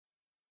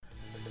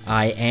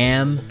I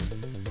am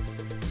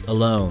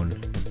alone.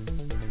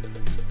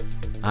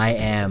 I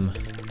am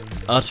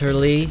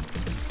utterly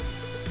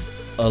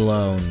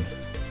alone.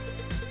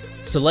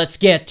 So let's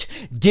get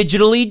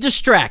digitally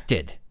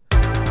distracted.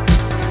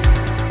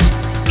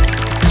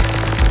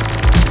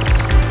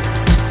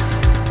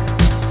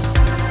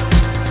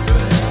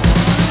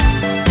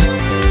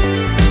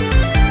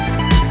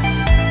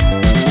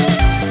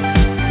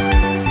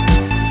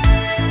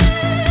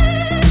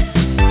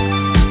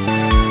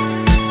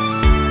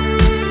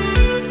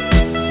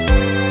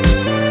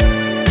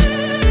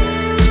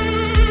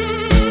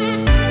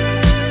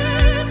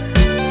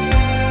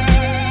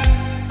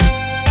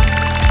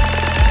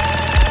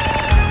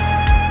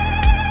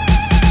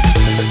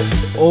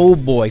 Oh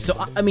boy. So,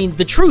 I mean,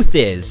 the truth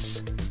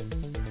is,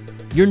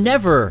 you're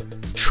never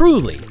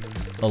truly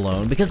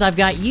alone because I've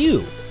got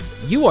you.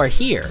 You are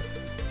here.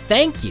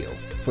 Thank you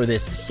for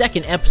this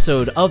second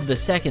episode of the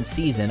second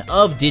season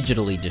of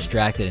Digitally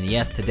Distracted. And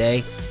yes,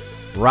 today,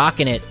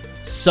 rocking it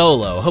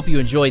solo. Hope you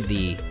enjoyed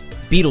the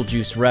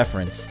Beetlejuice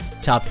reference.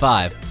 Top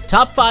 5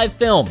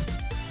 film,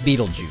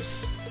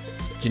 Beetlejuice.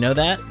 Did you know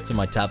that? It's in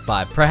my top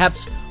 5.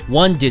 Perhaps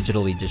one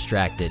Digitally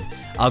Distracted.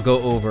 I'll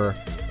go over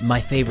my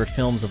favorite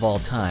films of all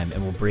time,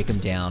 and we'll break them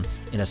down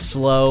in a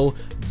slow,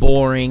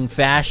 boring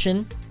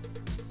fashion.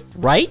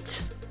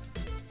 Right?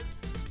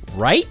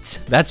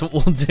 That's what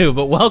we'll do.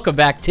 But welcome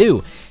back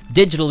to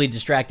Digitally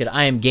Distracted.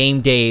 I am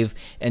Game Dave,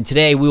 and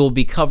today we will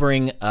be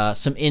covering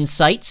some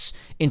insights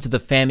into the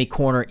Family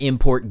Corner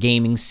Import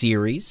Gaming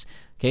series.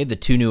 Okay, the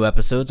 2 new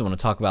episodes. I want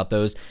to talk about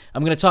those.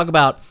 I'm going to talk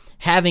about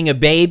having a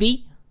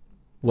baby.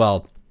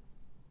 Well,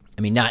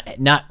 I mean,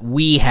 not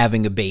we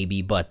having a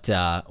baby, but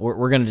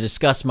we're going to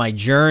discuss my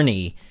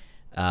journey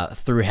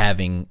through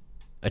having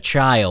a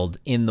child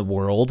in the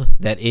world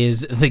that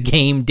is the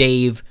Game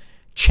Dave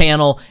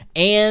channel.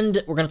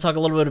 And we're going to talk a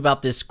little bit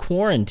about this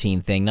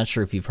quarantine thing. Not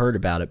sure if you've heard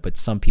about it, but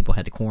some people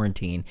had to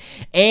quarantine.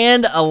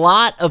 And a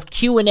lot of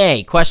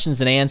Q&A,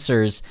 questions and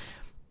answers.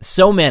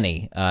 So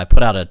many. I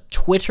put out a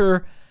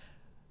Twitter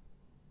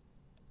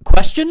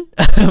question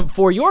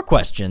for your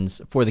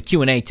questions for the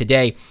Q&A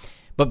today.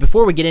 But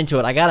before we get into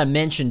it, I got to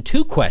mention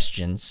 2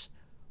 questions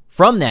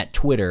from that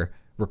Twitter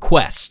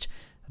request.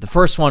 The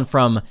first one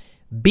from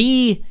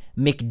B.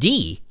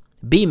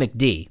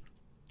 McD,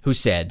 who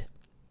said,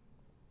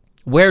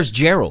 "Where's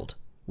Gerald?"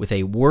 with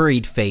a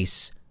worried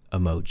face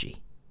emoji.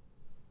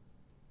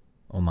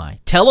 Oh my.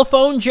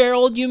 Telephone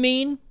Gerald, you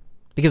mean?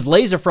 Because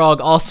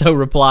Laserfrog also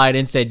replied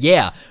and said,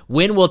 yeah,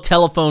 when will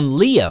Telephone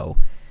Leo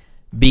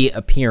be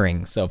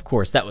appearing? So, of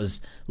course, that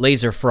was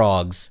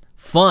Laserfrog's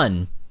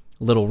fun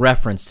little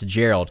reference to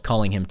Gerald,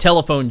 calling him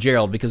Telephone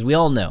Gerald, because we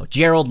all know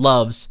Gerald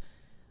loves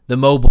the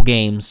mobile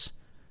games.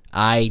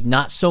 I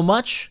not so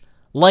much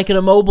like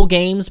the mobile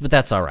games, but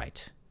that's all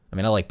right. I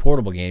mean, I like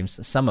portable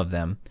games, some of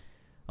them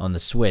on the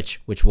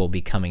Switch, which will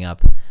be coming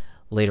up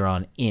later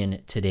on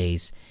in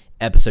today's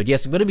episode.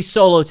 Yes, I'm going to be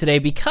solo today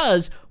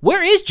because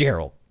where is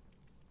Gerald?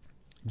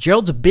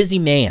 Gerald's a busy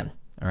man.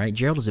 All right,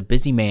 Gerald is a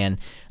busy man.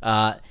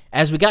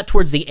 As we got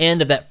towards the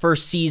end of that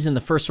first season, the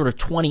first sort of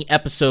 20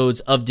 episodes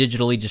of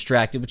Digitally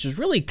Distracted, which is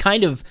really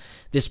kind of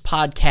this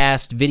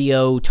podcast,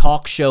 video,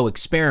 talk show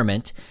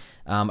experiment,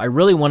 I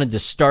really wanted to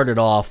start it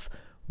off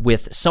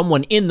with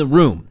someone in the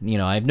room. You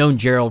know, I've known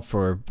Gerald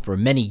for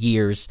many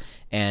years,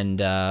 and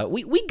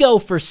we go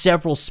for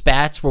several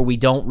spats where we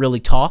don't really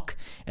talk,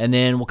 and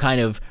then we'll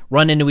kind of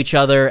run into each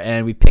other,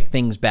 and we pick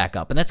things back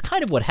up. And that's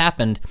kind of what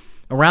happened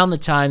around the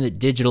time that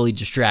Digitally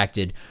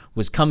Distracted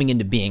was coming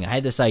into being. I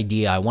had this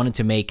idea. I wanted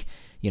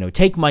to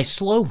take my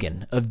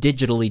slogan of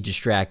Digitally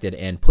Distracted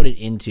and put it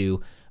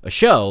into a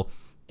show,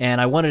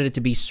 and I wanted it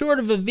to be sort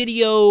of a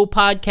video,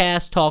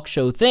 podcast, talk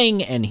show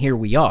thing, and here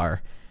we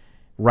are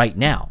right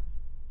now.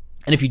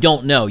 And if you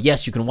don't know,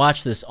 yes, you can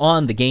watch this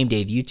on the Game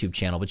Dave YouTube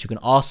channel, but you can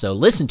also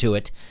listen to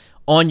it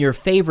on your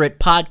favorite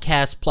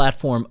podcast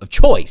platform of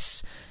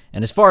choice.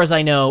 And as far as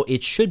I know,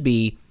 it should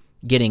be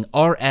getting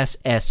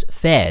RSS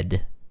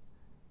fed,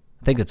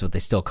 I think that's what they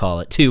still call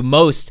it, to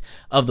most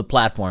of the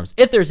platforms.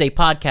 If there's a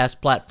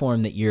podcast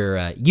platform that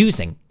you're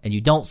using and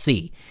you don't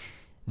see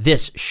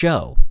this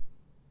show,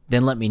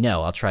 then let me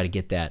know. I'll try to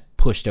get that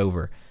pushed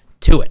over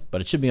to it.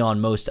 But it should be on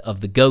most of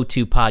the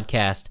go-to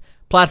podcast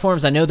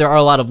platforms. I know there are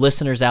a lot of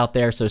listeners out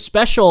there, so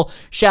special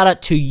shout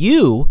out to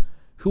you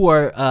who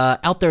are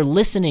out there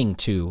listening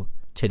to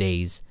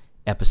today's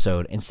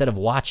episode instead of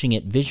watching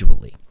it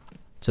visually.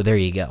 So there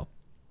you go.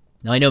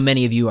 Now, I know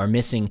many of you are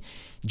missing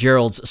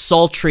Gerald's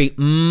sultry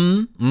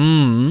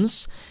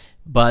mms,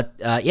 but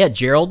yeah,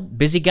 Gerald,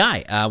 busy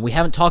guy. We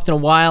haven't talked in a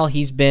while.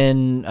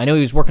 I know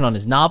he was working on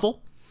his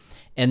novel,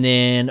 and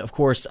then, of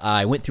course,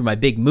 I went through my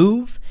big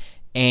move,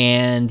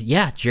 and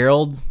yeah,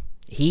 Gerald,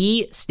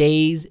 he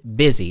stays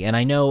busy, and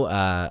I know,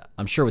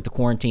 I'm sure with the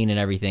quarantine and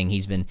everything,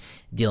 he's been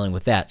dealing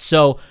with that.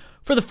 So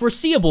for the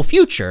foreseeable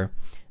future,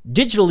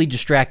 Digitally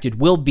Distracted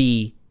will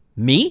be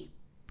me,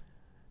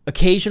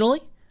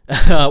 occasionally,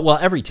 Well,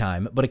 every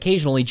time, but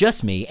occasionally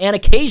just me. And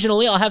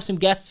occasionally I'll have some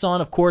guests on.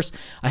 Of course,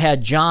 I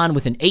had John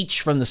with an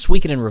H from the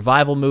Sweeken and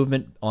Revival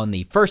movement on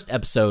the first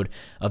episode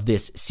of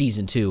this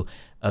season 2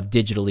 of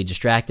Digitally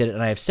Distracted.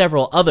 And I have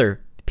several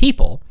other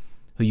people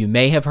who you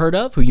may have heard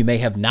of, who you may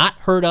have not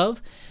heard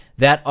of,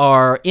 that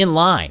are in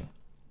line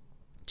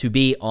to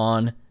be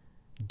on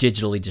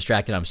Digitally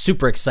Distracted. I'm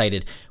super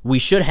excited. We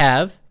should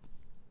have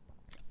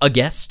a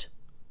guest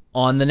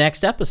on the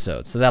next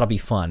episode, so that'll be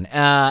fun.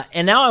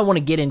 And now I want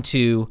to get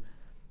into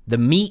the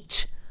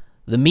meat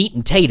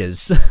and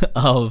taters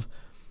of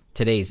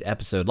today's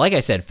episode. Like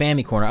I said,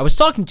 Family Corner. I was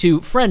talking to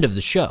friend of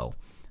the show,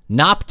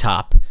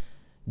 Noptop,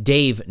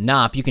 Dave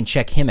Knopp. You can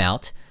check him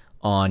out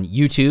on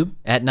YouTube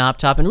at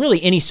Noptop, and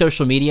really any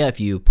social media. If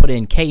you put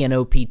in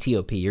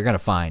KNOPTOP, you're going to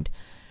find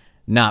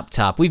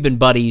Noptop. We've been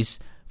buddies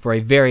for a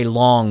very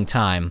long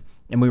time,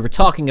 and we were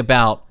talking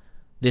about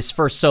this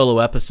first solo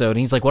episode, and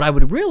he's like, what I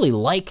would really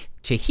like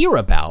to hear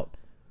about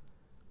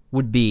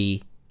would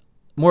be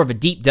more of a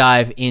deep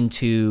dive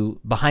into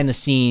behind the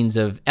scenes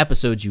of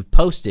episodes you've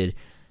posted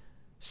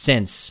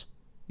since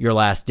your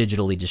last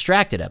Digitally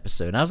Distracted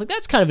episode. And I was like,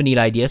 that's kind of a neat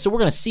idea, so we're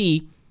going to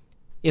see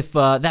if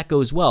that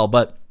goes well.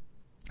 But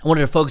I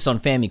wanted to focus on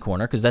Family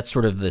Corner because that's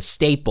sort of the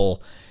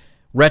staple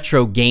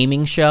retro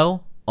gaming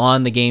show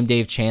on the Game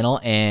Dave channel.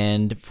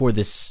 And for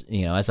this,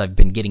 as I've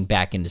been getting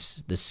back into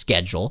the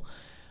schedule,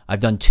 I've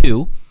done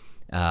 2.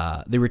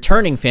 The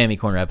returning Family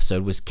Corner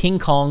episode was King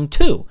Kong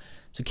 2.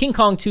 So King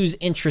Kong 2 is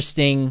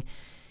interesting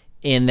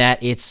in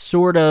that it's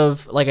sort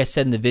of, like I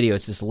said in the video,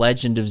 it's this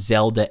Legend of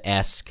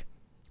Zelda-esque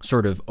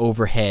sort of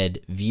overhead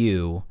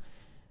view.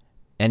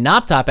 And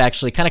Noptop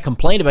actually kind of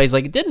complained about it. He's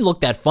like, it didn't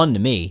look that fun to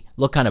me. It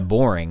looked kind of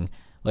boring,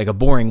 like a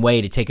boring way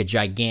to take a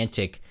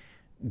gigantic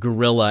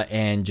gorilla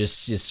and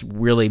just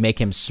really make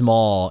him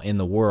small in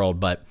the world.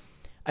 But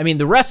I mean,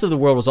 the rest of the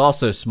world was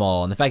also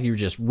small, and the fact that you're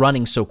just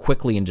running so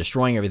quickly and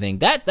destroying everything,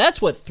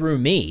 that's what threw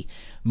me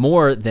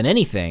more than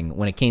anything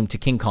when it came to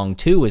King Kong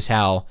 2, is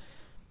how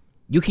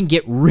you can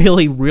get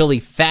really, really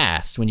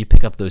fast when you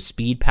pick up those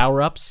speed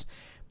power-ups.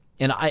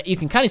 And you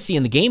can kind of see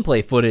in the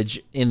gameplay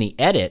footage in the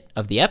edit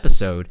of the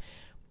episode,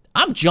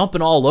 I'm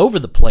jumping all over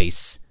the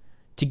place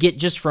to get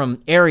just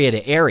from area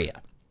to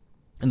area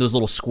in those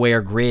little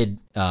square grid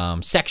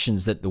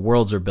sections that the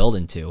worlds are built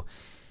into.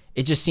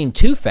 It just seemed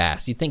too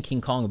fast. You'd think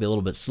King Kong would be a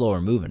little bit slower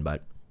moving,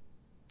 but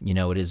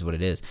it is what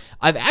it is.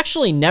 I've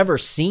actually never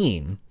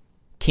seen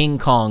King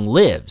Kong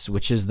Lives,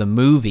 which is the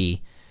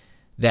movie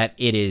that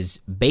it is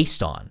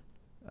based on,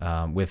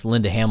 with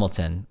Linda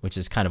Hamilton, which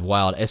is kind of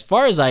wild. As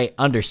far as I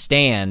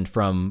understand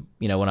from,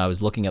 when I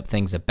was looking up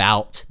things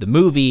about the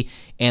movie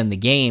and the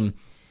game,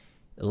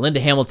 Linda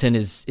Hamilton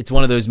it's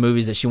one of those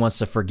movies that she wants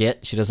to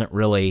forget. She doesn't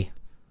really...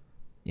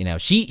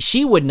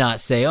 she would not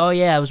say, oh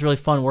yeah, it was really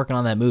fun working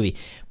on that movie.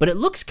 But it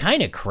looks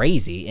kind of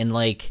crazy, and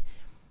like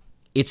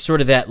it's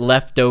sort of that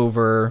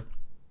leftover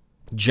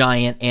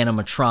giant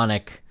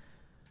animatronic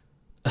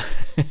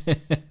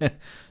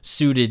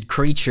suited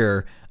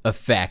creature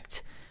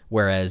effect.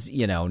 Whereas,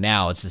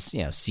 now it's just,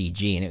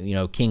 CG,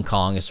 and King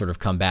Kong has sort of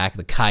come back.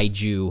 The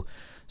kaiju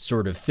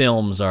sort of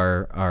films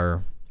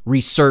are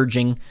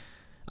resurging.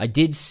 I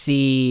did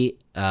see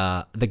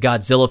the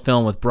Godzilla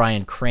film with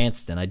Bryan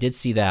Cranston. I did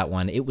see that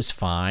one. It was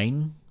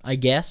fine, I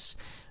guess.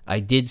 I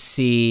did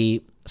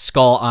see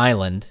Skull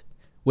Island,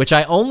 which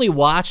I only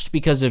watched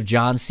because of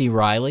John C.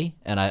 Reilly,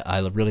 and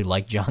I really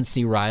like John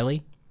C.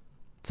 Reilly.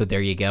 So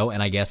there you go.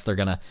 And I guess they're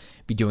going to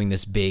be doing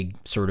this big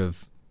sort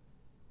of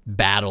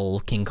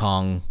battle, King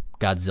Kong,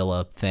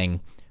 Godzilla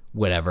thing,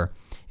 whatever.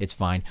 It's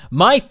fine.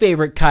 My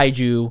favorite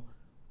kaiju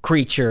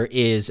creature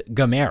is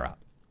Gamera.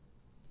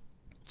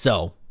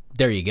 So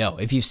there you go.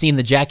 If you've seen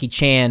the Jackie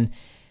Chan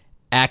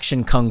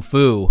action kung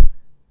fu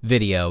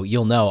video,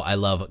 you'll know I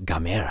love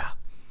Gamera.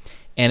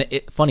 And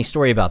funny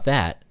story about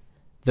that.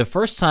 The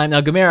first time,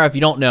 now Gamera, if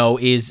you don't know,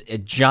 is a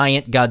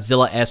giant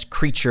Godzilla-esque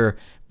creature,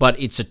 but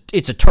it's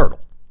a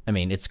turtle. I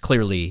mean, it's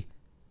clearly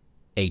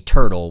a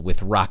turtle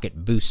with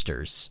rocket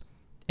boosters.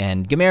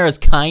 And Gamera's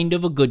kind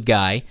of a good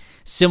guy,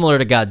 similar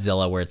to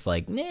Godzilla, where it's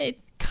like,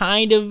 it's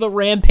kind of a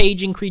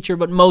rampaging creature,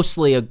 but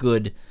mostly a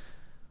good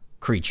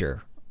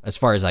creature, as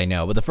far as I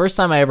know. But the first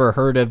time I ever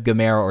heard of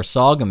Gamera or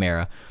saw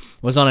Gamera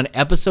was on an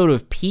episode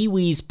of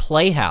Pee-wee's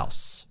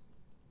Playhouse.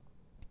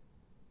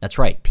 That's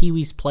right,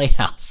 Pee-wee's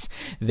Playhouse.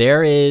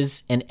 There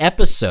is an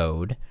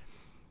episode,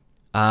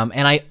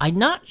 and I'm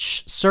not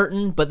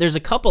certain, but there's a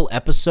couple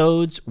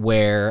episodes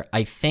where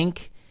I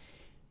think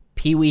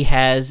Pee-wee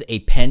has a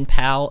pen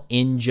pal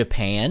in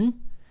Japan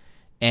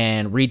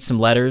and reads some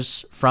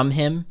letters from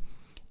him.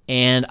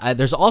 And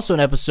there's also an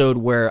episode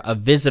where a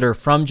visitor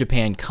from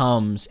Japan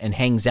comes and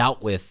hangs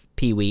out with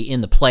Pee-wee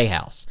in the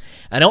Playhouse.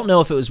 I don't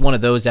know if it was one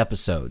of those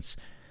episodes.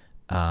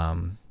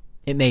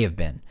 It may have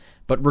been.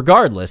 But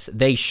regardless,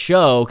 they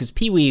show, because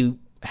Pee-wee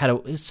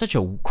it was such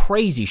a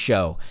crazy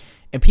show,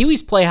 and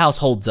Pee-wee's Playhouse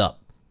holds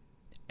up.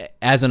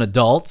 As an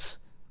adult,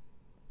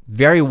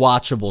 very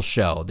watchable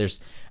show.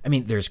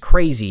 There's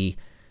crazy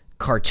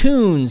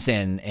cartoons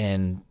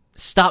and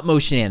stop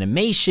motion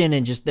animation,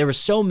 and just there were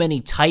so many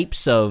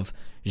types of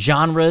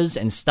genres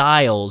and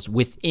styles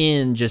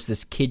within just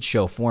this kid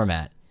show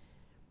format.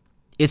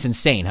 It's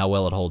insane how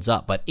well it holds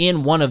up. But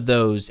in one of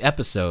those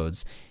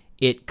episodes,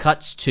 it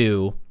cuts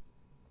to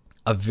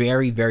a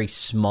very, very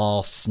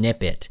small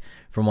snippet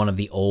from one of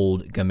the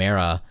old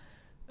Gamera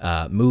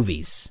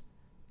movies.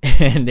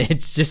 And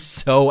it's just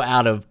so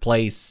out of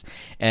place.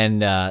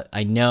 And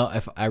I know,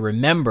 if I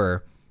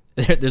remember,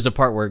 there's a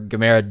part where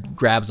Gamera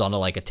grabs onto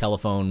like a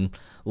telephone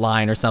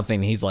line or something,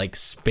 and he's like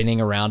spinning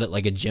around it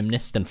like a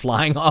gymnast and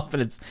flying off,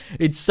 and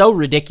it's so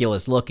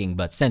ridiculous looking.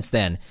 But since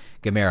then,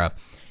 Gamera,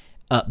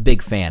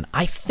 big fan.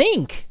 I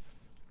think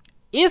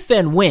if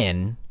and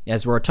when,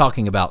 as we're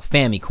talking about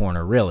Family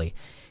Corner, really,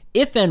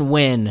 if and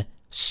when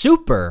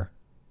Super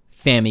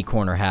Family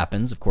Corner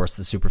happens, of course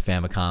the Super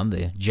Famicom,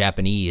 the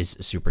Japanese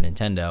Super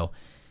Nintendo,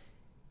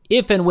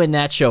 if and when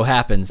that show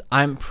happens,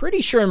 I'm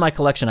pretty sure in my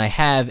collection I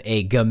have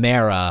a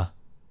Gamera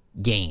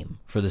game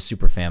for the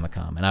Super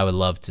Famicom, and I would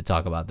love to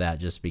talk about that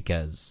just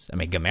because, I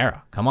mean,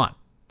 Gamera, come on,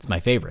 it's my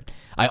favorite.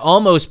 I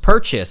almost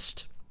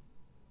purchased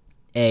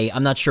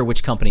I'm not sure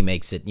which company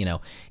makes it,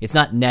 it's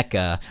not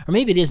NECA, or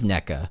maybe it is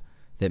NECA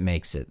that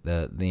makes it,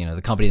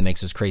 the company that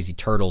makes those crazy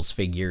Turtles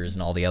figures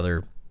and all the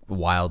other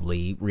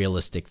wildly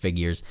realistic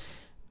figures.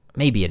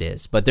 Maybe it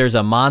is, but there's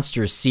a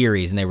Monsters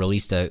series, and they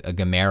released a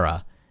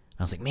Gamera.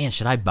 I was like, man,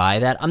 should I buy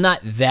that? I'm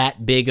not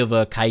that big of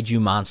a kaiju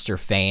monster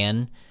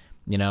fan.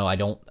 I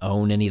don't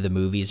own any of the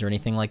movies or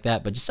anything like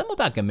that, but just something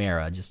about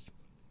Gamera. Just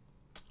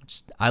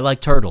I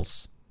like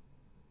turtles.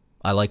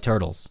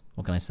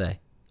 What can I say?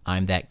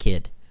 I'm that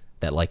kid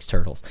that likes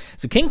turtles.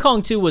 So King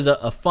Kong 2 was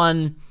a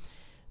fun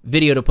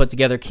video to put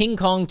together. King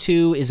Kong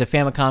 2 is a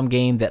Famicom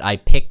game that I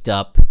picked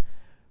up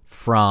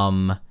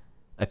from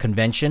a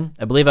convention.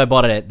 I believe I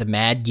bought it at the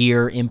Mad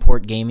Gear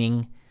Import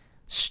Gaming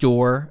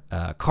store.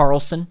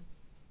 Carlson.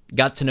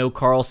 Got to know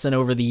Carlson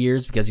over the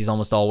years because he's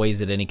almost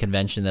always at any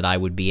convention that I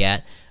would be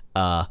at.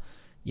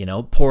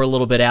 Pour a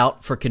little bit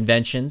out for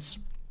conventions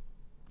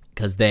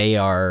because they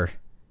are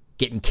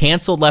getting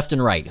canceled left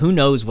and right. Who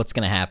knows what's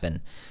going to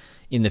happen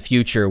in the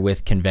future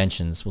with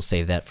conventions. We'll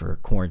save that for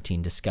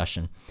quarantine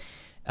discussion.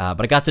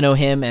 But I got to know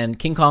him, and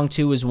King Kong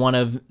 2 is one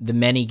of the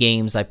many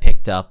games I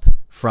picked up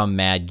from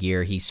Mad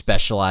Gear. He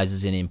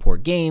specializes in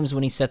import games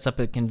when he sets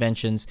up at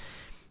conventions.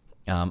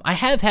 I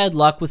have had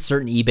luck with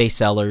certain eBay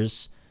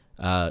sellers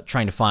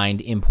trying to find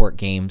import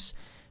games,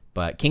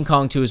 but King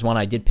Kong 2 is one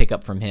I did pick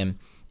up from him.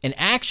 And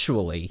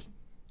actually,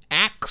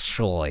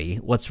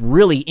 what's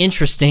really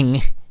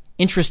interestingly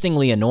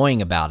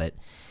annoying about it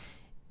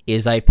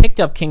is I picked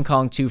up King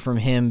Kong 2 from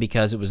him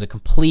because it was a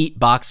complete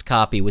box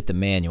copy with the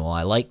manual.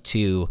 I like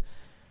to,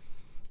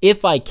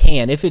 if I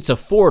can, if it's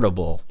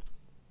affordable,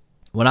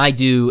 when I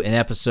do an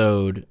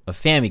episode of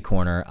Family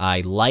Corner,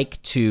 I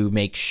like to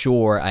make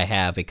sure I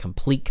have a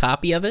complete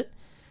copy of it.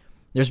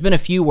 There's been a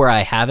few where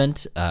I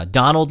haven't.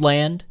 Donald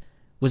Land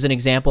was an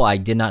example. I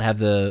did not have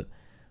the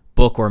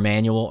book or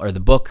manual, or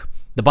the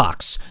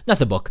box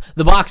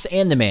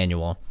and the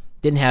manual.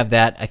 Didn't have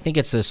that. I think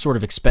it's a sort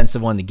of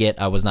expensive one to get.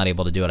 I was not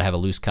able to do it. I have a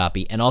loose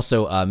copy. And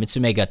also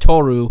Mitsume ga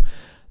Toru,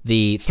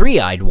 the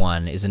three-eyed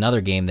one, is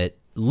another game that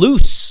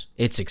loose,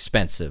 it's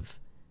expensive.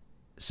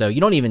 So you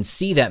don't even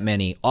see that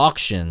many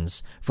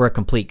auctions for a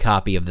complete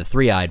copy of the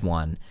three-eyed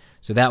one.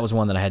 So that was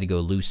one that I had to go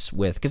loose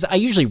with, because I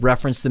usually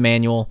reference the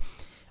manual.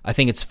 I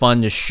think it's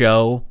fun to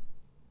show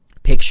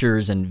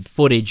pictures and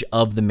footage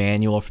of the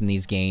manual from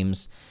these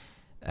games.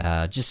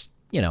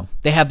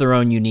 They have their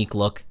own unique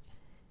look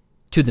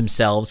to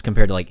themselves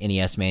compared to like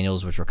NES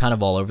manuals, which were kind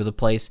of all over the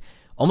place.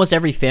 Almost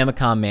every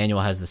Famicom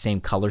manual has the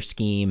same color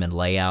scheme and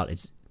layout.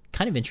 It's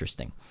kind of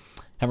interesting.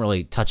 Haven't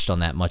really touched on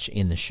that much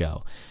in the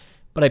show.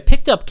 But I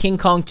picked up King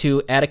Kong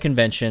 2 at a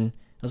convention.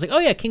 I was like, oh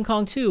yeah, King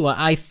Kong 2.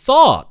 I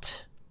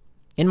thought,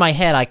 in my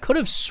head, I could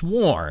have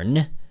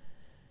sworn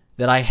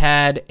that I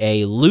had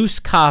a loose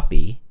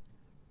copy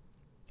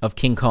of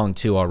King Kong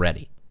 2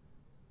 already.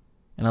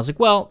 And I was like,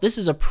 well, this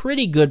is a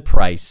pretty good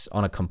price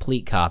on a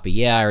complete copy.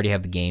 Yeah, I already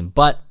have the game,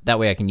 but that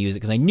way I can use it,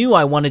 because I knew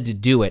I wanted to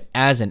do it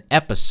as an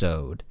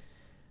episode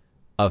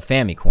of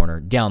Family Corner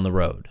down the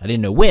road. I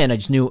didn't know when, I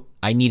just knew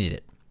I needed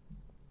it.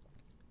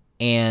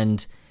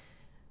 And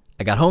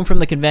I got home from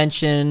the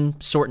convention,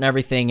 sorting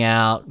everything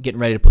out,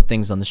 getting ready to put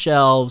things on the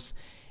shelves,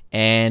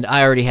 and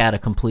I already had a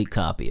complete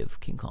copy of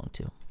King Kong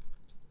 2.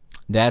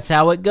 That's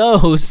how it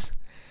goes.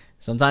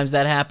 Sometimes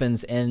that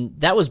happens, and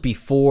that was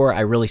before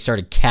I really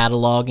started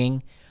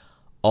cataloging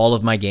all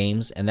of my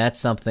games, and that's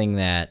something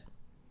that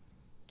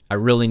I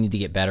really need to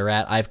get better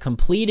at. I've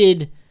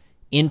completed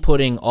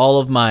inputting all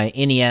of my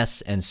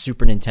NES and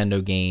Super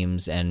Nintendo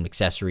games and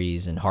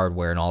accessories and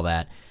hardware and all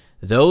that.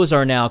 Those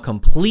are now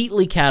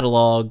completely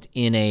cataloged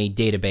in a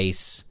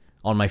database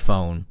on my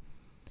phone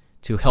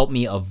to help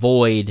me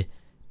avoid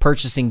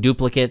purchasing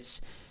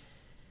duplicates.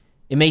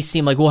 It may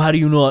seem like, well, how do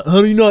you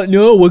not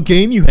know what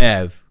game you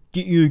have?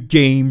 Get your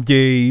game,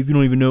 Dave. You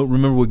don't even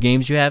remember what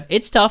games you have.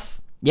 It's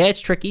tough. Yeah, it's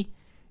tricky.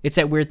 It's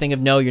that weird thing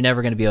of, no, you're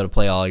never going to be able to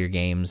play all your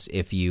games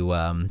if you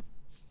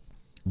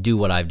do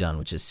what I've done,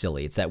 which is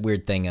silly. It's that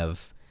weird thing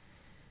of,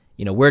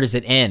 where does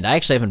it end? I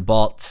actually haven't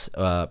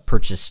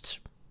purchased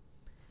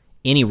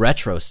any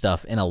retro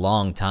stuff in a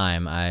long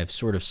time. I've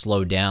sort of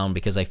slowed down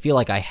because I feel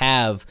like I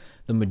have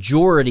the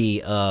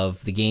majority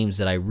of the games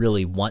that I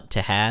really want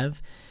to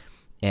have.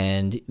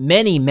 And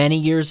many, many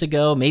years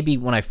ago, maybe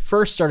when I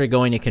first started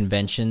going to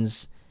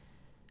conventions,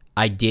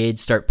 I did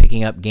start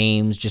picking up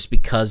games just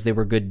because they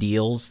were good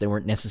deals. They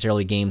weren't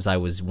necessarily games I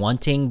was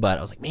wanting, but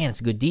I was like, man, it's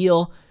a good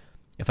deal.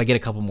 If I get a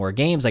couple more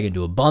games, I can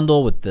do a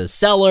bundle with the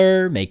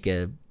seller, make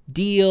a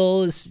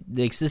deal. This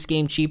makes this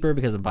game cheaper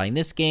because I'm buying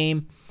this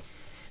game.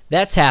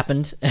 That's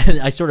happened.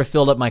 I sort of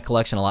filled up my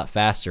collection a lot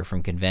faster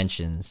from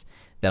conventions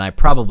than I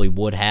probably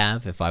would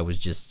have if I was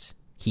just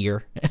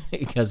here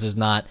because there's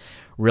not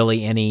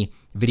really any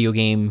video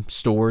game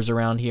stores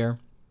around here.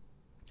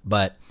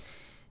 But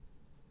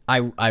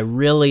I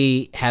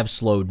really have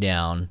slowed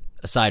down,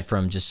 aside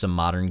from just some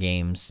modern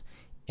games,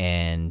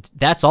 and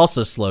that's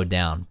also slowed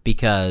down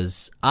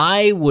because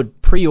I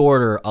would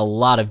pre-order a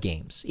lot of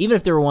games. Even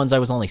if there were ones I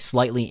was only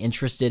slightly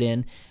interested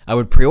in, I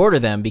would pre-order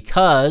them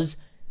because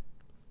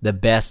the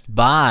Best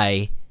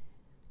Buy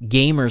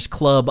Gamers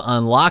Club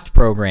Unlocked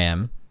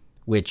program,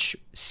 which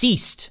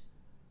ceased,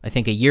 I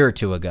think, a year or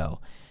two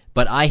ago,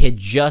 but I had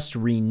just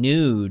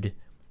renewed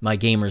my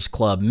Gamers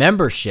Club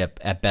membership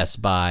at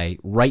Best Buy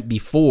right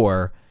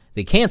before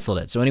they canceled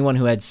it. So anyone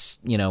who had,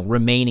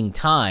 remaining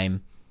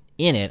time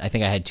in it, I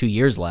think I had 2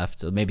 years left,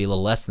 so maybe a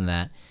little less than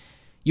that,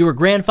 you were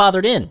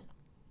grandfathered in.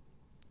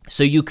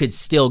 So you could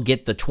still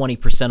get the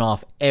 20%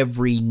 off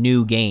every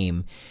new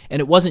game.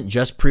 And it wasn't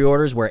just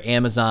pre-orders where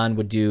Amazon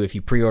would do, if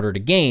you pre-ordered a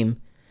game,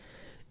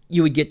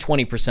 you would get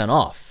 20%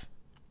 off.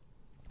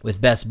 With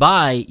Best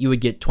Buy, you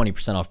would get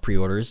 20% off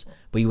pre-orders,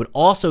 but you would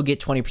also get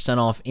 20%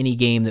 off any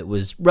game that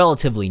was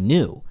relatively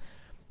new.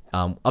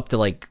 Up to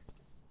like,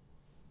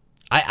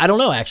 I don't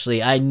know,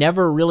 actually. I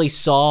never really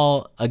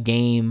saw a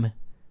game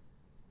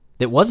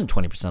that wasn't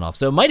 20% off.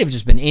 So it might have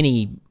just been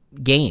any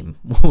game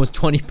was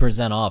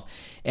 20% off.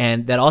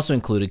 And that also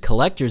included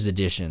collector's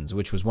editions,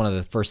 which was one of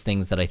the first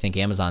things that I think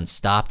Amazon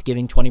stopped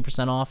giving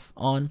 20% off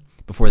on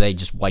before they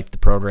just wiped the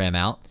program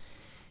out.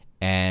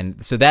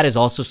 And so that has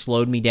also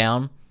slowed me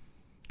down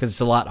because it's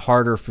a lot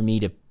harder for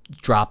me to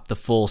drop the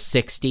full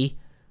 60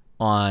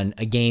 on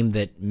a game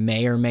that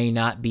may or may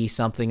not be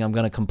something I'm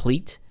going to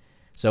complete.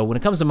 So when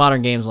it comes to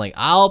modern games, I'm like,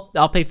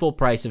 I'll pay full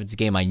price if it's a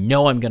game I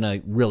know I'm going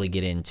to really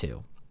get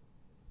into.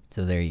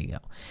 So there you go.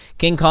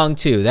 King Kong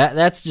 2.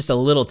 That's just a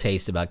little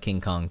taste about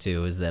King Kong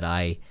 2 is that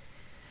I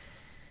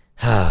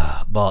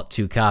bought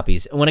 2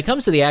 copies. When it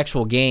comes to the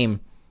actual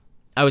game,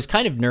 I was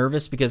kind of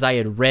nervous because I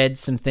had read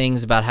some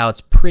things about how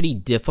it's pretty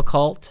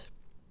difficult.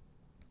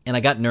 And I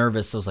got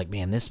nervous. I was like,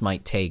 man, this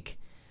might take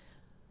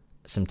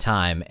some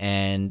time.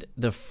 And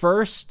the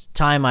first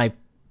time I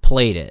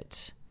played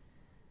it,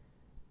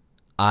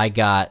 I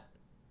got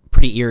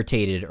pretty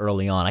irritated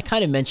early on. I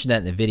kind of mentioned that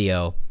in the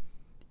video.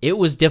 It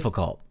was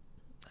difficult.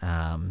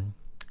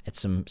 It's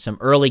some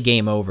early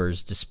game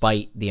overs,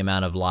 despite the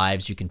amount of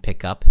lives you can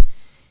pick up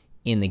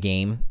in the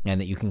game,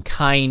 and that you can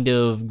kind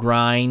of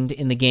grind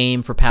in the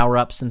game for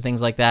power-ups and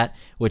things like that,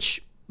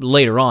 which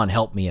later on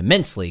helped me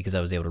immensely because I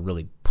was able to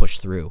really push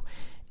through.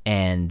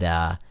 And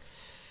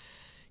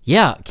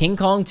King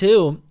Kong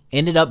 2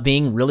 ended up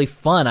being really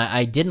fun.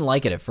 I didn't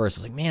like it at first. I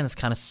was like, man, this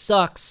kind of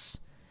sucks.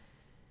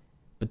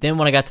 But then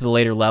when I got to the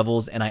later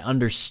levels and I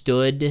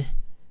understood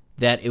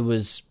that it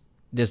was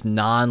this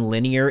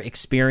non-linear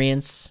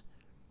experience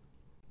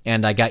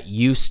and I got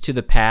used to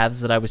the paths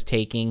that I was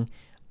taking,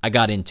 I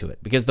got into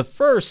it. Because the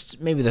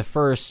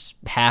first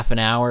half an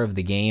hour of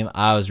the game,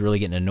 I was really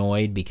getting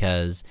annoyed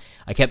because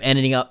I kept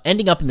ending up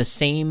in the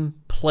same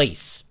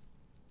place.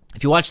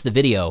 If you watch the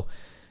video,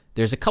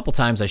 there's a couple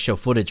times I show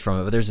footage from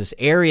it, but there's this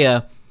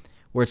area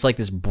where it's like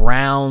this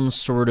brown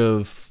sort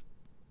of,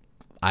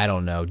 I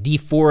don't know,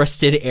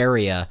 deforested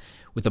area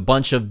with a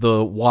bunch of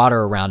the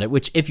water around it,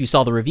 which if you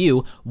saw the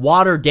review,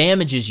 water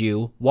damages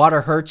you,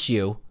 water hurts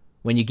you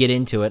when you get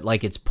into it,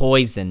 like it's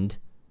poison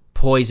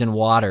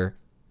water.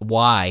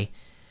 Why?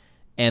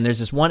 And there's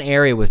this one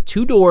area with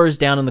 2 doors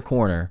down in the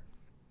corner,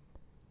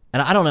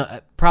 and I don't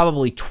know,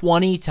 probably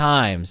 20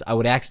 times I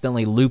would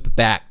accidentally loop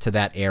back to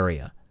that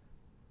area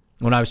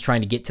when I was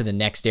trying to get to the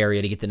next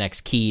area to get the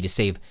next key to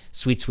save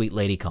Sweet Sweet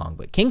Lady Kong.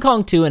 But King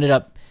Kong 2 ended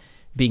up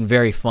being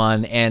very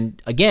fun, and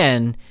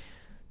again,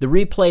 the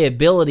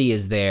replayability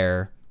is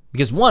there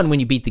because, one,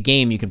 when you beat the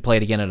game, you can play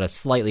it again at a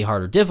slightly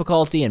harder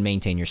difficulty and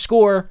maintain your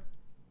score,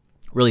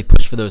 really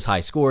push for those high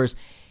scores,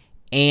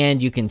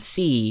 and you can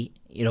see,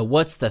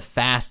 what's the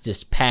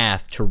fastest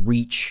path to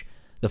reach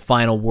the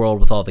final world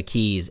with all the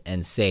keys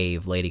and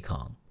save Lady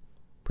Kong.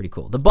 Pretty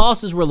cool. The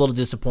bosses were a little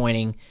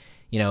disappointing.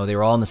 They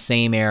were all in the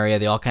same area.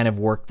 They all kind of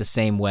worked the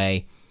same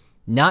way.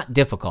 Not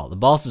difficult. The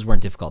bosses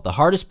weren't difficult. The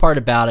hardest part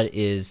about it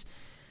is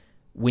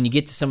when you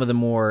get to some of the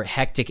more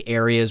hectic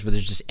areas where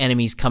there's just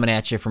enemies coming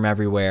at you from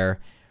everywhere.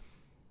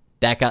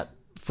 That got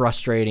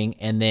frustrating.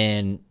 And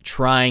then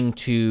trying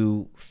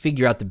to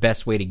figure out the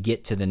best way to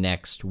get to the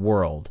next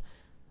world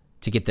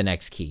to get the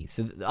next key.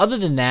 So other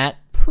than that,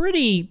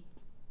 pretty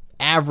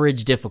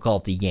average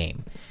difficulty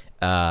game.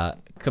 Kind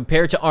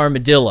compared to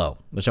Armadillo,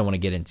 which I want to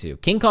get into.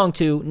 King Kong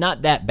 2,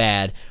 not that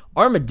bad.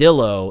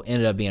 Armadillo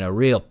ended up being a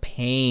real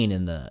pain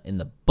in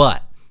the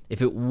butt.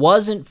 If it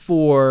wasn't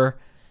for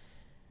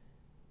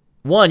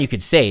one, you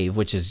could save,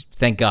 which is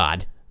thank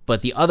God.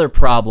 But the other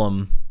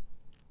problem,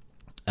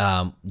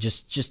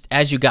 just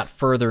as you got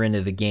further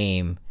into the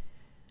game,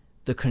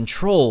 the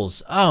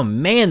controls. Oh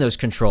man, those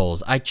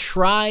controls! I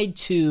tried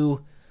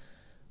to.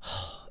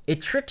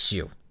 It tricks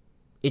you.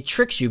 It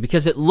tricks you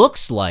because it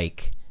looks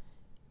like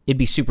it'd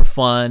be super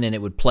fun and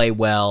it would play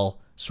well,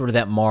 sort of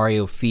that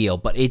Mario feel.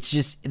 But it's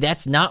just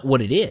that's not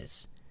what it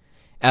is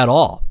at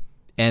all.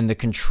 And the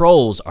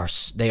controls are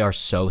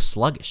so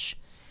sluggish.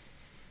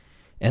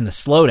 And the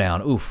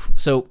slowdown, oof.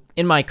 So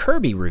in my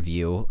Kirby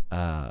review,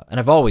 and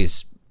I've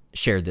always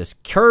shared this,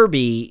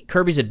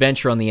 Kirby's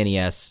Adventure on the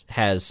NES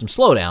has some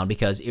slowdown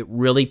because it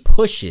really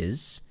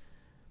pushes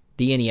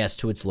the NES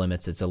to its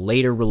limits. It's a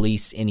later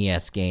release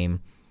NES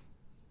game.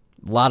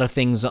 A lot of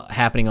things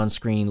happening on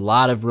screen, a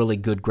lot of really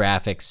good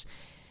graphics,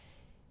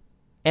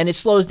 and it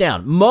slows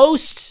down.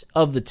 Most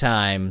of the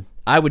time,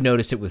 I would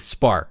notice it with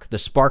Spark. The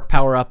Spark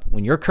power-up,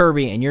 when you're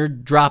Kirby and you're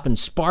dropping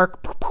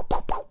Spark,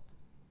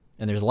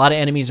 and there's a lot of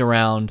enemies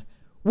around,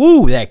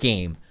 woo, that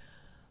game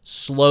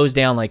slows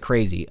down like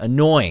crazy.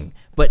 Annoying,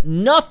 but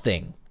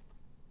nothing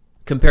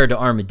compared to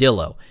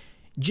Armadillo.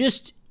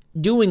 Just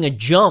doing a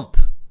jump,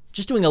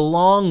 just doing a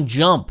long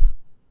jump,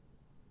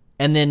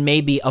 and then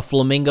maybe a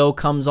flamingo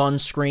comes on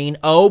screen.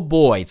 Oh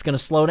boy, it's going to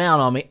slow down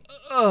on me.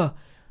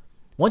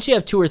 Once you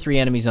have 2 or 3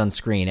 enemies on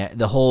screen,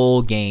 the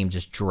whole game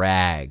just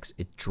drags.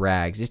 It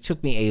drags. It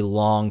took me a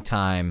long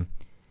time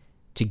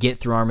to get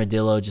through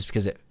Armadillo just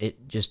because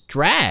it just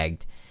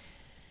dragged.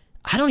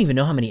 I don't even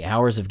know how many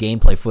hours of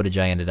gameplay footage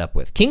I ended up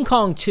with. King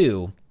Kong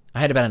 2, I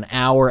had about an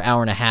hour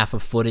and a half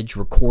of footage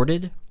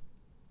recorded.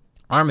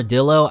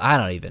 Armadillo, I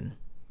don't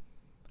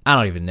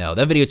even know.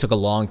 That video took a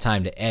long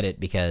time to edit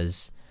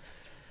because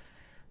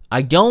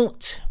again,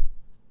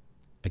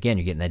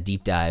 you're getting that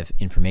deep dive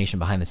information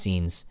behind the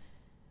scenes.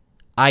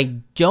 I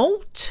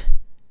don't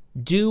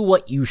do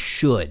what you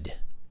should.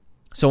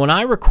 So when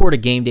I record a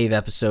Game Dave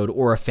episode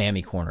or a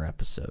Family Corner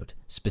episode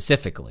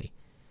specifically,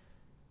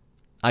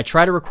 I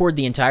try to record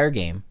the entire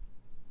game,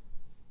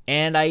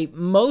 and I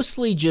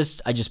mostly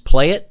just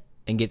play it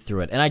and get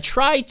through it. And I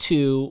try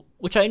to,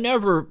 which I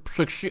never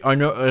succeed. I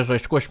know as I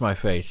squish my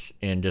face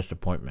in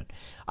disappointment,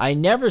 I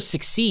never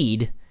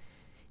succeed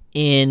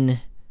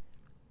in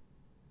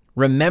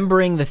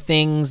remembering the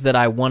things that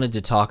I wanted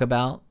to talk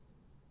about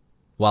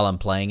while I'm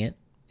playing it,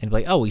 and be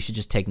like, oh, we should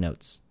just take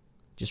notes.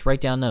 Just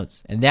write down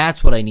notes. And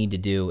that's what I need to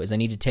do, is I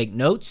need to take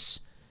notes,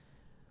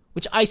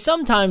 which I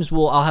sometimes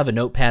I'll have a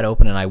notepad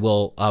open and I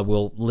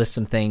will list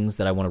some things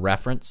that I want to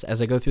reference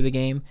as I go through the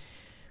game,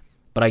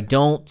 but I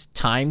don't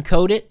time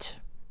code it,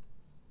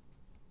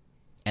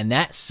 and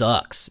that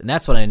sucks, and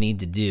that's what I need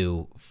to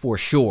do for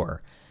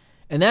sure.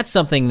 And that's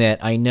something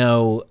that I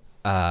know,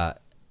 at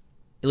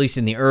least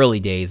in the early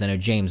days, I know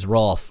James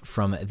Rolfe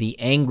from The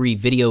Angry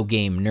Video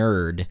Game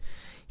Nerd,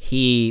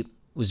 he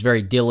was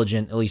very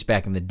diligent, at least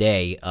back in the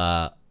day,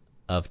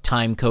 of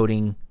time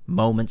coding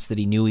moments that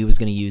he knew he was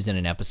going to use in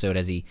an episode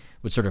as he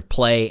would sort of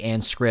play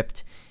and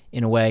script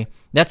in a way.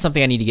 That's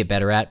something I need to get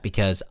better at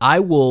because I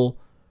will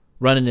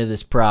run into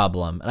this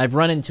problem, and I've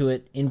run into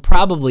it in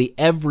probably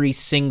every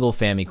single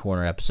Family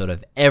Corner episode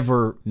I've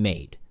ever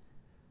made.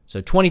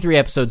 So 23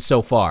 episodes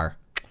so far.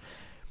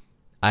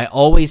 I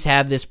always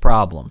have this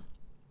problem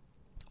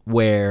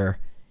where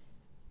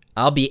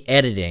I'll be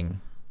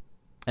editing,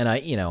 and I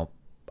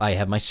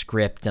have my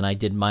script, and I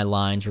did my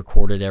lines,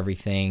 recorded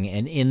everything,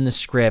 and in the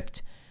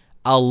script,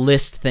 I'll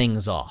list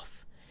things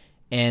off.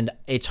 And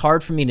it's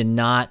hard for me to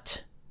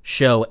not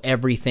show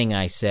everything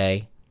I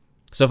say.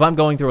 So if I'm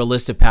going through a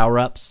list of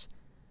power-ups,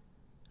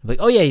 I'm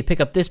like, oh yeah, you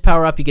pick up this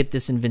power-up, you get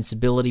this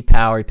invincibility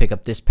power, you pick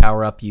up this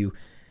power-up, you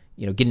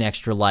get an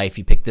extra life,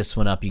 you pick this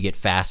one up, you get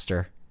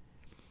faster.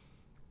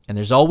 And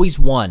there's always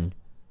one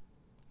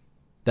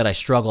that I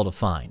struggle to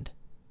find.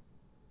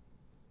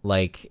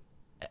 Like,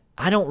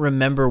 I don't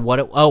remember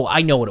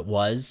I know what it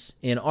was.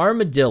 In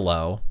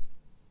Armadillo,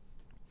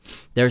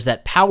 there's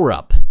that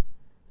power-up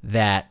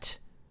that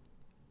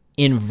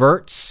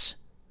inverts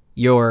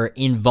your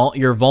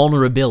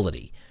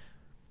vulnerability.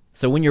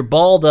 So when you're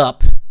balled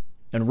up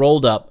and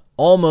rolled up,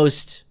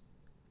 almost,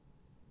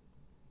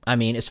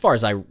 as far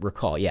as I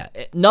recall, yeah,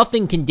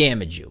 nothing can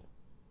damage you.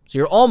 So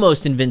you're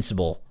almost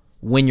invincible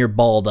when you're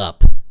balled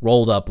up,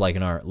 rolled up like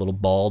a little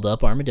balled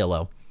up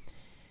armadillo.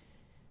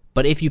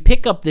 But if you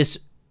pick up this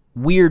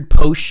weird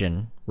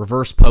potion,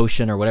 reverse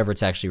potion, or whatever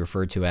it's actually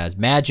referred to as,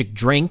 magic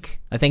drink,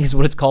 I think is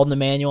what it's called in the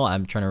manual.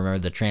 I'm trying to remember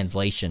the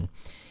translation.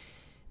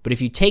 But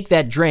if you take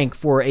that drink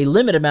for a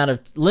limited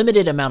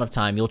amount of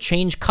time, you'll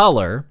change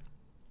color,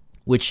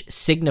 which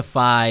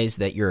signifies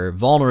that your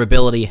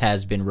vulnerability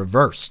has been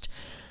reversed.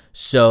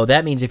 So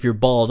that means if you're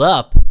balled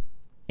up,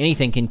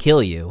 anything can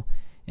kill you.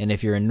 And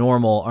if you're in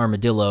normal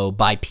armadillo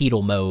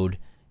bipedal mode,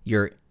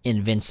 you're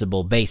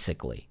invincible,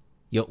 basically.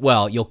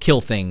 You'll kill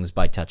things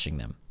by touching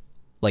them,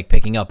 like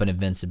picking up an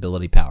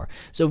invincibility power.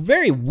 So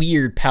very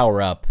weird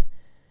power-up.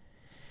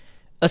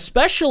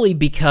 especially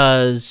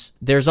because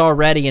there's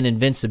already an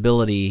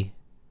invincibility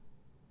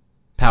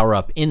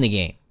power-up in the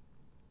game.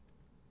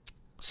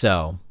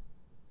 So,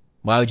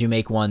 why would you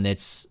make one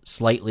that's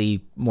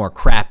slightly more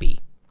crappy?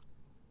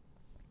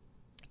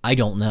 I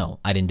don't know.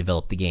 I didn't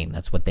develop the game.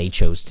 That's what they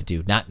chose to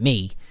do, not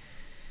me.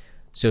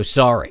 So,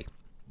 sorry.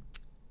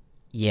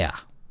 Yeah.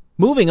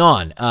 Moving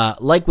on.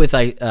 Like with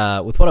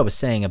what I was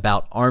saying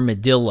about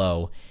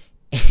Armadillo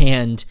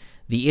and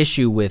the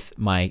issue with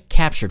my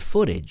captured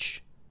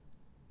footage,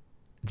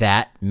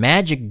 that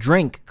magic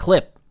drink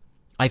clip,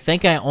 I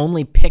think I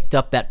only picked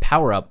up that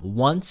power-up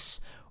once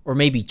or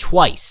maybe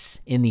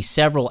twice in the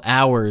several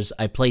hours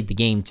I played the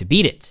game to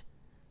beat it.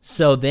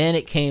 So then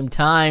it came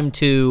time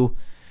to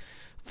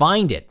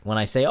find it. When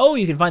I say, oh,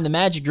 you can find the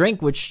magic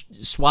drink, which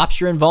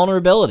swaps your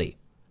invulnerability.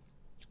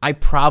 I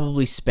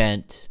probably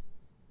spent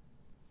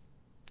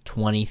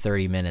 20,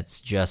 30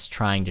 minutes just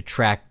trying to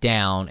track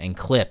down and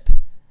clip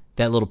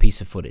that little piece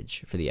of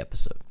footage for the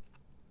episode.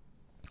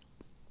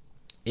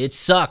 It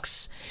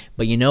sucks.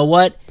 But you know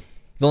what?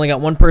 You've only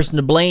got one person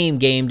to blame,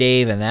 Game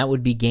Dave, and that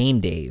would be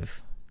Game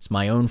Dave. It's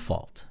my own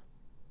fault.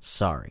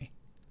 Sorry.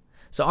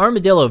 So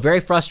Armadillo, very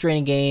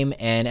frustrating game,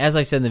 and as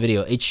I said in the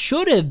video, it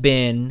should have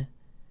been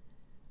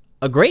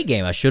a great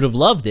game. I should have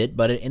loved it,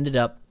 but it ended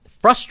up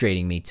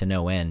frustrating me to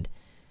no end.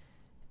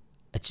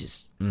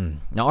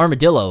 Now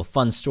Armadillo,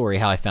 fun story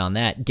how I found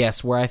that.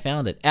 Guess where I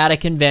found it? At a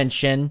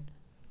convention.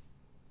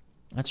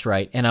 That's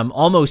right. And I'm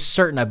almost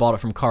certain I bought it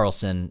from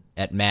Carlson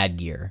at Mad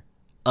Gear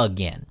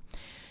again.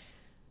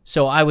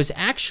 So I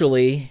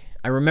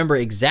remember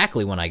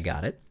exactly when I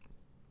got it.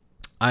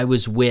 I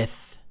was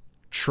with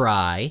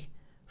Try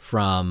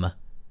from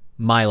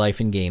My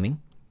Life in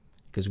Gaming,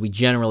 because we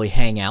generally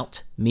hang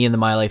out, me and the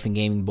My Life in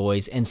Gaming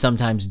boys, and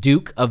sometimes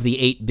Duke of the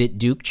 8-Bit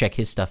Duke. Check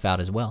his stuff out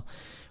as well.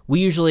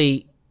 We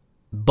usually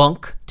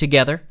bunk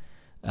together.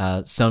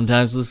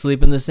 Sometimes we'll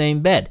sleep in the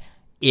same bed.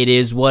 It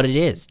is what it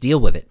is. Deal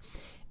with it.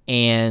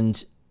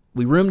 And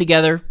we room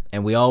together,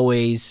 and we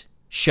always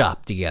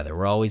shop together.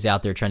 We're always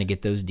out there trying to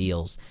get those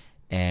deals.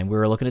 And we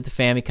were looking at the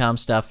Famicom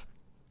stuff,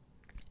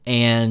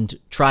 and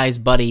Try's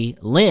buddy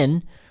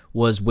Lynn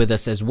was with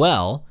us as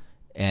well,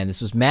 and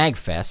this was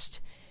MagFest,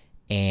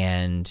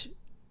 and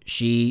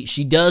she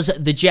does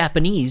the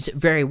Japanese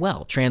very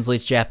well,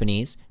 translates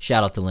Japanese.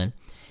 Shout out to Lynn.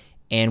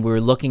 And we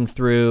were looking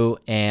through,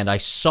 and I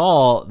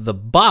saw the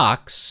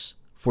box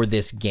for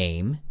this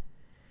game,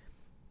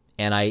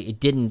 and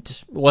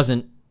it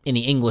wasn't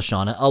any English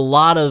on it. A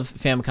lot of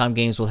Famicom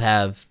games will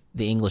have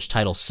the English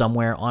title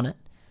somewhere on it,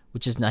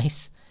 which is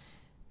nice.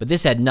 But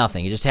this had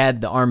nothing. It just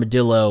had the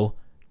Armadillo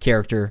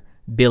character,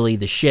 Billy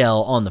the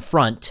Shell, on the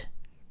front,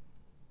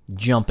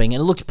 jumping.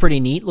 And it looked pretty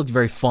neat. It looked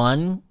very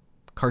fun,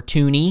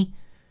 cartoony,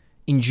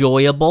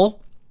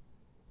 enjoyable.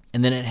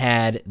 And then it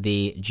had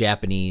the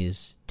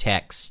Japanese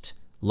text,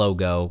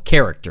 logo,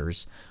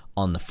 characters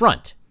on the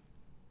front.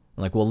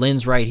 I'm like, well,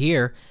 Lynn's right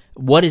here.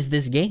 What is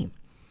this game?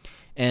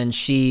 And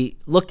she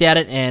looked at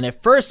it, and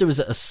at first it was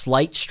a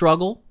slight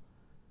struggle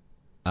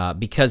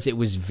because it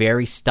was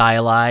very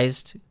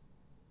stylized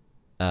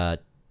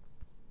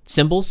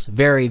symbols,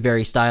 very,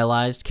 very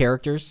stylized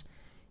characters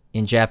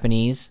in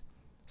Japanese.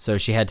 So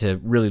she had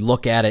to really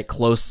look at it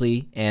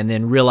closely and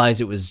then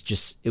realize it was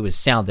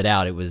sounded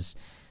out. It was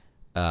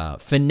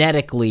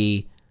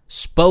phonetically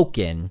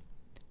spoken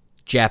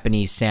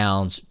Japanese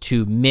sounds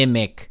to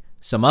mimic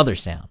some other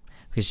sound,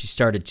 because she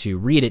started to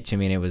read it to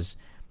me, and it was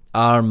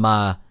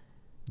armadillo,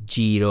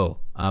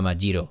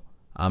 armadillo.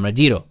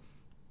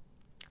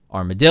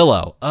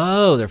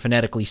 Oh, they're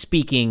phonetically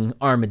speaking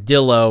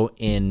armadillo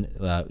in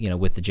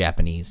with the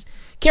Japanese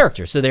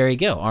character. So there you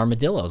go,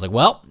 armadillo. I was like,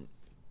 well,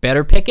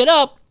 better pick it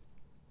up.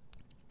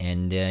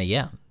 And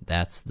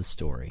that's the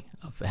story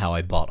of how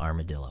I bought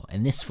Armadillo.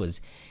 And this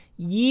was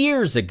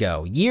years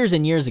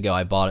and years ago.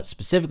 I bought it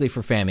specifically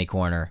for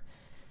FamiCorner,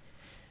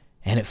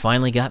 and it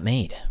finally got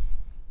made.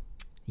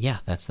 Yeah,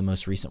 that's the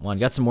most recent one.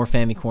 Got some more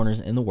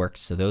FamiCorners in the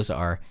works, so those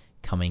are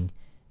coming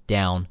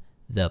down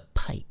the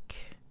pike.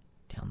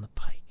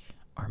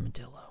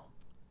 Armadillo.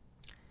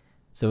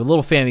 So a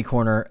little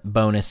FamiCorner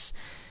bonus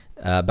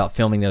about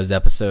filming those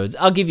episodes.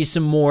 I'll give you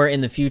some more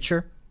in the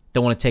future.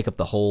 Don't want to take up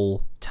the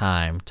whole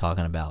time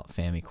talking about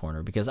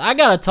FamiCorner, because I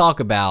gotta talk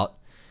about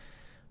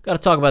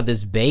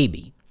this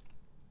baby.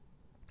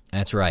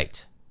 That's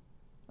right.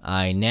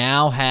 I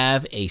now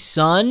have a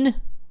son,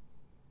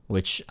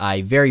 which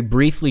I very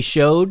briefly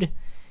showed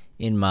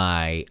in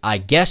my, I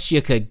guess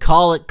you could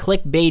call it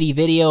clickbaity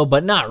video,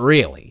 but not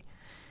really.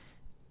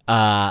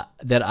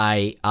 That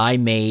I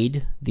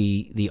made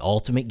the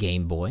ultimate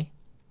Game Boy,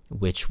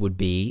 which would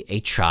be a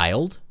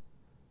child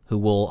who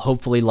will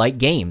hopefully like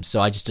games.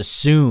 So I just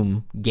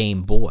assume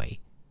Game Boy,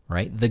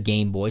 right? The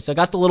Game Boy. So I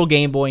got the little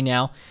Game Boy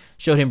now.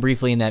 Showed him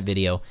briefly in that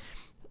video.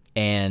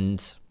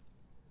 And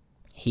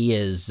he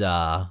is,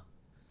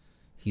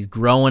 he's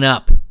growing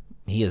up.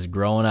 He is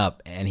growing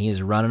up, and he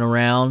is running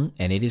around,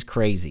 and it is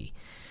crazy.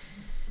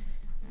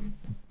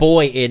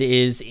 Boy, it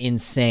is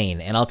insane.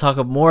 And I'll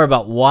talk more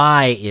about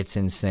why it's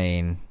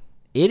insane.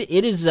 It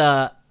is,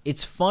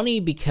 it's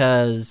funny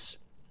because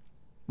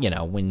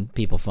when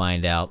people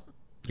find out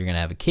you're going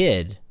to have a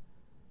kid,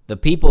 the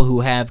people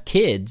who have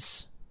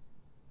kids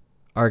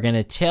are going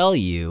to tell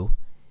you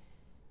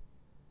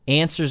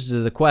answers to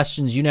the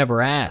questions you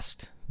never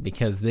asked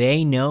because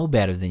they know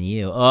better than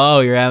you.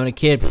 Oh, you're having a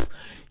kid.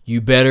 You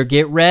better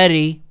get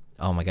ready.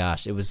 Oh my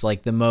gosh. It was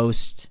like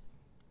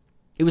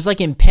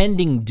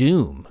impending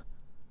doom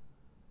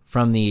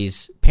from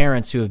these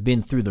parents who have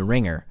been through the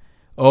ringer.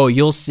 Oh,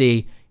 you'll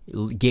see.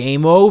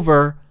 Game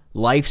over.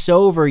 Life's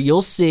over.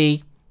 You'll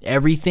see.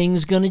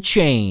 Everything's going to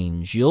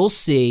change. You'll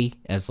see.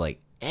 As like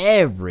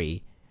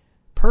every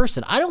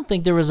person. I don't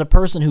think there was a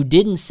person who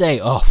didn't say,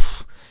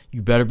 oh,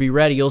 you better be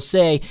ready. You'll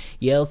say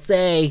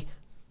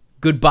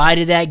goodbye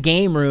to that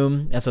game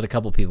room. That's what a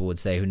couple people would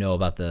say who know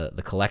about the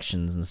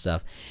collections and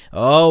stuff.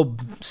 Oh,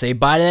 say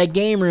bye to that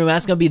game room.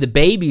 That's going to be the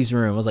baby's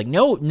room. I was like,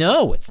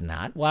 no, it's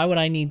not. Why would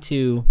I need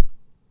to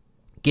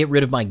get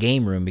rid of my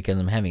game room because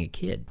I'm having a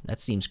kid?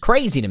 That seems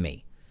crazy to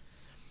me.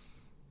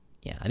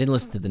 Yeah, I didn't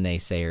listen to the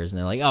naysayers. And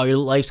they're like, oh, your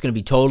life's going to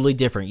be totally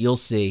different. You'll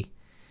see.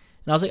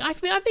 And I was like, I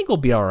think we'll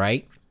be all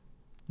right.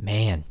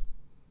 Man,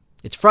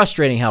 it's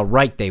frustrating how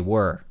right they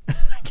were. I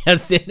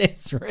guess it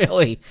is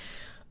really.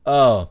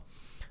 Oh,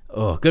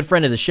 good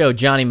friend of the show,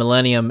 Johnny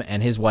Millennium,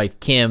 and his wife,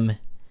 Kim.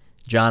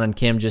 John and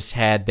Kim just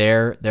had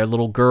their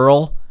little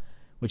girl,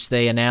 which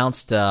they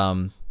announced.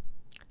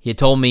 He had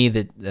told me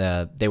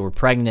that they were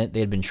pregnant. They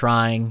had been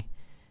trying.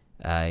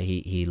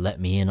 He let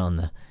me in on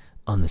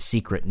the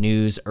secret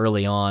news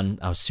early on.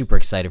 I was super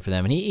excited for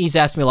them. And he's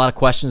asked me a lot of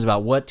questions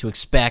about what to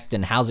expect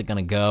and how's it going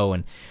to go.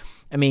 And,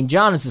 I mean,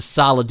 John is a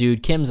solid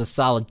dude. Kim's a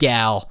solid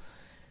gal.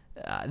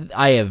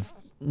 I have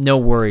no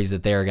worries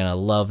that they're going to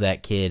love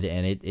that kid,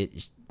 and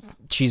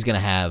she's going to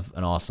have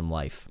an awesome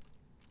life.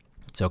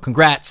 So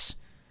congrats.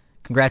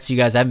 Congrats to you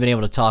guys. I haven't been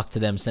able to talk to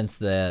them since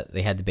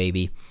they had the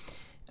baby.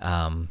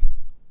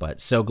 But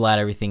so glad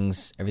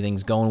everything's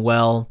going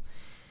well.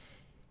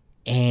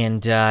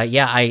 And,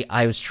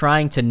 I was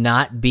trying to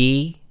not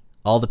be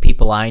all the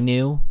people I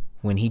knew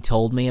when he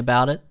told me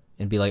about it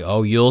and be like,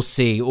 oh, you'll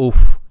see.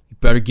 Oof, you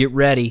better get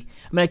ready.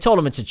 I mean, I told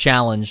him it's a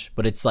challenge,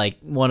 but it's like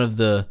one of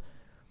the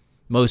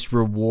most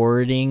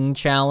rewarding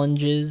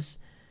challenges.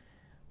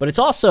 But it's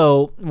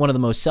also one of the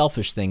most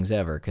selfish things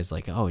ever because,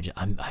 like, oh,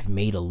 I've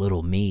made a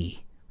little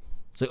me.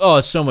 It's like, oh,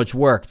 it's so much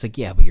work. It's like,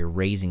 yeah, but you're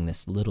raising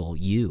this little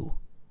you.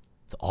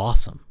 It's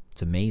awesome.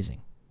 It's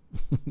amazing.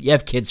 You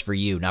have kids for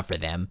you, not for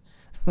them.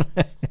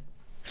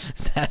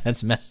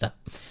 That's messed up.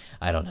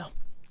 I don't know.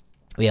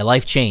 But yeah,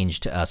 life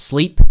changed.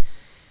 Sleep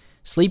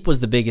was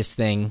the biggest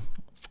thing.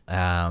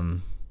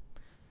 Being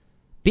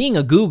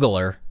a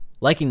Googler,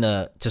 liking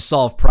to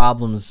solve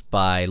problems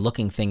by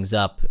looking things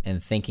up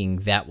and thinking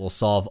that will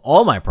solve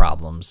all my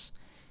problems,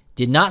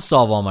 did not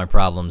solve all my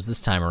problems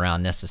this time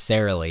around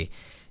necessarily.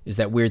 Is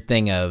that weird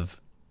thing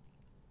of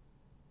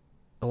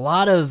a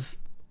lot of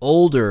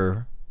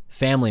older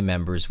family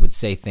members would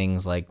say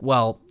things like,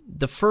 well,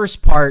 the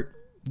first part,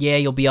 yeah,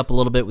 you'll be up a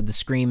little bit with the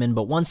screaming,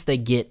 but once they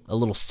get a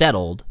little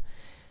settled,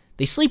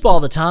 they sleep all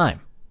the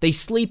time. They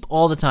sleep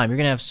all the time. You're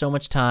going to have so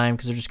much time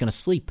because they're just going to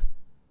sleep.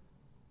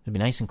 It'll be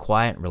nice and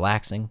quiet and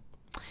relaxing.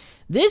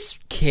 This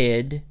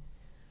kid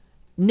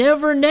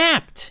never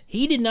napped.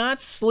 He did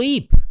not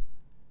sleep,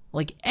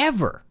 like,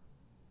 ever.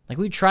 Like,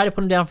 we'd try to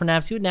put him down for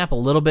naps. He would nap a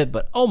little bit,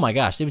 but oh my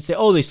gosh, they would say,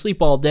 oh, they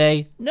sleep all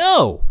day.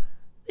 No,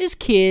 this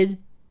kid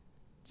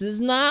does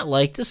not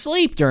like to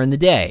sleep during the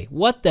day.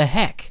 What the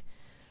heck?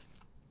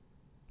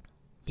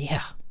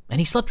 Yeah, and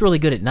he slept really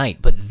good at night,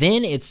 but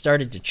then it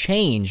started to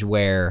change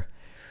where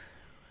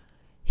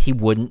he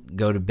wouldn't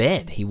go to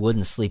bed. He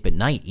wouldn't sleep at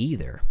night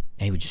either,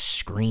 and he would just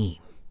scream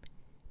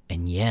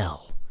and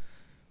yell.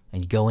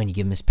 And you go in, you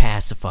give him his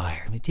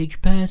pacifier. Take your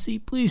passy,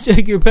 please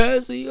take your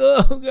passy.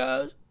 Oh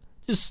gosh,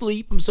 just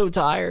sleep. I'm so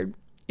tired.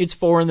 It's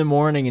 4 a.m.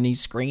 and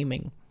he's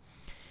screaming.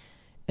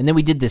 And then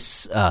we did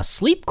this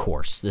sleep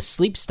course, this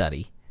sleep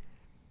study,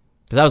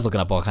 because I was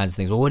looking up all kinds of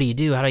things. Well, what do you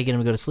do? How do you get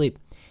him to go to sleep?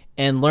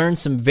 And learn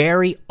some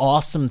very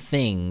awesome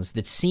things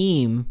that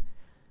seem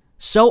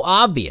so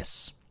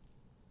obvious.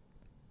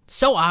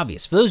 So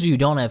obvious. For those of you who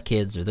don't have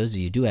kids, or those of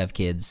you who do have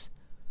kids,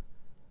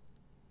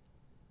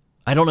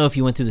 I don't know if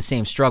you went through the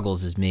same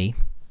struggles as me,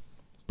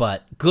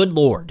 but good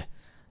Lord.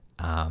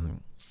 But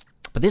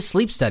this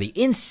sleep study,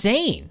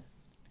 insane.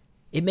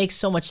 It makes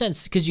so much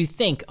sense because you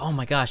think, oh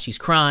my gosh, she's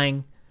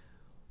crying.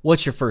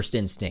 What's your first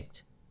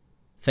instinct?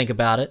 Think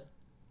about it.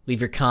 Leave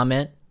your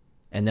comment,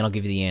 and then I'll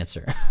give you the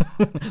answer.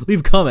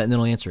 Leave a comment, and then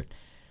I'll answer it.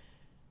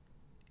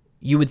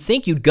 You would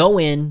think you'd go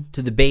in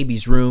to the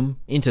baby's room,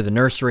 into the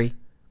nursery.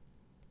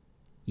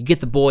 You get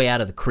the boy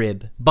out of the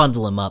crib,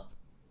 bundle him up,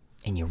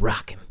 and you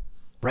rock him.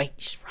 Right?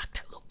 You just rock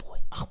that little boy.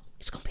 Oh,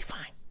 it's going to be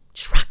fine.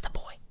 Just rock the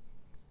boy.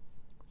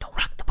 Don't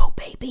rock the boat,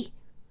 baby.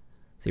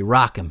 So you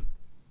rock him.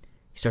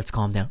 He starts to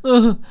calm down.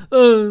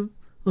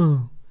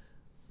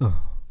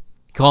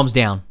 He calms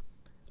down.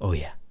 Oh,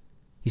 yeah.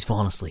 He's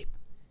falling asleep.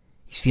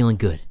 He's feeling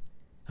good.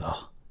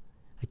 Oh,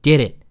 I did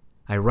it.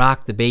 I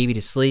rocked the baby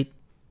to sleep.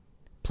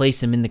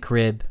 Place him in the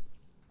crib.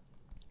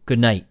 Good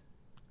night.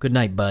 Good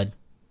night, bud.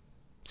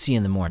 See you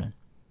in the morning.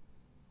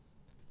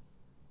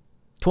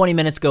 20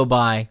 minutes go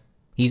by.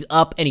 He's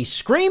up and he's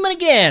screaming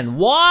again.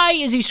 Why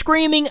is he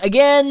screaming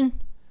again?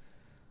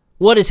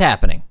 What is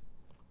happening?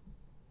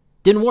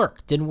 Didn't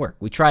work.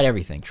 We tried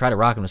everything. Tried to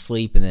rock him to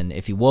sleep, and then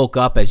if he woke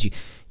up as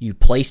you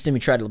placed him, you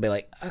tried to be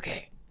like,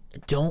 okay,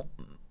 don't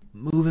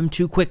move him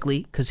too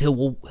quickly because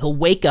he'll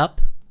wake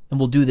up and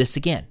we'll do this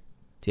again.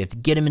 So you have to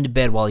get him into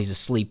bed while he's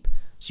asleep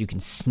so you can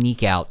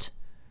sneak out.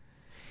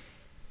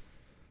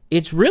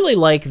 It's really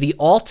like the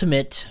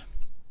ultimate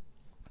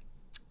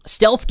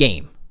stealth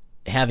game,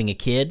 having a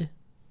kid.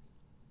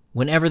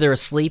 Whenever they're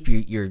asleep,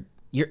 you're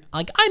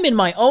like, I'm in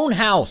my own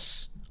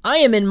house. I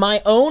am in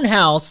my own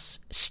house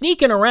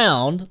sneaking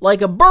around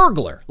like a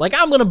burglar. Like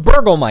I'm going to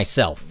burgle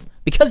myself.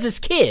 Because this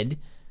kid,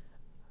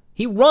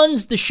 he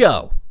runs the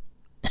show.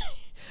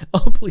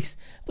 Oh, please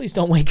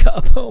don't wake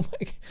up. Oh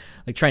my God.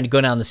 Like trying to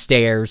go down the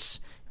stairs.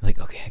 Like,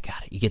 okay, I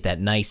got it. You get that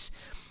nice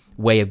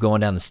way of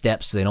going down the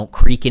steps so they don't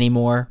creak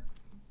anymore.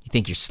 You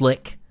think you're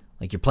slick,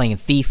 like you're playing a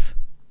thief.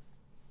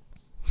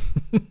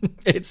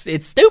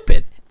 It's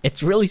stupid.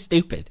 It's really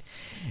stupid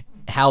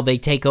how they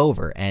take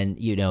over. And,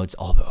 it's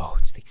all about, oh,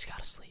 he's got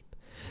to sleep.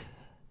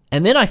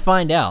 And then I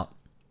find out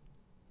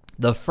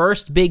the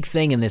first big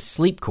thing in this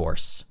sleep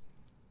course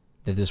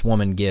that this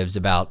woman gives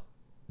about,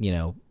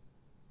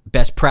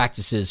 best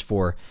practices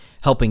for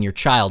helping your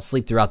child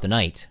sleep throughout the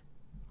night.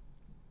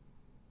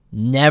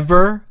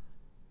 Never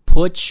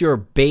put your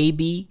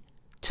baby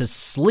to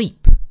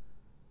sleep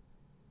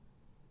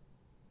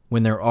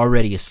when they're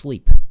already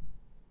asleep.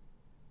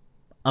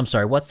 I'm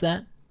sorry, what's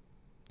that?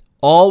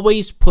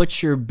 Always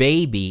put your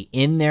baby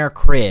in their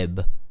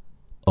crib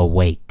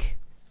awake.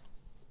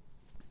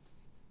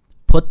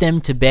 Put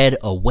them to bed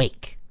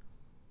awake.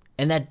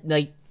 And that,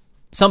 like,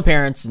 some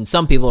parents and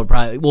some people are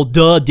probably, well,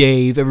 duh,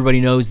 Dave,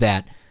 everybody knows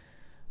that.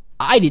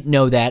 I didn't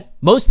know that.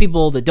 Most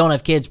people that don't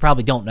have kids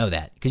probably don't know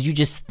that because you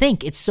just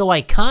think it's so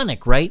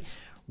iconic, right?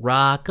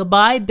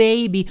 Rock-a-bye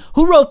baby.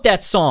 Who wrote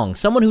that song?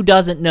 Someone who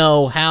doesn't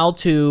know how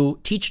to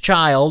teach a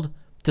child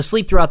to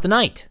sleep throughout the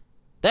night.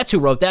 That's who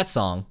wrote that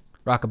song.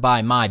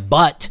 Rock-a-bye my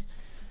butt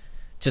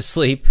to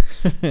sleep.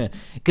 I'm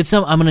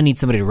going to need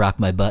somebody to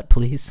rock my butt,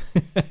 please.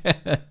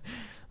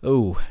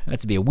 Oh,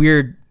 that's to be a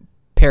weird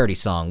parody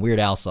song, Weird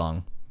Al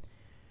song.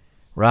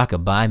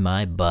 Rock-a-bye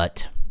my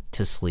butt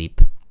to sleep.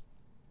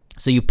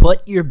 So you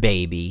put your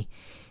baby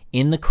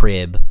in the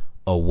crib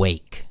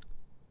awake.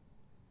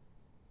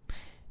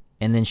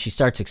 And then she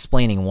starts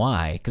explaining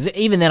why. Because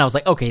even then I was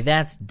like, okay,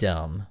 that's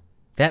dumb.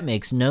 That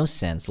makes no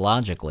sense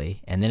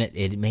logically. And then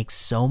it makes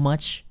so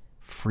much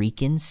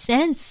freaking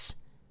sense.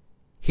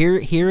 Here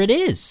it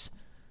is.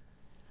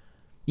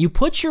 You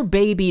put your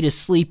baby to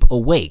sleep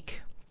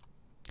awake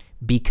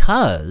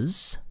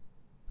because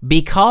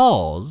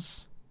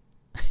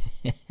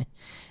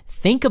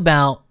think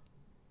about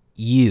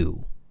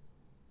you.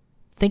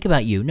 Think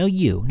about you. No,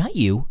 you. Not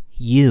you.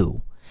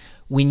 You.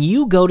 When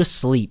you go to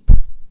sleep,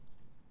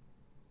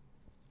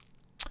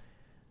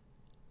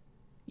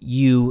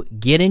 you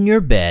get in your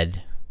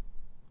bed,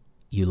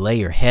 you lay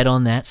your head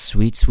on that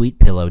sweet, sweet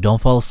pillow.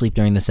 Don't fall asleep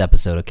during this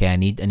episode, okay? I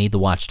need the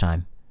watch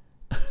time.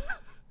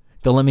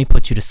 Don't let me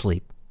put you to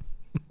sleep.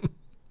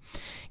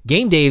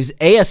 Game Dave's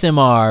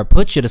ASMR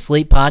Put You to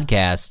Sleep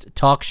podcast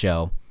talk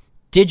show,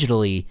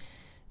 digitally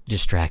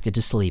distracted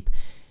to sleep.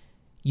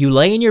 You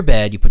lay in your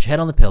bed, you put your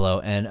head on the pillow,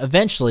 and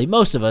eventually,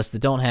 most of us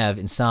that don't have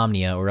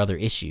insomnia or other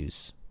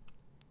issues,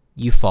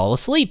 you fall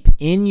asleep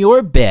in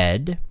your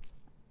bed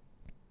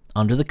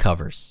under the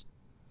covers.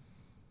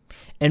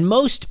 And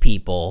most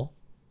people,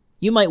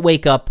 you might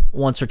wake up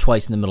once or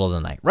twice in the middle of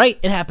the night, right?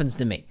 It happens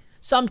to me.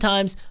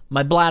 Sometimes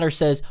my bladder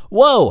says,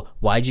 whoa,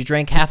 why'd you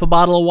drink half a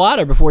bottle of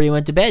water before you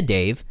went to bed,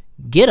 Dave?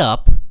 Get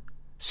up,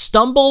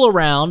 stumble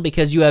around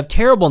because you have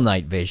terrible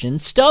night vision,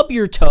 stub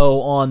your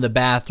toe on the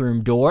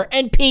bathroom door,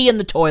 and pee in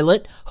the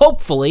toilet,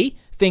 hopefully,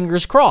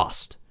 fingers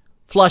crossed.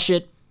 Flush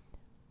it,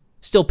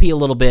 still pee a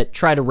little bit,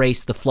 try to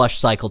race the flush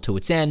cycle to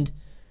its end.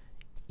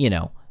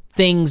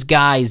 Things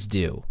guys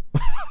do.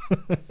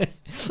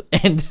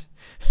 And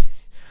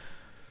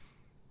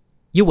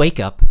you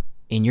wake up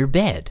in your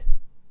bed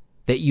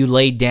that you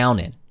laid down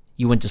in.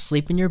 You went to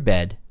sleep in your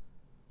bed.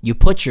 You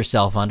put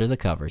yourself under the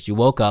covers. You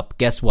woke up.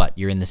 Guess what?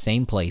 You're in the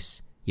same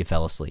place you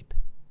fell asleep.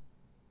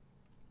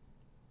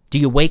 Do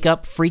you wake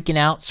up freaking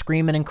out,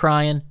 screaming and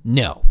crying?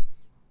 No.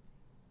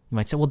 You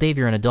might say, well, Dave,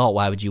 you're an adult.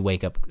 Why would you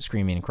wake up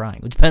screaming and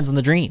crying? It depends on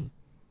the dream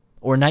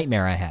or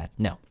nightmare I had.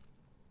 No.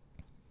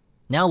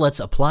 Now let's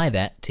apply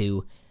that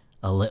to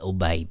a little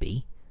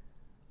baby,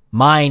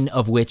 mine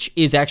of which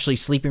is actually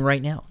sleeping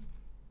right now.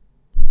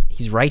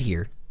 He's right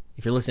here.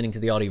 If you're listening to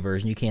the audio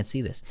version, you can't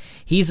see this.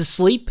 He's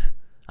asleep.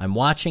 I'm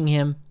watching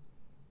him,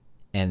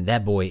 and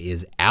that boy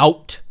is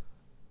out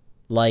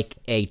like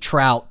a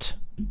trout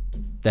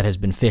that has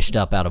been fished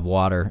up out of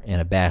water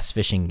in a bass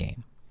fishing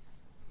game.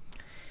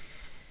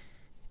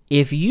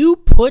 If you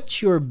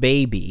put your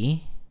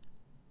baby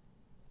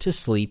to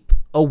sleep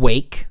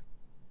awake,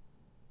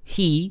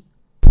 he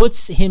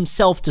puts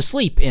himself to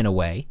sleep in a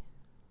way,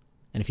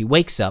 and if he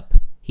wakes up,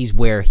 he's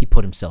where he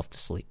put himself to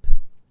sleep.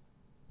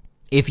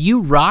 If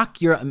you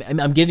rock your,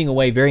 I'm giving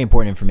away very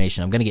important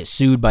information. I'm going to get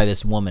sued by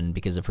this woman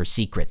because of her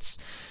secrets.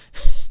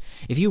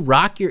 If you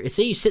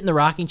say you sit in the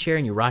rocking chair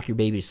and you rock your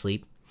baby to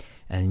sleep,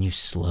 and then you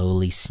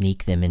slowly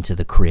sneak them into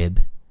the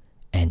crib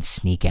and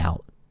sneak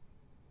out,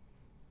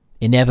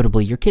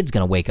 inevitably your kid's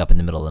going to wake up in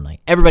the middle of the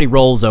night. Everybody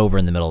rolls over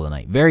in the middle of the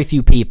night. Very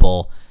few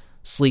people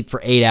sleep for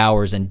 8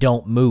 hours and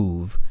don't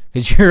move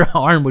because your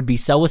arm would be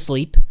so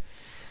asleep.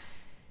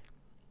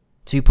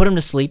 So you put them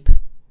to sleep,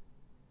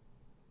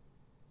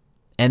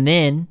 and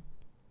then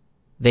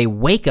they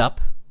wake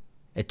up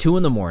at 2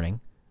 in the morning,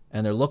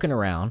 and they're looking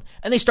around,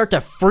 and they start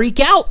to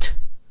freak out.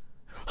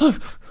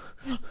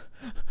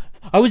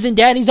 I was in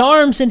Daddy's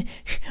arms, and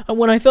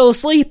when I fell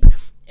asleep,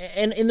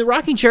 and in the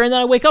rocking chair, and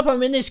then I wake up,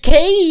 I'm in this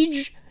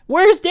cage.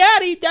 Where's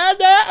Daddy?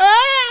 Dada!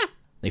 Ah!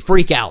 They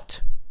freak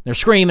out. They're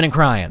screaming and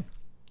crying.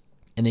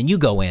 And then you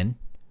go in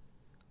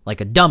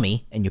like a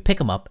dummy, and you pick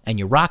them up, and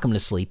you rock them to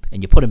sleep,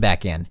 and you put them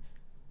back in.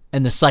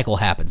 And the cycle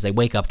happens. They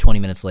wake up 20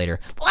 minutes later.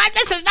 What?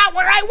 This is not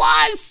where I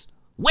was.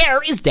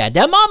 Where is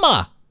Dada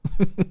Mama?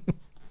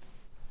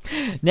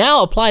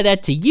 Now apply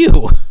that to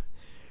you.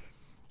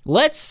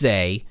 Let's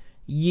say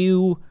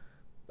you,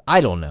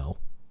 I don't know,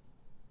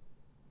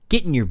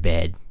 get in your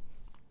bed,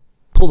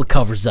 pull the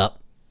covers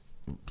up,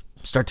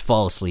 start to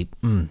fall asleep.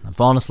 I'm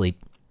falling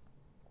asleep.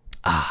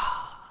 And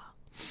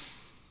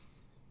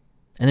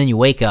then you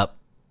wake up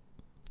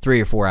 3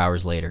 or 4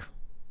 hours later,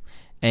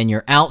 and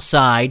you're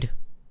outside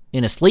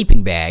in a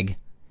sleeping bag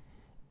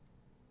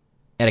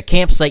at a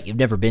campsite you've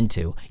never been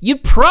to.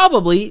 You'd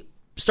probably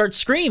start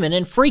screaming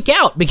and freak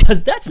out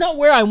because that's not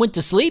where I went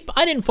to sleep.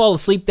 I didn't fall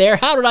asleep there.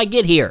 How did I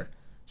get here?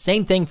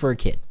 Same thing for a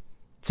kid.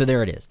 So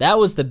there it is. That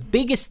was the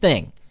biggest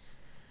thing.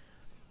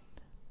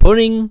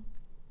 Putting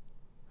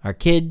our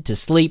kid to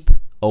sleep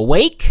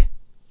awake,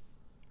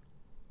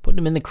 putting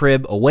them in the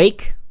crib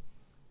awake,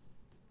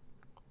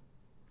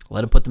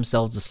 let them put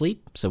themselves to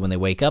sleep. So when they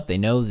wake up, they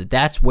know that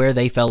that's where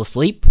they fell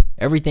asleep.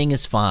 Everything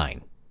is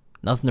fine.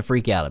 Nothing to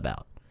freak out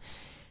about.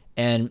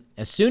 And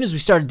as soon as we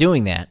started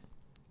doing that,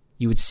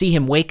 you would see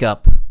him wake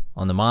up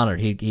on the monitor.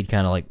 He'd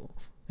kind of like,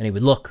 and he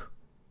would look.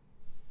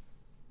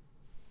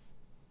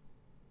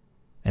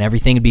 And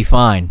everything would be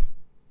fine.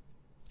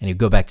 And he'd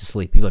go back to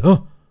sleep. He'd be like,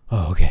 oh,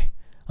 okay.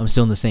 I'm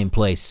still in the same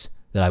place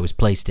that I was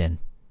placed in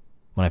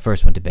when I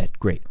first went to bed.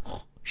 Great.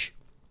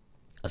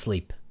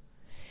 Asleep.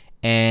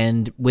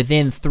 And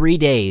within 3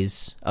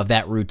 days of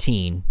that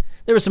routine,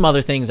 there were some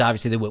other things,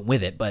 obviously, that went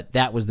with it, but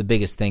that was the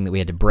biggest thing that we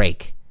had to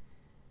break.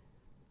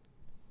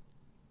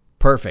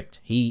 Perfect.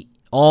 He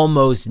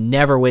almost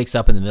never wakes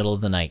up in the middle of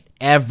the night.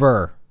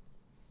 Ever.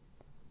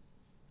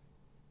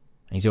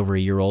 He's over a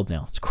year old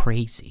now. It's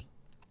crazy.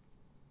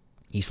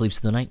 He sleeps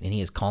through the night, and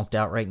he is conked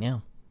out right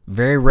now.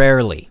 Very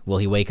rarely will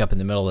he wake up in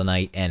the middle of the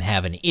night and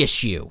have an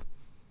issue.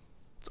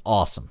 It's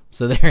awesome.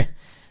 So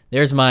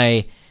there's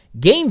my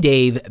Game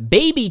Dave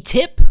baby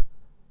tip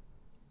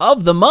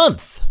of the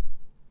month.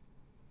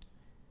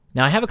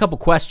 Now, I have a couple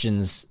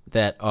questions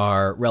that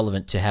are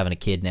relevant to having a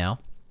kid now.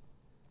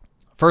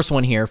 First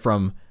one here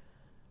from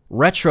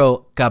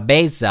Retro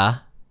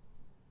Cabeza.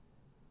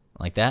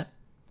 Like that.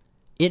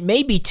 It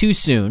may be too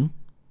soon,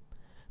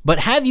 but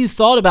have you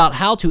thought about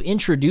how to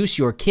introduce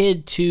your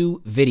kid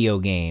to video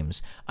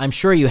games? I'm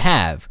sure you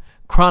have.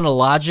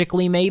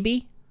 Chronologically,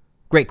 maybe?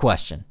 Great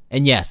question.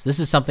 And yes, this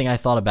is something I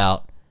thought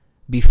about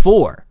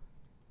before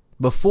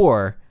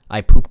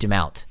I pooped him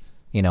out,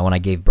 when I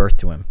gave birth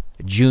to him.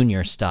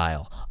 Junior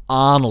style,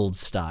 Arnold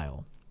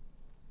style.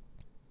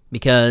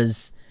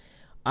 Because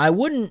it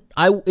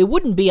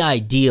wouldn't be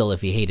ideal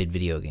if he hated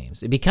video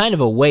games. It'd be kind of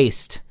a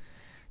waste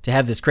to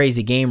have this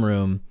crazy game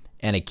room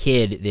and a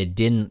kid that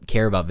didn't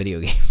care about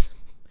video games.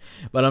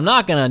 But I'm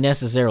not going to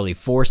necessarily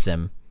force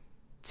him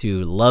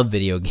to love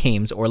video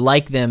games or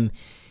like them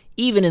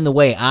even in the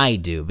way I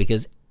do,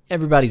 because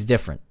everybody's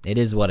different. It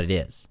is what it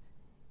is.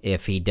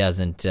 If he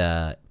doesn't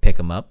pick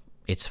them up,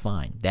 it's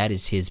fine. That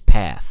is his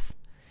path.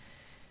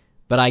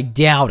 But I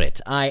doubt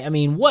it. I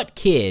mean, what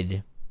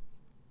kid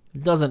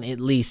doesn't at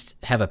least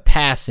have a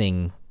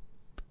passing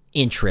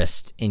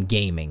interest in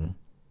gaming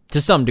to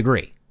some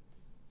degree?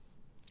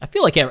 I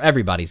feel like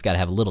everybody's got to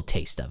have a little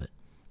taste of it.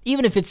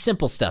 Even if it's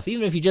simple stuff.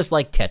 Even if you just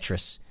like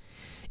Tetris.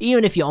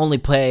 Even if you only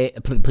play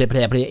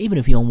even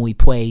if you only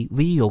play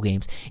video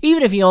games.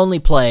 Even if you only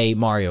play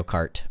Mario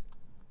Kart.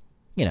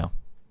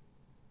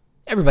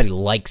 Everybody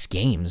likes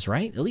games,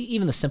 right?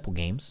 Even the simple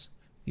games.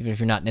 Even if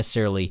you're not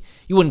necessarily,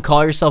 you wouldn't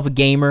call yourself a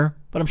gamer,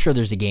 but I'm sure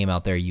there's a game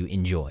out there you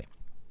enjoy.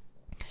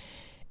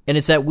 And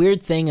it's that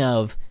weird thing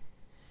of,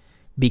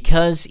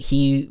 because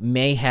he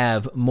may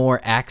have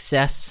more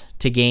access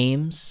to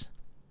games,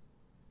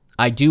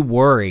 I do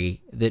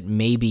worry that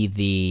maybe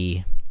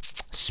the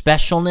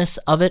specialness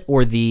of it,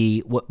 or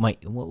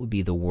what would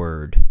be the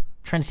word? I'm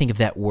trying to think of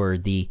that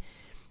word. The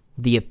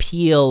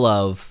appeal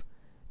of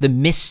the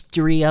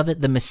mystery of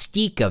it, the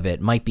mystique of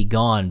it might be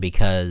gone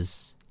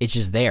because it's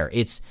just there.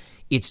 It's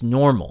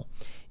normal.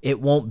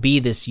 It won't be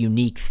this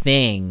unique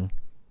thing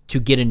to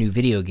get a new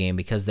video game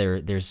because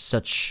there's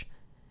such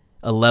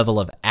a level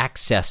of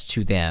access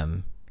to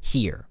them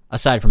here.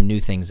 aside from new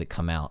things that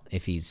come out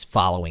if he's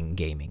following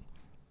gaming.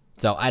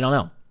 So I don't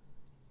know.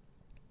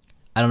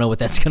 I don't know what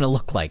that's going to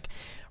look like,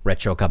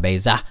 Retro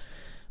Cabeza.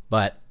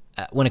 But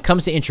when it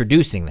comes to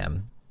introducing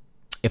them,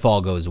 if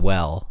all goes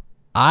well,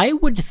 I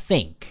would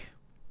think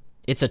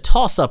it's a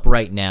toss-up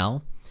right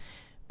now,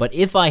 but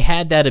if I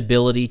had that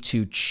ability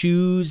to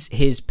choose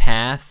his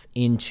path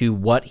into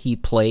what he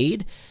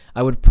played,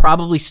 I would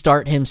probably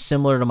start him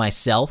similar to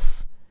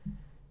myself.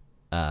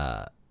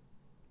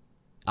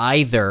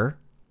 Either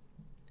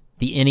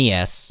the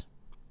NES,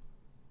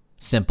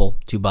 simple,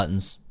 2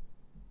 buttons,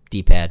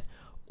 D-pad,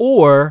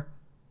 or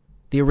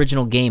the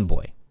original Game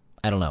Boy.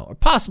 I don't know. Or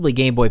possibly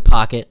Game Boy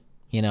Pocket,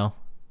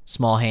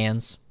 small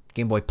hands.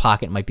 Game Boy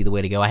Pocket might be the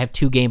way to go. I have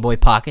 2 Game Boy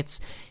Pockets.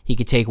 He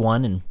could take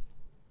one and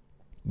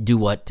do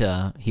what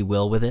he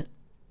will with it.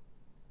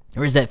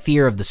 There is that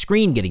fear of the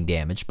screen getting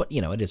damaged, but,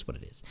 it is what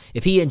it is.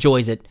 If he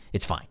enjoys it,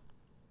 it's fine.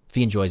 If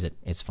he enjoys it,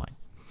 it's fine.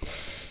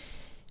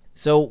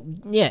 So,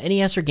 yeah,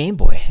 NES or Game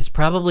Boy is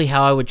probably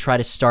how I would try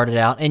to start it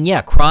out. And,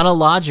 yeah,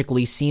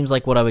 chronologically seems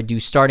like what I would do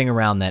starting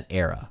around that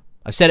era.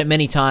 I've said it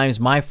many times.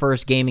 My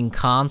first gaming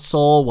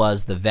console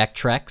was the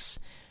Vectrex,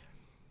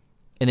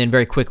 and then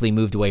very quickly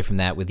moved away from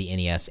that with the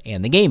NES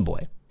and the Game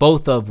Boy,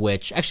 both of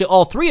which, actually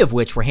all 3 of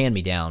which were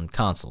hand-me-down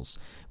consoles.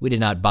 We did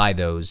not buy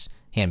those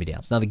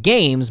hand-me-downs. Now, the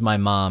games, my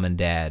mom and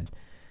dad,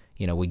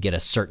 would get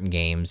us certain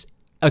games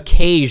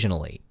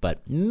occasionally,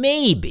 but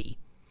maybe.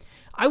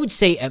 I would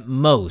say at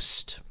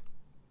most,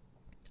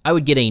 I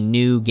would get a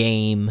new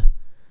game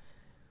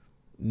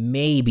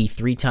maybe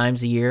 3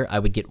 times a year. I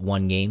would get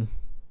 1 game.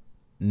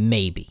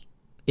 Maybe.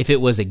 If it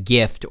was a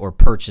gift or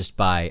purchased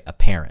by a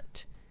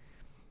parent.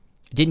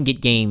 I didn't get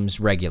games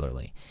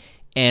regularly.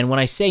 And when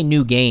I say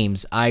new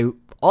games, I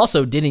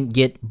also didn't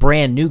get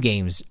brand new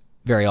games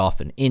very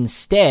often.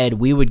 Instead,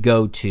 we would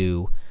go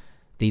to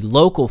the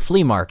local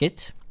flea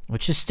market,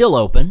 which is still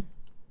open.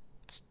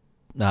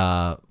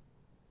 As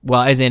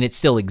in it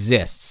still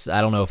exists. I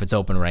don't know if it's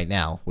open right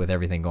now with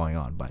everything going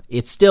on, but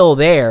it's still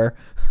there.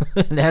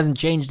 It hasn't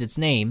changed its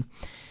name.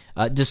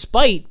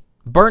 Despite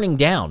burning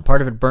down.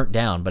 Part of it burnt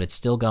down, but it's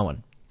still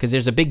going. Because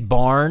there's a big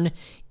barn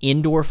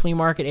indoor flea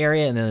market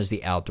area, and then there's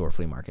the outdoor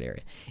flea market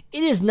area.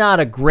 It is not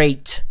a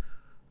great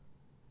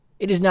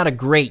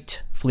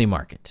flea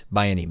market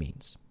by any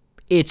means.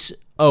 It's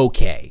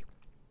okay.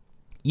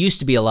 Used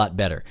to be a lot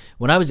better.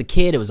 When I was a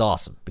kid, it was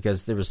awesome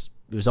because it was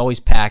always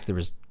packed. There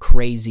was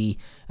crazy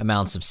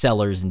amounts of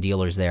sellers and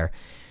dealers there.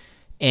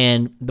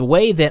 And the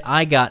way that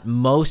I got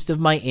most of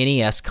my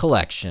NES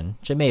collection,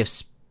 which I may have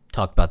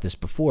talked about this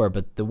before,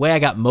 but the way I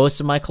got most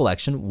of my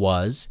collection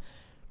was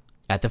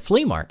at the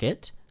flea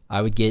market.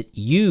 I would get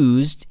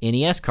used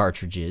NES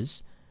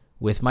cartridges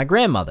with my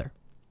grandmother.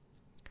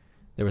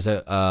 There was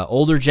a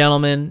older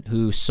gentleman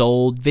who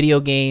sold video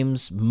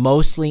games,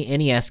 mostly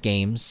NES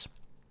games,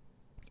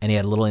 and he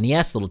had a little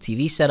NES, little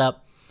TV set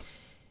up,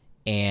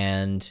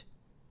 and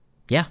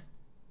yeah,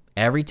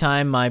 every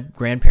time my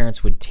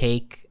grandparents would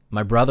take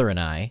my brother and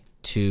I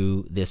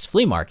to this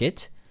flea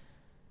market,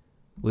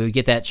 we would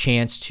get that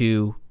chance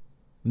to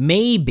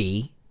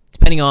maybe,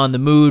 depending on the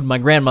mood my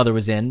grandmother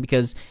was in,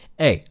 because,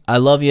 hey, I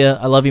love you,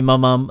 my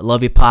mom, I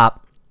love you,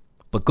 Pop,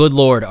 but good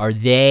Lord, are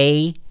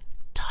they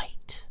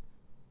tight?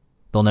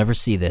 They'll never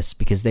see this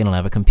because they don't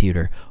have a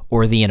computer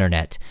or the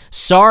internet.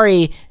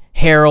 Sorry,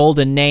 Harold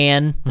and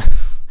Nan,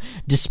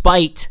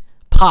 despite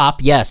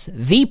Pop, yes,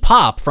 the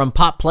Pop from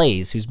Pop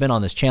Plays, who's been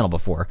on this channel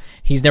before.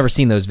 He's never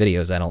seen those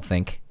videos, I don't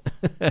think.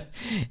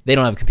 They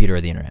don't have a computer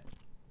or the internet.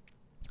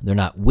 They're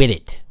not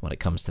witted when it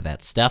comes to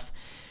that stuff.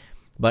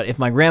 But if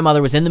my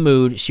grandmother was in the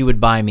mood, she would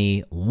buy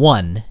me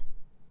 1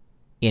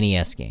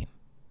 NES game.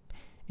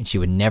 And she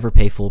would never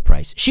pay full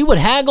price. She would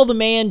haggle the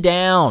man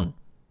down.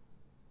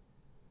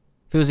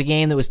 If it was a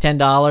game that was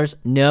 $10,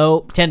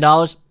 no,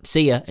 $10,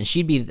 see ya. And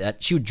she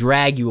would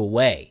drag you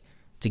away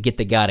to get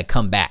the guy to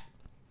come back.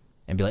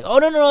 And be like, oh,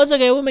 no, it's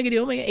okay. We'll make a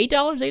deal. We'll make it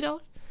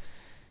 $8.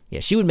 Yeah,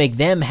 she would make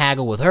them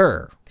haggle with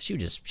her. She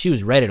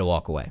was ready to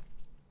walk away.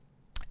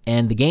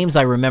 And the games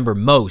I remember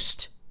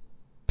most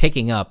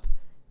picking up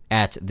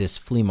at this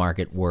flea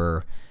market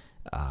were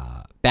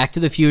Back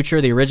to the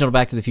Future, the original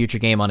Back to the Future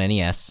game on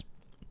NES.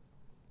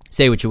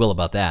 Say what you will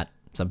about that.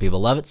 Some people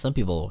love it. Some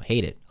people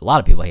hate it. A lot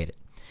of people hate it.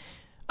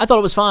 I thought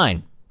it was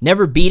fine.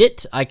 Never beat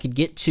it. I could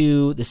get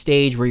to the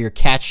stage where you're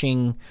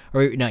catching,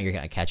 or not you're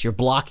going to catch, you're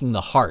blocking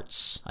the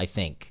hearts, I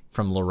think,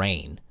 from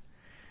Lorraine.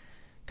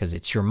 Because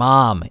it's your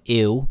mom.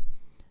 Ew.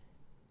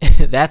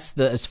 That's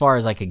as far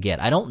as I could get.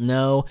 I don't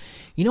know.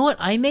 You know what?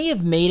 I may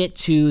have made it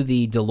to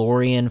the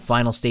DeLorean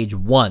final stage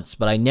once,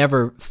 but I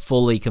never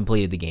fully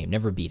completed the game.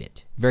 Never beat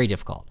it. Very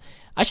difficult.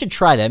 I should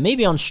try that.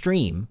 Maybe on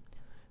stream.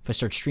 If I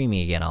start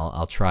streaming again,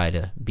 I'll try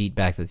to beat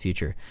Back to the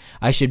Future.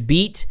 I should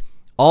beat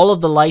all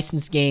of the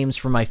licensed games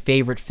from my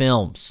favorite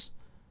films.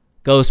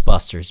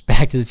 Ghostbusters,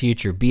 Back to the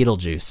Future,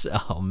 Beetlejuice.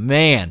 Oh,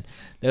 man.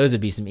 Those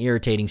would be some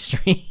irritating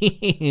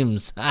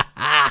streams.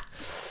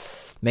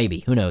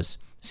 Maybe. Who knows?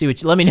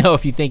 Let me know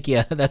if you think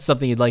that's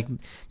something you'd like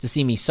to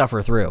see me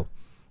suffer through.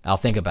 I'll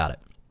think about it.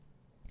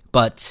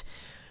 But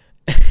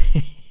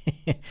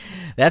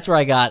That's where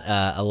I got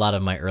a lot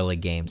of my early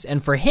games.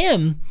 And for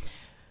him,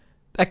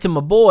 back to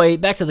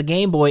the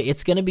Game Boy,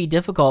 it's going to be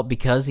difficult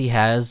because he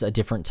has a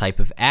different type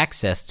of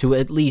access to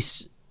at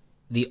least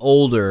the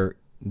older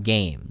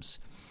games.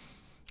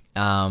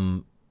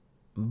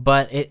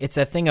 But it's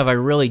a thing of I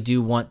really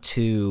do want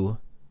to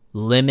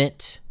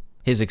limit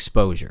his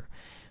exposure,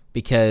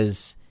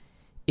 because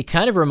it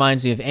kind of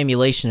reminds me of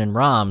emulation and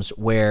ROMs,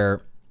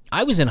 where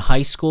I was in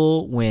high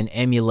school when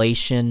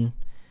emulation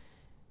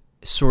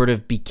sort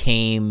of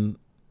became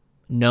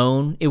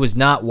known. It was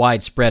not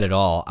widespread at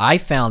all. I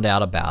found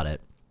out about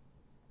it.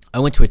 I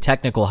went to a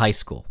technical high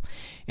school,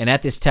 and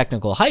at this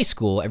technical high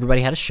school,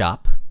 everybody had a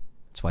shop.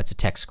 That's why it's a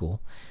tech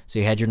school. So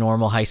you had your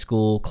normal high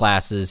school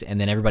classes, and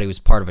then everybody was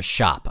part of a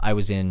shop. I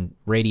was in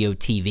radio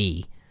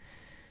TV,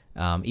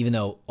 even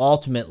though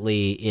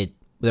ultimately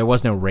there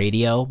was no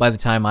radio. By the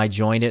time I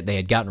joined it, they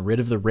had gotten rid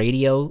of the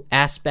radio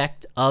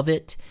aspect of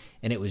it,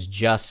 and it was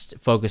just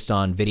focused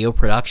on video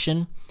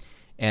production.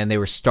 And they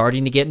were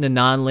starting to get into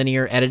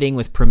nonlinear editing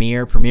with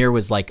Premiere. Premiere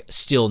was like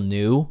still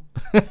new.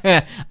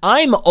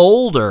 I'm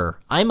older.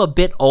 I'm a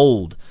bit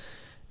old.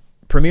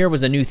 Premiere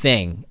was a new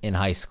thing in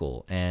high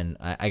school, and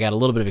I got a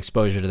little bit of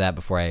exposure to that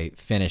before I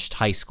finished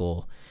high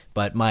school.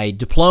 But my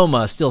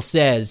diploma still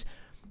says,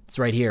 it's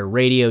right here,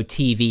 radio,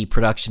 TV,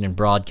 production, and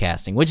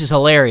broadcasting, which is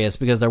hilarious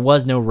because there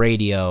was no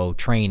radio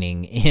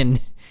training in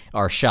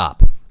our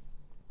shop.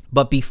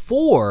 But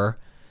before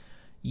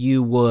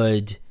you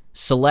would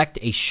select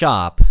a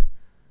shop,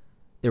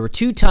 there were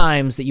 2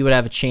 times that you would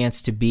have a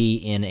chance to be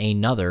in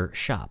another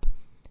shop.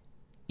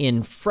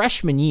 In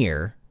freshman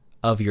year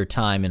of your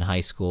time in high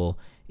school,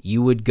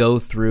 you would go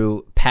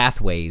through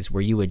pathways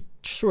where you would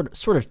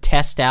sort of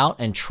test out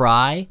and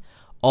try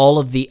all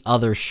of the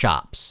other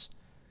shops.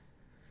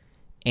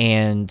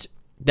 And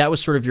that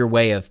was sort of your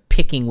way of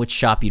picking which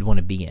shop you'd want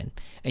to be in.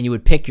 And you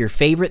would pick your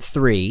favorite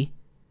 3,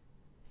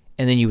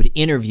 and then you would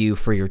interview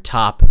for your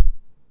top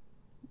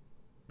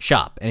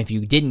shop. And if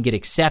you didn't get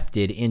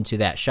accepted into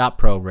that shop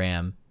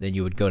program, then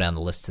you would go down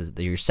the list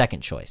to your second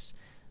choice.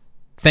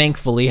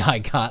 Thankfully, I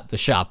got the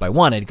shop I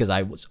wanted because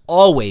I was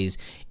always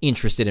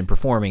interested in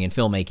performing and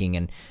filmmaking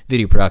and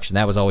video production.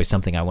 That was always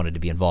something I wanted to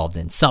be involved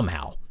in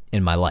somehow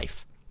in my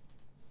life.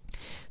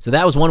 So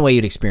that was one way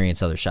you'd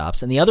experience other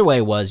shops. And the other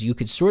way was you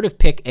could sort of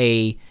pick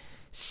a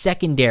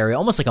secondary,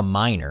 almost like a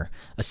minor,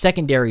 a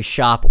secondary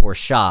shop or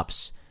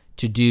shops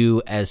to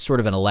do as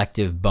sort of an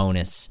elective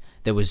bonus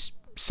that was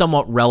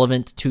somewhat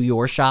relevant to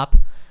your shop.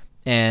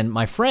 And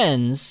my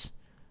friends,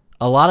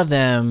 a lot of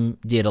them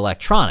did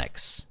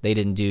electronics. They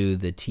didn't do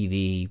the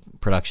TV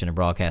production and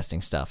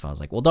broadcasting stuff. I was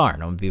like, well, darn,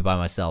 I'm going to be by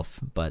myself,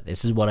 but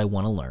this is what I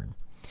want to learn.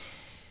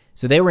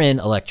 So they were in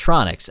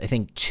electronics. I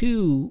think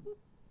two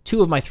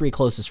of my 3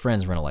 closest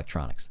friends were in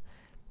electronics.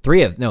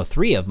 3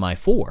 of my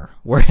 4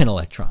 were in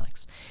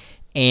electronics.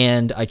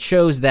 And I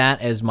chose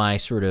that as my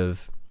sort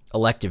of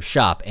elective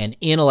shop. And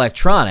in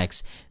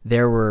electronics,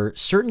 there were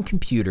certain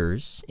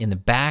computers in the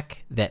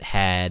back that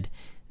had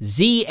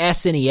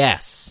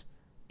ZSNES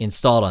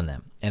installed on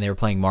them, and they were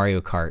playing Mario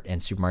Kart and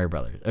Super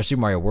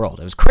Mario World.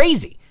 It was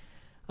crazy.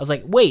 I was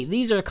like, wait,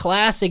 these are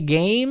classic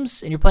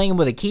games, and you're playing them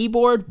with a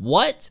keyboard?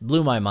 What?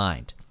 Blew my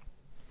mind.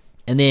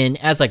 And then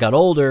as I got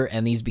older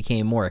and these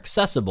became more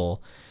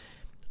accessible,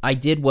 I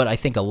did what I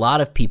think a lot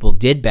of people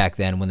did back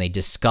then when they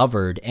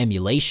discovered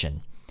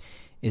emulation,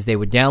 is they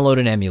would download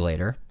an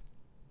emulator,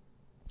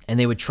 and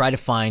they would try to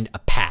find a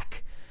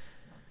pack.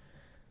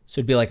 So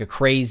it'd be like a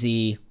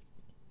crazy,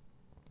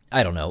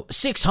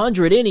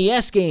 600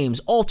 NES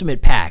games,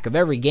 ultimate pack of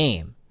every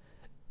game,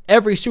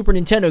 every Super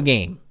Nintendo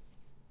game.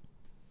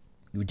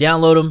 You would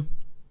download them,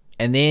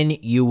 and then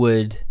you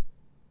would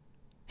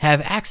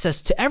have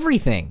access to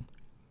everything.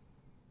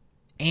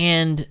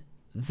 And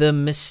the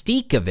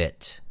mystique of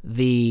it,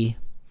 the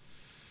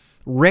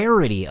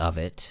rarity of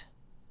it,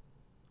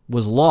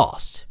 was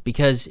lost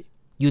because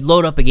you'd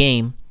load up a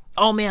game.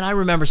 Oh man, I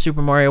remember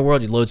Super Mario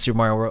World. You load Super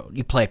Mario World,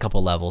 you play a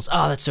couple levels.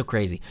 Oh, that's so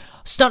crazy.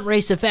 Stunt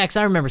Race FX.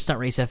 I remember Stunt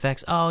Race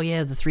FX. Oh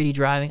yeah, the 3D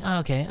driving. Oh,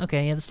 okay,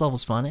 yeah, this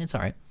level's fun. It's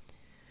all right.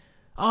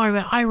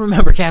 Oh, I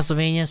remember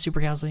Castlevania,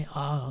 Super Castlevania.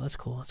 Oh, that's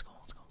cool.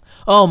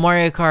 Oh,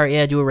 Mario Kart.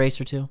 Yeah, do a race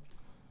or two.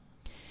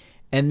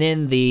 And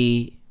then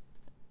the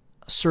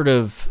sort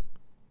of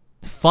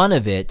fun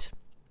of it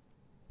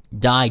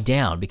died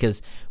down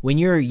because when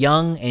you're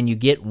young and you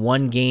get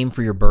one game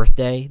for your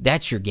birthday,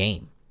 that's your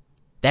game.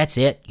 That's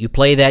it. You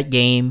play that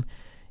game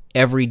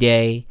every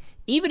day.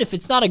 Even if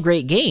it's not a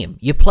great game,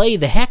 you play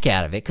the heck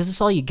out of it because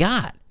it's all you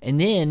got. And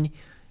then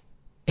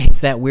it's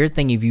that weird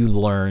thing if you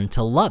learn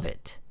to love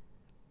it.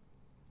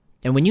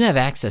 And when you have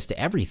access to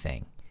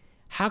everything,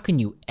 how can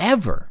you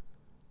ever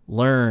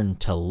learn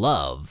to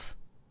love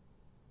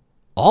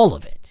all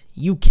of it?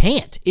 You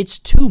can't. It's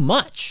too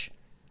much.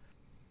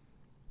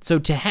 So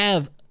to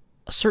have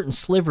a certain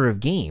sliver of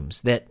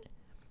games that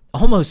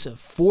almost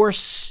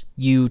force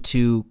you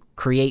to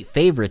create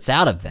favorites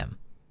out of them,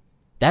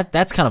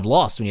 that's kind of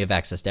lost when you have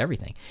access to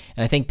everything.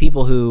 And I think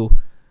people who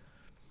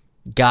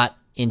got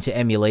into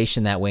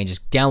emulation that way and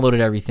just downloaded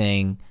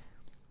everything,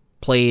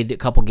 played a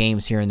couple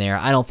games here and there.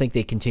 I don't think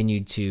they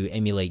continued to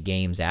emulate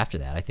games after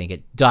that. I think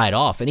it died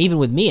off. And even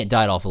with me, it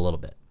died off a little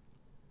bit.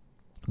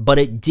 But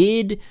it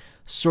did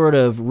sort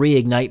of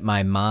reignite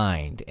my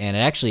mind. And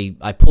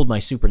I pulled my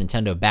Super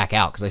Nintendo back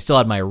out because I still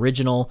had my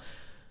original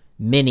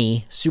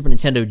mini Super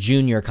Nintendo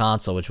Junior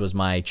console, which was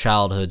my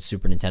childhood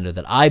Super Nintendo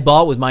that I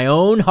bought with my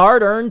own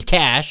hard-earned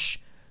cash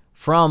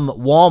from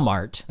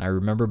Walmart. I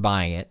remember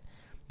buying it.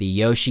 The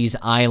Yoshi's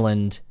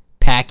Island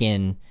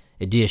pack-in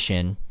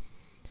edition.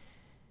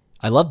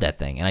 I loved that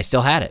thing, and I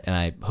still had it. And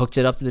I hooked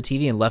it up to the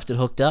TV and left it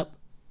hooked up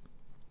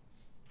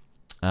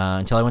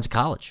until I went to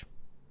college.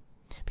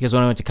 Because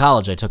when I went to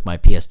college, I took my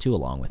PS2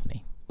 along with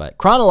me. But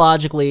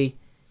chronologically,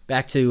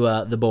 back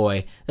to the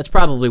boy, that's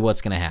probably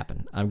what's going to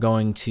happen. I'm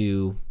going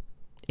to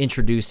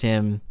introduce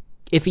him,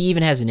 if he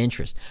even has an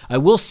interest. I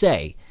will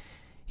say,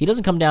 he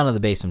doesn't come down to the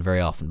basement very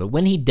often, but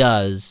when he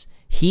does,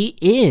 he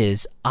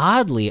is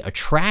oddly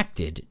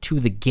attracted to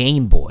the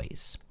Game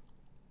Boys.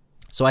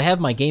 So I have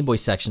my Game Boy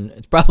section.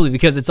 It's probably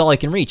because it's all I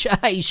can reach.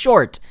 He's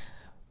short.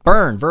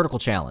 Burn, vertical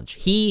challenge.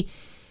 He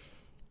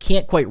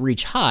can't quite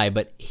reach high,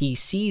 but he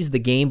sees the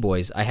Game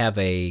Boys. I have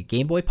a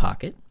Game Boy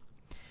Pocket.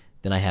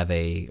 Then I have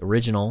a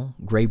original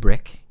gray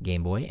brick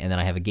Game Boy, and then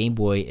I have a Game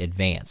Boy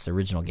Advance,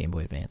 original Game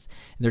Boy Advance.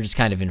 And they're just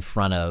kind of in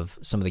front of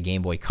some of the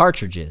Game Boy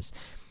cartridges.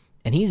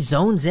 And he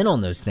zones in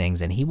on those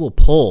things, and he will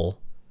pull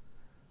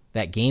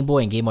that Game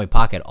Boy and Game Boy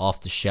Pocket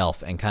off the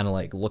shelf and kind of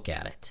like look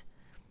at it.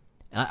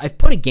 And I've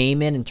put a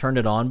game in and turned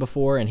it on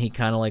before, and he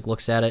kind of like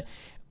looks at it,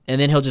 and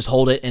then he'll just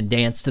hold it and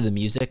dance to the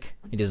music.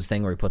 He does this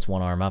thing where he puts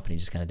one arm up and he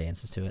just kind of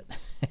dances to it.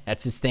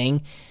 That's his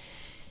thing.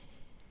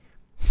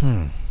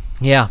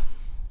 Yeah.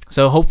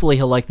 So hopefully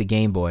he'll like the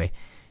Game Boy.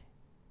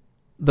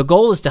 The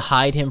goal is to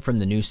hide him from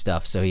the new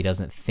stuff so he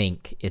doesn't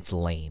think it's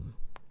lame.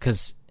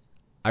 Because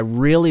I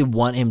really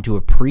want him to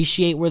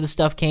appreciate where the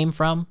stuff came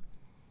from.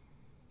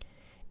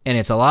 And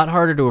it's a lot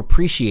harder to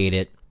appreciate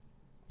it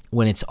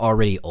when it's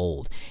already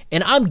old.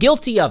 And I'm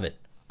guilty of it.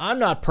 I'm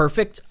not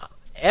perfect,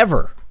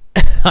 ever.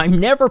 I'm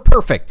never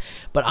perfect.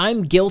 But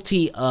I'm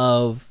guilty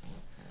of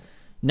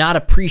not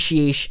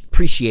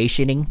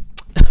appreciating.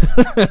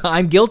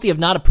 I'm guilty of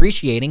not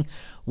appreciating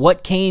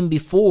what came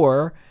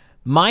before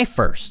my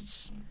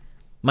firsts.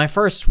 My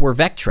firsts were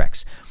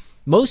Vectrex.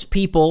 Most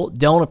people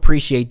don't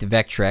appreciate the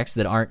Vectrex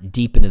that aren't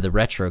deep into the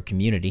retro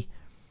community.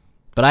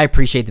 But I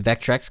appreciate the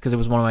Vectrex because it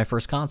was one of my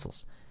first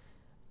consoles.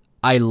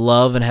 I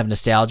love and have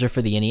nostalgia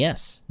for the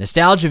NES.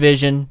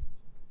 NostalgiaVision,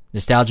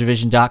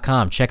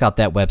 nostalgiavision.com. Check out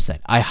that website.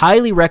 I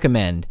highly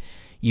recommend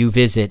you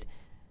visit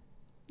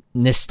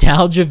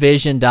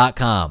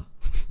nostalgiavision.com.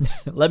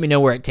 Let me know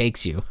where it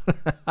takes you.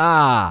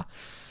 But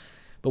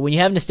when you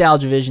have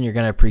NostalgiaVision, you're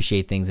going to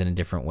appreciate things in a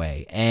different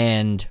way.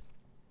 And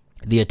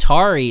the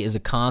Atari is a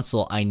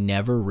console I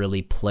never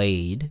really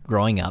played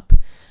growing up.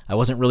 I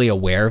wasn't really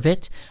aware of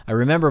it. I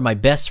remember my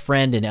best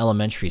friend in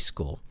elementary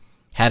school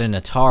had an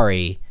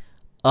Atari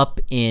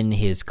up in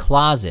his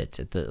closet,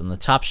 on the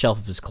top shelf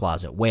of his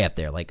closet, way up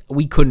there. Like,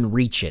 we couldn't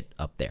reach it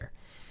up there.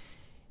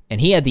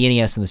 And he had the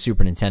NES and the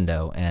Super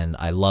Nintendo, and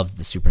I loved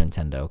the Super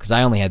Nintendo because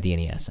I only had the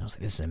NES. I was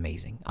like, this is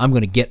amazing. I'm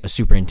going to get a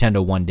Super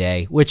Nintendo one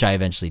day, which I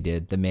eventually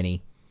did, the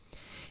Mini.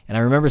 And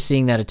I remember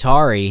seeing that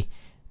Atari,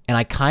 and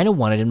I kind of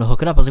wanted him to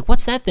hook it up. I was like,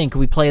 what's that thing? Can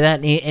we play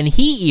that? And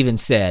he even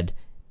said,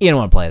 you don't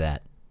want to play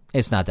that.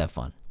 It's not that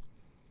fun.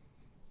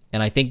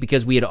 And I think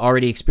because we had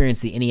already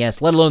experienced the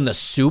NES, let alone the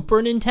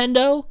Super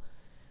Nintendo,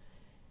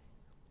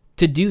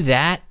 to do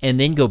that and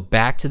then go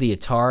back to the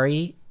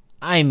Atari,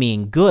 I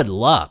mean, good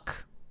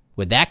luck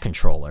with that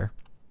controller.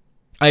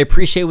 I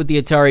appreciate what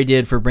the Atari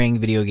did for bringing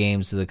video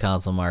games to the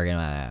console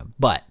market,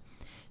 but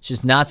it's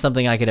just not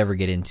something I could ever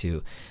get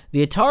into.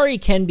 The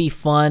Atari can be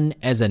fun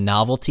as a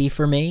novelty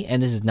for me,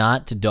 and this is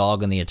not to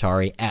dog on the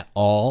Atari at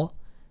all,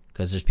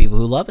 because there's people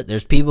who love it.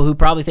 There's people who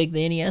probably think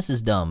the NES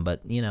is dumb, but,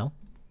 you know,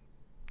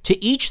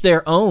 to each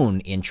their own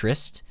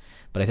interest.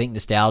 But I think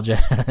nostalgia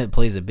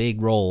plays a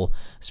big role,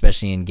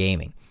 especially in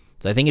gaming.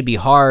 So I think it'd be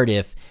hard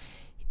if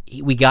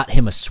we got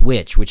him a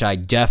Switch, which I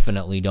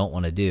definitely don't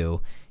want to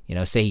do. You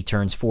know, say he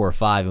turns 4 or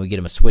 5 and we get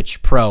him a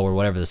Switch Pro or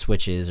whatever the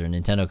Switch is, or a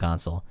Nintendo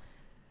console,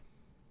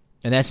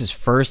 and that's his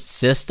first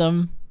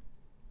system.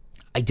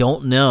 I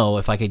don't know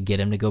if I could get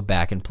him to go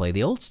back and play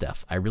the old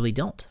stuff. I really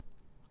don't.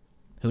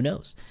 Who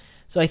knows?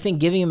 So I think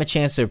giving him a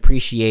chance to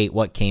appreciate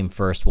what came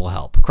first will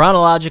help.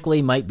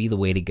 Chronologically might be the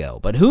way to go,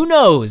 but who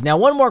knows? Now,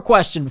 one more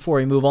question before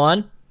we move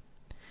on,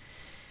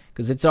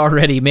 because it's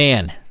already,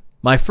 man,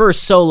 my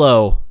first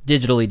solo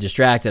Digitally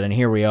Distracted, and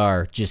here we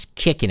are just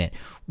kicking it.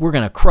 We're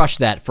going to crush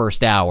that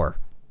first hour,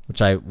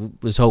 which I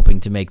was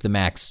hoping to make the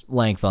max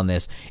length on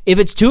this. If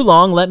it's too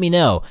long, let me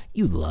know.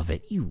 You love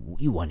it. You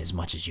want as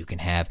much as you can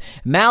have.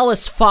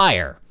 Malice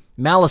Fire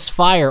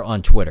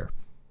on Twitter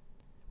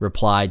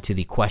replied to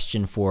the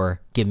question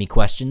for Give Me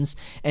Questions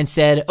and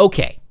said,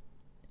 okay,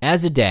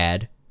 as a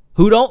dad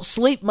who don't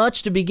sleep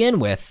much to begin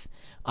with,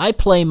 I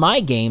play my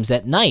games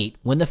at night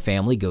when the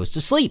family goes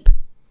to sleep.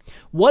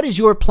 What is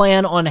your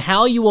plan on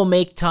how you will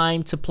make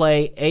time to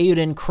play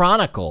Eiyuden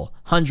Chronicle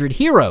 100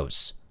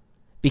 Heroes?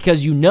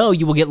 because you know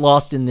you will get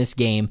lost in this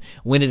game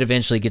when it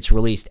eventually gets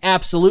released.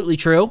 Absolutely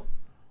true.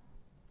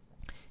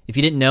 If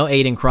you didn't know,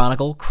 Aiden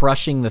Chronicle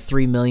crushing the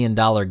 $3 million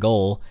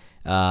goal.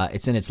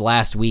 It's in its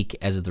last week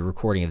as of the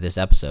recording of this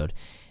episode,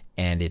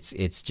 and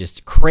it's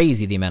just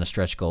crazy the amount of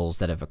stretch goals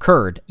that have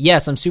occurred.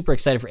 Yes, I'm super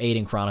excited for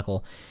Aiden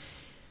Chronicle.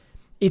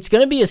 It's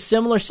going to be a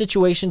similar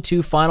situation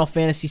to Final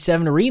Fantasy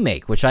VII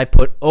Remake, which I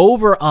put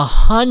over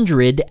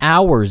 100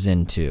 hours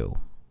into.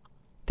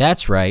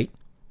 That's right.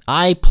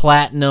 I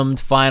platinumed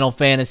Final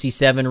Fantasy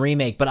VII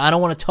Remake, but I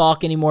don't want to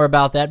talk anymore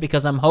about that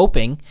because I'm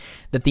hoping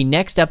that the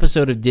next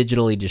episode of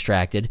Digitally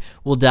Distracted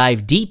will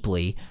dive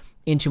deeply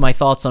into my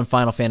thoughts on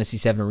Final Fantasy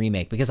VII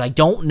Remake, because I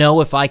don't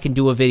know if I can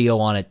do a video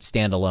on it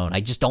standalone. I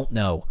just don't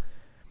know.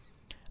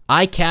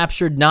 I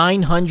captured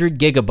 900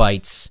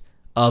 gigabytes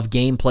of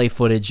gameplay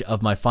footage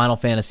of my Final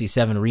Fantasy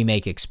VII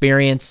Remake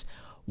experience.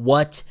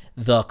 What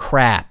the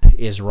crap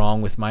is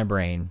wrong with my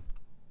brain?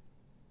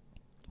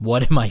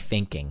 What am I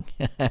thinking?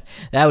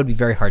 That would be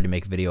very hard to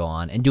make a video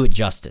on and do it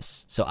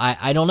justice. So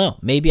I don't know.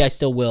 Maybe I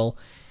still will.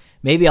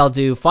 Maybe I'll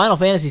do Final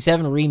Fantasy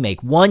VII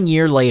Remake 1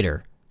 year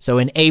later. So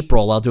in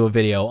April, I'll do a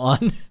video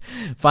on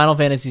Final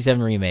Fantasy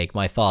VII Remake,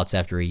 my thoughts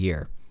after a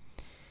year.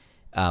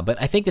 But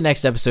I think the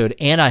next episode,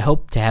 and I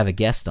hope to have a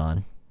guest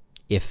on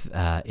if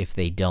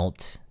they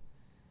don't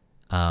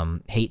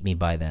hate me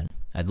by then.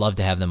 I'd love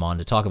to have them on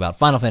to talk about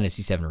Final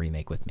Fantasy VII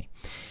Remake with me.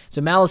 So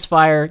Malice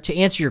Fire, to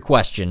answer your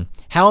question,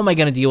 how am I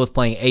going to deal with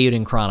playing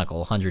Eiyuden Chronicle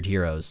 100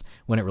 Heroes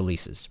when it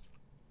releases?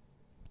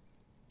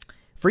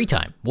 Free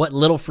time. What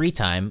little free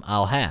time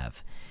I'll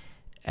have.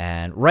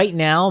 And right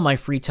now, my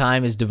free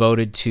time is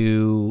devoted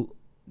to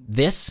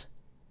this,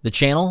 the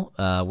channel,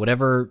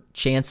 whatever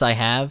chance I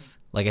have.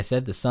 Like I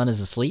said, the sun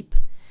is asleep.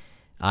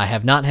 I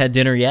have not had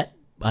dinner yet.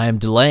 I am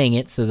delaying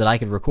it so that I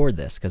could record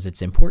this because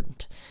it's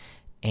important.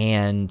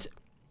 And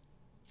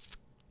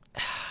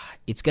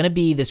it's going to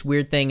be this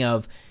weird thing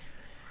of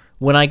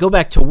when I go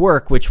back to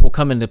work, which will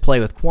come into play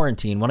with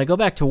quarantine, when I go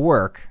back to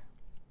work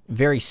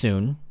very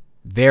soon,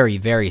 very,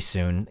 very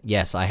soon,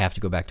 yes, I have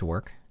to go back to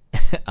work.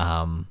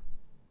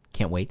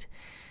 Can't wait.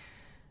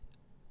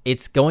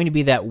 It's going to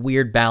be that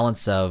weird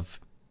balance of,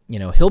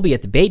 he'll be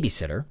at the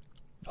babysitter,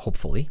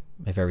 hopefully,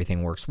 if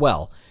everything works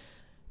well.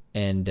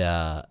 And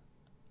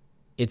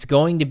it's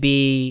going to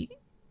be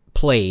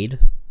played,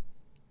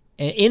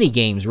 any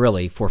games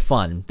really, for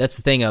fun. That's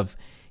the thing of,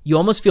 you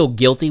almost feel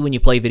guilty when you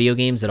play video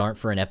games that aren't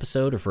for an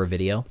episode or for a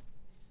video,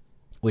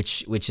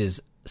 which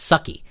is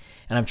sucky.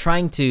 And I'm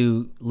trying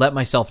to let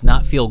myself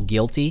not feel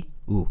guilty.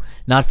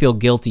 Not feel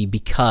guilty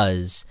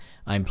because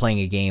I'm playing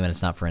a game and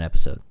it's not for an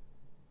episode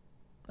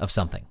of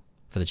something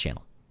for the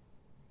channel.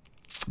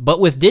 But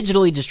with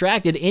Digitally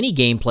Distracted, any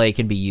gameplay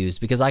can be used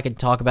because I can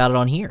talk about it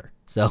on here.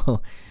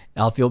 So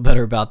I'll feel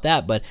better about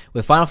that. But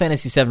with Final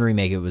Fantasy VII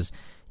Remake, it was,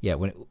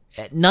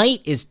 at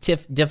night is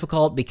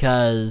difficult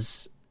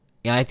because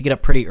I have to get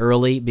up pretty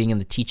early being in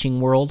the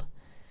teaching world.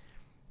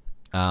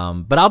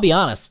 But I'll be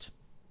honest.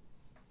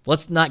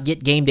 Let's not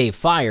get Game Dave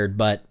fired,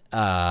 but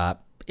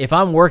if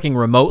I'm working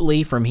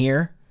remotely from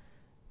here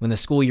when the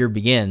school year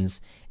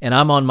begins and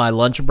I'm on my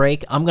lunch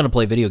break, I'm going to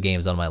play video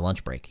games on my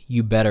lunch break.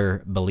 You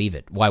better believe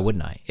it. Why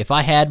wouldn't I? If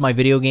I had my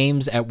video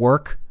games at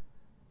work,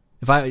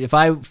 if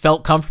I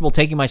felt comfortable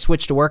taking my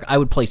Switch to work, I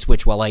would play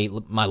Switch while I eat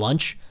my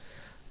lunch.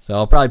 So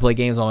I'll probably play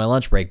games on my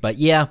lunch break. But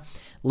yeah,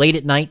 late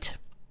at night,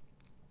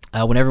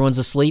 when everyone's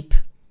asleep,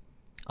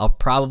 I'll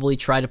probably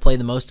try to play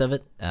the most of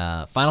it.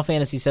 Final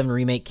Fantasy VII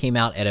Remake came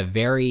out at a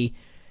very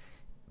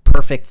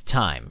perfect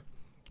time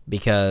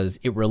because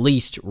it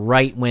released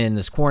right when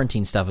this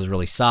quarantine stuff was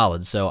really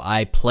solid. So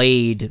I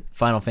played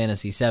Final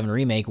Fantasy VII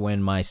Remake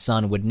when my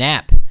son would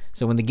nap.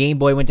 So when the Game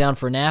Boy went down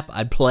for a nap,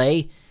 I'd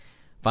play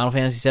Final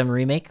Fantasy VII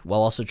Remake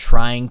while also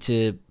trying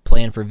to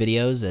plan for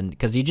videos, and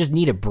because you just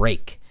need a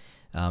break.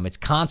 It's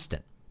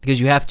constant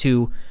because you have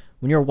to,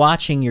 when you're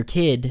watching your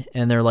kid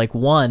and they're like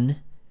 1,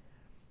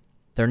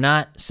 they're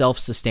not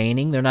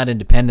self-sustaining, they're not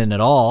independent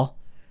at all.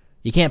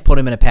 You can't put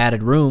them in a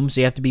padded room,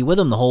 so you have to be with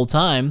them the whole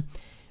time,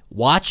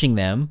 watching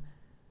them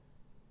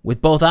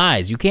with both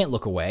eyes. You can't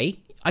look away.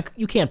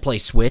 You can't play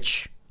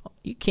Switch.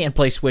 You can't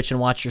play Switch and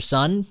watch your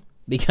son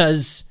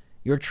because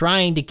you're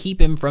trying to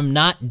keep him from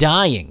not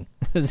dying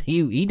because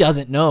he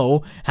doesn't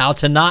know how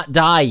to not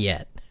die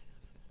yet.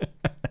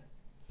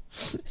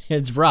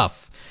 It's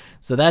rough.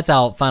 So that's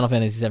how Final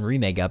Fantasy VII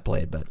Remake got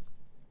played, but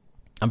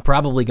I'm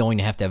probably going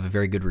to have a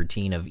very good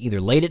routine of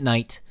either late at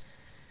night,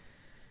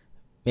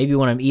 maybe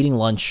when I'm eating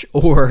lunch,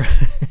 or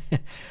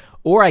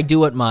I do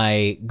what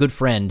my good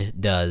friend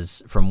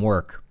does from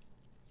work.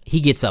 He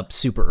gets up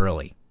super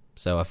early.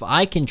 So if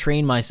I can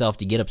train myself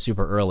to get up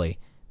super early,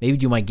 maybe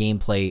do my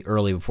gameplay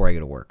early before I go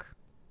to work.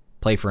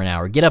 Play for an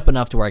hour. Get up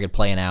enough to where I could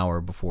play an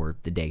hour before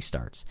the day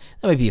starts.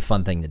 That might be a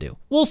fun thing to do.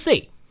 We'll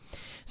see.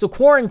 So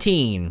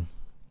quarantine.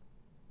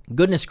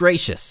 Goodness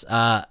gracious.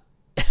 I'm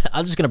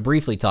just going to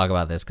briefly talk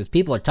about this because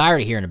people are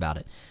tired of hearing about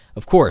it.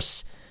 Of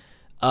course,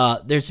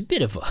 there's a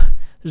bit of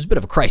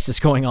a crisis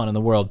going on in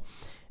the world.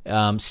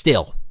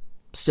 Still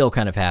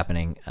kind of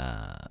happening.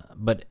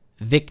 But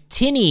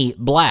Victini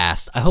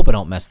Blast. I hope I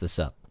don't mess this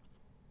up.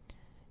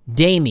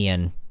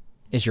 Damien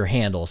is your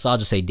handle, so I'll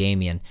just say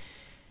Damien.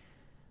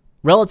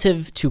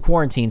 Relative to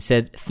quarantine,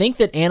 said, think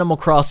that Animal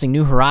Crossing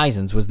New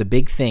Horizons was the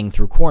big thing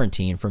through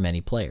quarantine for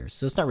many players.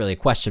 So it's not really a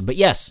question, but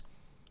yes,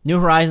 New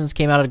Horizons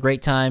came out at a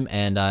great time,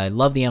 and I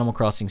love the Animal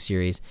Crossing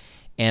series,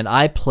 and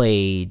I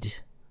played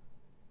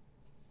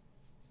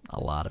a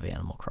lot of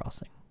Animal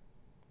Crossing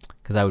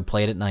because I would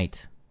play it at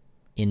night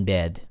in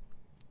bed.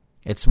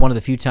 It's one of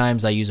the few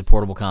times I use a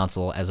portable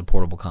console as a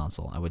portable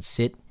console. I would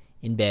sit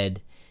in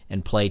bed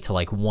and play till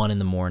like 1 in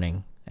the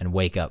morning and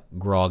wake up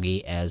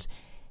groggy as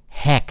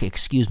heck,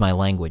 excuse my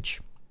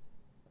language.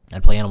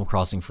 I'd play Animal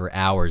Crossing for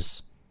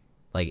hours.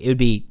 Like, it would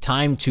be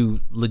time to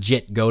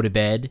legit go to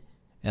bed,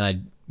 and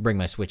I'd bring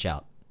my Switch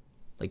out.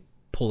 Like,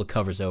 pull the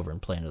covers over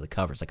and play under the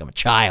covers like I'm a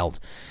child.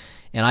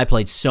 And I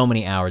played so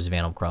many hours of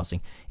Animal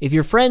Crossing. If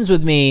you're friends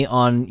with me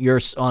on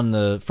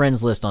the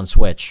friends list on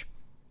Switch,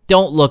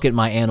 don't look at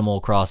my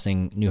Animal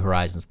Crossing New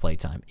Horizons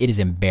playtime. It is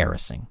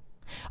embarrassing.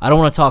 I don't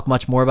want to talk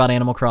much more about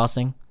Animal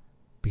Crossing,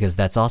 because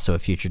that's also a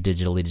future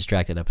Digitally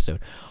Distracted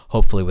episode,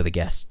 hopefully with a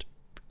guest.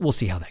 We'll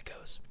see how that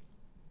goes.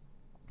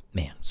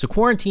 Man, so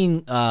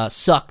quarantine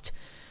sucked.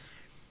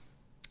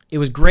 It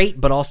was great,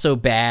 but also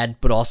bad,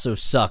 but also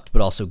sucked,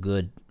 but also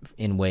good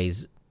in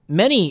ways.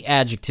 Many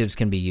adjectives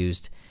can be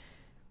used.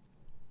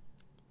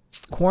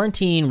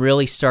 Quarantine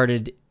really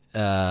started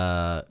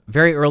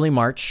very early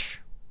March.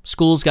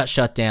 Schools got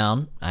shut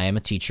down. I am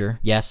a teacher.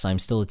 Yes, I'm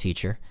still a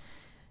teacher.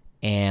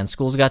 And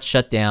schools got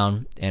shut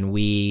down, and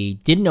we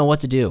didn't know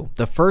what to do.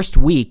 The first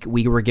week,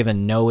 we were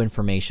given no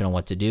information on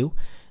what to do.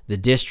 The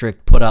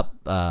district put up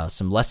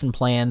some lesson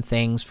plan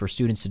things for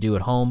students to do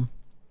at home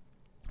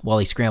while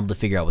he scrambled to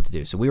figure out what to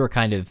do. So we were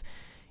kind of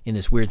in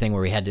this weird thing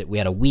where we had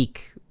a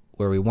week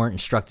where we weren't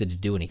instructed to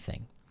do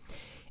anything.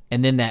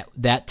 And then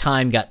that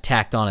time got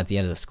tacked on at the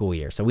end of the school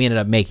year. So we ended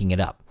up making it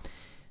up.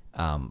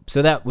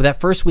 So that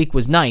first week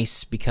was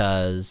nice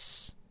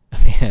because,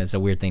 I mean, it's a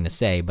weird thing to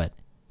say, but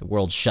the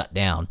world shut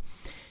down.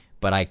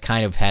 But I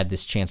kind of had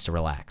this chance to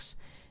relax.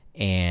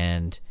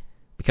 And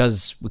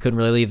because we couldn't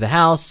really leave the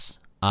house,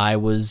 I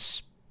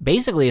was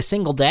basically a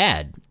single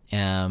dad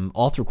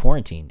all through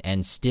quarantine,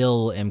 and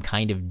still am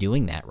kind of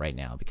doing that right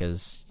now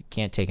because you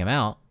can't take him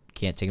out,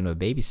 can't take him to a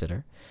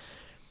babysitter.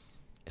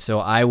 So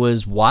I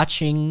was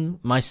watching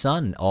my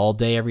son all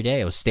day, every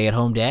day. I was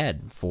stay-at-home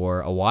dad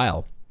for a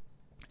while.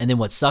 And then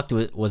what sucked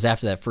was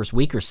after that first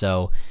week or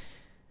so,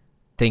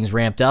 things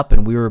ramped up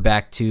and we were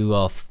back to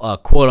a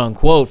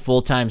quote-unquote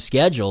full-time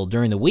schedule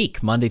during the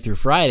week. Monday through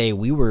Friday,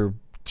 we were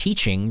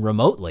teaching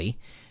remotely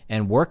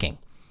and working.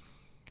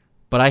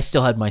 But I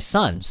still had my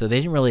son, so they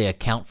didn't really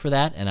account for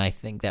that, and I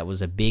think that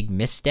was a big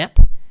misstep,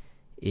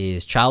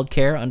 is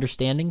childcare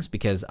understandings,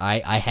 because I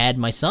had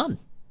my son.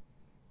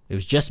 It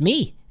was just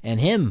me and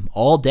him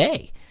all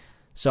day.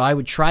 So I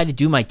would try to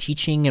do my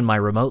teaching and my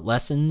remote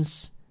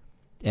lessons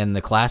and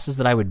the classes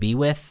that I would be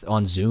with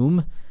on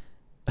Zoom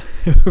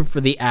for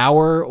the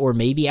hour or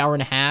maybe hour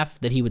and a half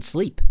that he would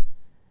sleep.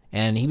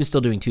 And he was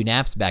still doing 2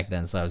 naps back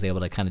then, so I was able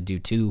to kind of do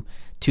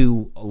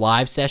two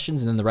live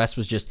sessions, and then the rest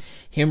was just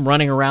him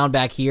running around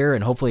back here,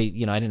 and hopefully,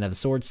 I didn't have the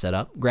swords set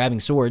up,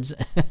 grabbing swords.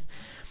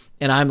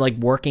 And I'm like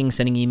working,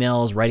 sending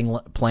emails, writing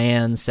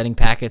plans, setting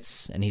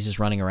packets, and he's just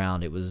running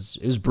around. It was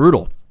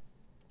brutal.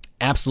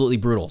 Absolutely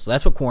brutal. So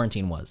that's what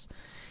quarantine was.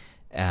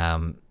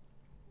 And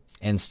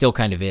still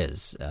kind of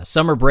is.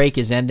 Summer break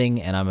is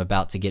ending, and I'm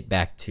about to get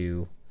back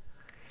to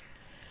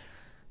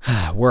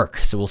work.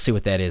 So we'll see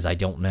what that is. I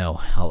don't know.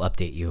 I'll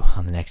update you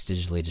on the next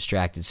Digitally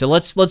Distracted. So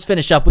let's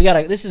finish up.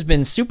 This has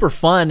been super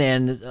fun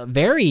and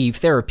very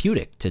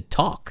therapeutic to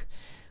talk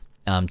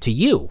to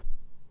you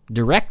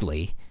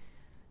directly.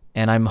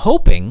 And I'm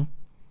hoping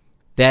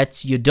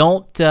that you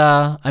don't,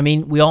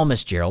 we all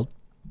miss Gerald.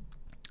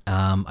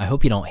 I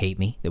hope you don't hate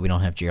me that we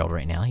don't have Gerald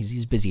right now.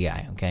 He's a busy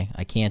guy, okay?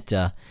 I can't,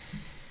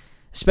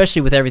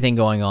 especially with everything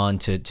going on,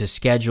 to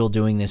schedule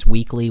doing this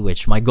weekly,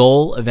 which my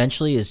goal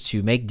eventually is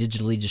to make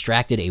Digitally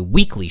Distracted a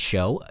weekly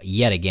show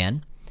yet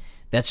again.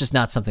 That's just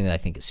not something that I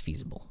think is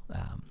feasible.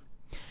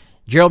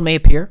 Gerald may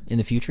appear in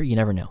the future. You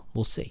never know.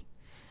 We'll see.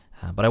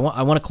 But I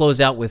want to close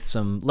out with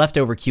some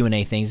leftover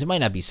Q&A things. It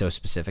might not be so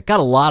specific. Got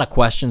a lot of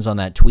questions on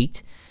that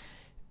tweet.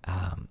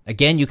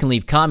 Again, you can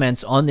leave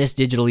comments on this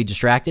Digitally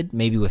Distracted,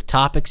 maybe with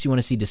topics you want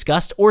to see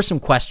discussed or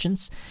some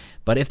questions.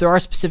 But if there are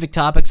specific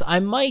topics, I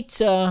might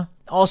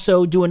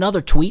also do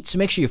another tweet. So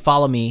make sure you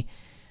follow me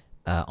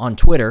on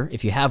Twitter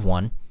if you have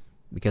one,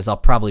 because I'll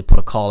probably put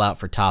a call out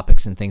for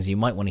topics and things you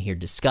might want to hear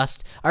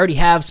discussed. I already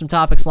have some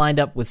topics lined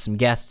up with some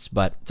guests,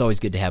 but it's always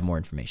good to have more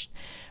information.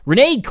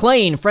 Renee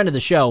Klain, friend of the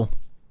show,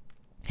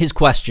 his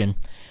question: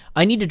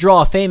 I need to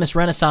draw a famous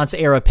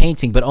Renaissance-era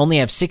painting, but only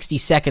have 60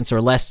 seconds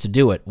or less to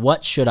do it.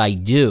 What should I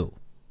do?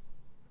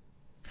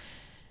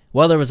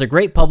 Well, there was a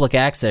great public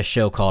access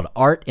show called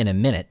Art in a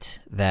Minute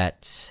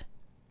that,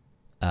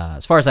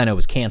 as far as I know,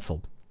 was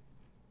canceled,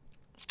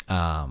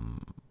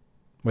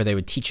 where they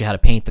would teach you how to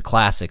paint the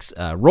classics.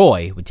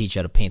 Roy would teach you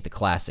how to paint the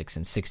classics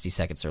in 60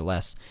 seconds or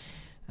less.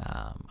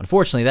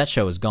 Unfortunately, that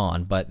show is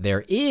gone, but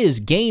there is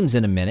Games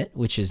in a Minute,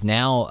 which is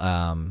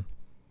now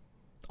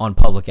on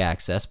public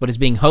access, but is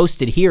being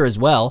hosted here as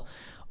well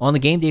on the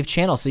Game Dave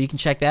channel, so you can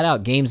check that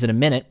out. Games in a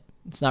Minute.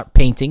 It's not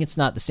painting. It's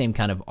not the same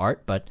kind of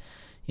art, but,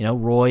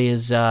 Roy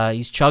is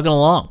he's chugging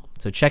along,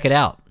 so check it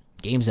out.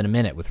 Games in a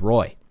Minute with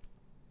Roy.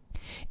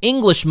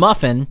 English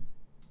Muffin,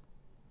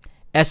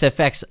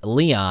 SFX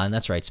Leon.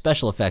 That's right,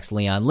 Special Effects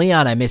Leon.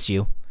 Leon, I miss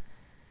you.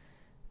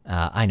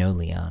 I know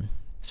Leon.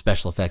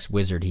 Special effects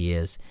wizard he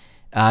is.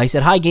 He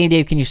said, "Hi, Game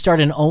Dave. Can you start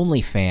an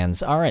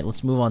OnlyFans?" All right,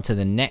 let's move on to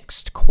the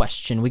next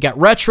question. We got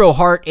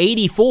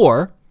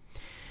RetroHeart84.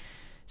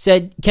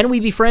 Said, "Can we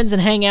be friends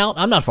and hang out?"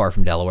 I'm not far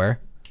from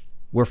Delaware.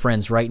 We're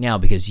friends right now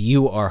because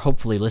you are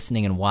hopefully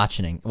listening and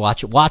watching of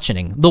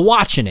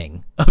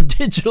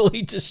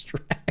Digitally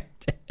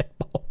Distracted.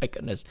 Oh my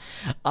goodness.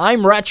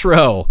 I'm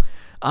Retro.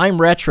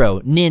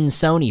 Nin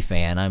Sony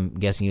fan. I'm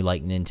guessing you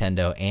like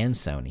Nintendo and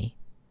Sony.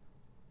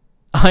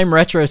 I'm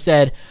Retro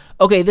said,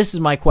 "Okay, this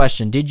is my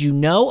question. Did you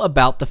know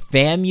about the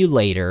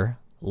Famulator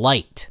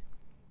Lite?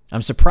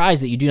 I'm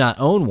surprised that you do not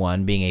own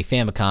one, being a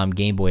Famicom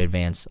Game Boy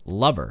Advance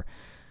lover."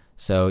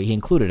 So he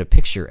included a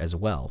picture as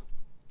well.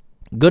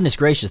 Goodness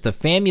gracious, the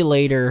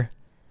Famulator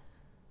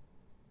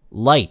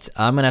Lite.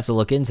 I'm going to have to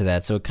look into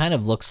that. So it kind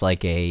of looks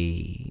like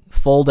a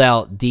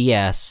fold-out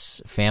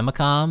DS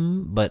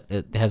Famicom, but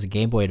it has a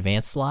Game Boy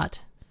Advance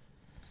slot.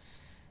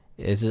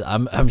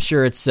 I'm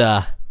sure it's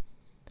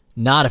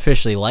not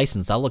officially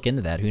licensed. I'll look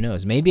into that. Who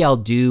knows? Maybe I'll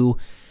do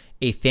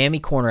a Family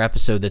Corner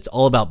episode that's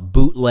all about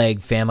bootleg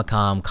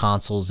Famicom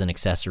consoles and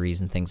accessories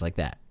and things like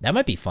that. That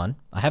might be fun.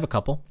 I have a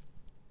couple.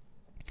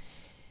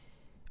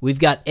 We've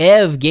got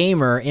Ev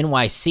Gamer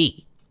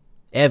NYC.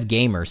 Ev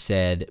Gamer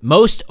said,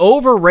 "Most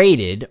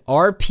overrated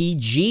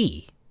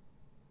RPG."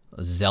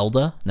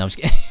 Zelda? No, I'm just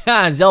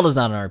kidding. Zelda's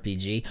not an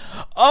RPG.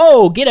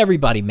 Oh, get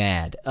everybody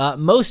mad.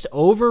 Most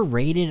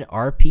overrated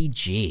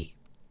RPG.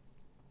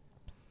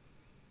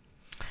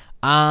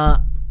 I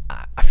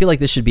feel like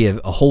this should be a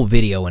whole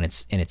video in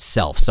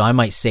itself, so I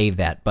might save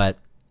that. But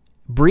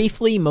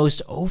briefly,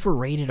 most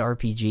overrated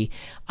RPG,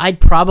 I'd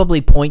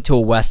probably point to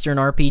a Western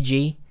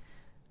RPG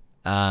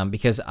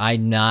because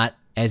I'm not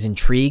as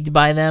intrigued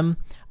by them.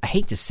 I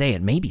hate to say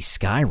it, maybe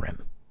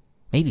Skyrim.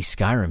 Maybe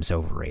Skyrim's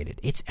overrated.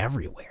 It's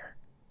everywhere.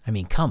 I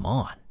mean, come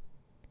on.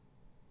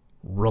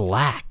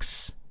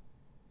 Relax.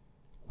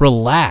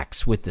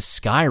 Relax with the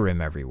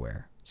Skyrim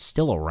everywhere.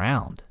 Still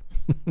around.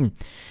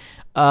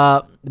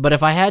 But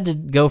if I had to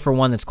go for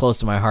one that's close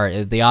to my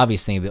heart, the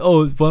obvious thing would be,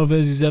 it's Final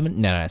Fantasy VII?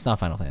 No, it's not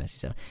Final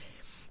Fantasy VII.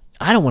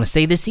 I don't want to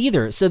say this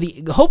either. So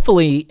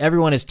hopefully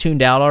everyone is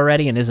tuned out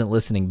already and isn't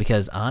listening,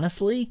 because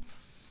honestly,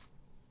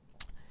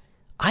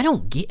 I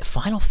don't get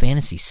Final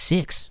Fantasy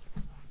VI.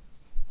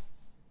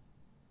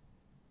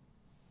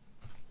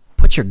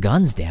 Put your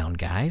guns down,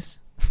 guys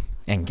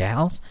and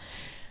gals.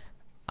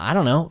 I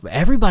don't know.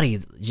 Everybody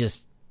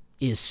just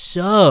is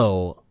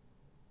so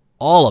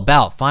all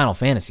about Final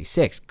Fantasy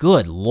VI.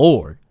 Good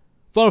Lord.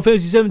 Final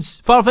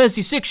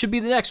Fantasy VI should be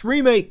the next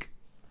remake.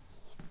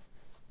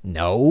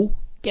 No.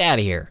 Get out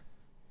of here.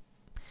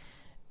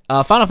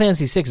 Final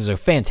Fantasy VI is a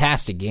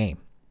fantastic game.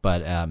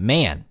 But,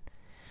 man,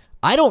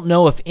 I don't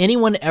know if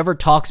anyone ever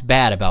talks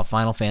bad about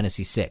Final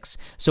Fantasy VI.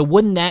 So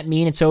wouldn't that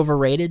mean it's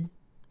overrated?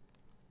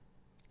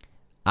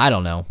 I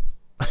don't know.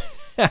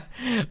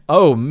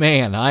 Oh,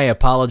 man, I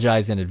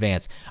apologize in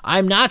advance.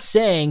 I'm not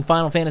saying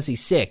Final Fantasy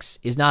VI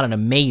is not an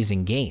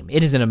amazing game.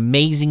 It is an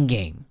amazing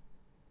game.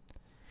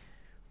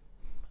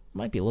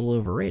 Might be a little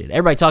overrated.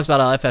 Everybody talks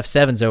about how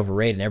FF7's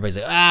overrated, and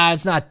everybody's like,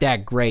 it's not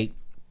that great.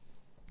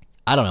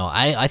 I don't know.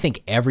 I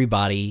think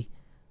everybody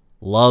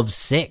loves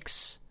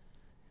 6.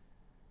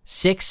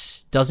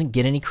 6 doesn't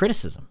get any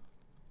criticism.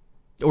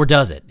 Or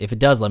does it? If it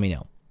does, let me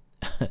know.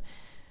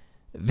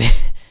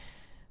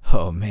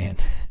 Oh, man.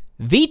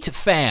 Vit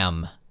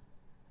Fam.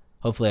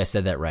 Hopefully I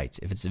said that right.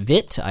 If it's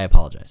Vit, I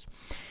apologize.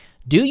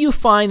 Do you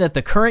find that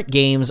the current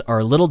games are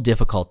a little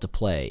difficult to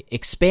play?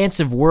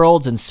 Expansive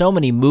worlds and so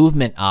many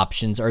movement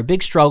options are a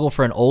big struggle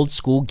for an old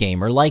school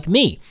gamer like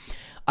me.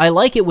 I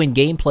like it when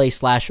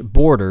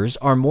gameplay/borders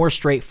are more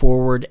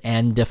straightforward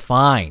and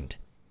defined.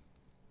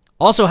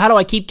 Also, how do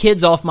I keep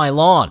kids off my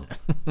lawn?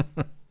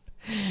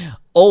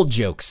 Old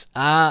jokes.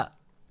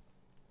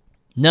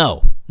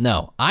 No.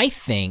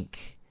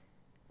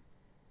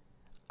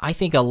 I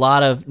think a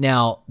lot of,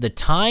 now, the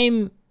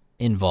time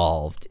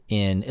involved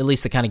in at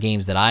least the kind of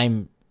games that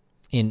I'm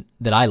in,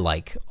 that I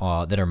like,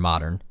 that are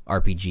modern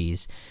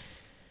RPGs,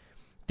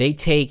 they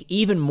take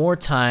even more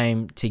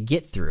time to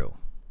get through.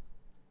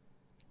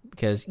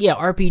 Because, yeah,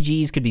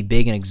 RPGs could be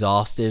big and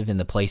exhaustive in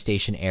the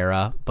PlayStation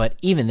era, but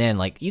even then,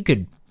 like, you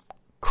could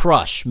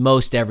crush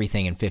most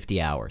everything in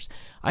 50 hours.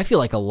 I feel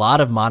like a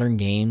lot of modern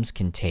games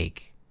can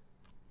take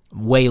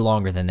way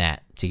longer than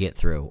that to get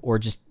through, or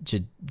just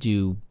to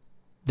do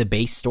the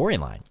base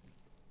storyline,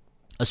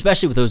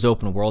 especially with those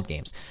open world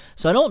games.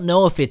 So I don't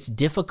know if it's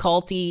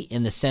difficulty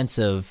in the sense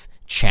of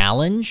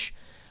challenge.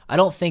 I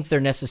don't think they're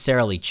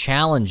necessarily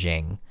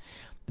challenging,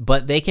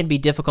 but they can be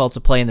difficult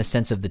to play in the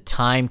sense of the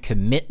time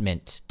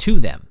commitment to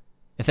them,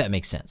 if that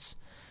makes sense.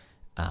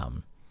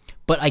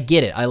 But I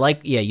get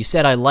it. You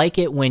said I like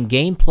it when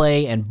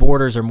gameplay and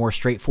borders are more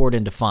straightforward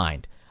and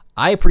defined.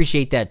 I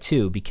appreciate that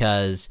too,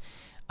 because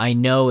I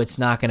know it's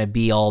not going to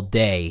be all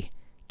day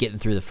getting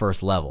through the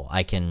first level.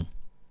 I can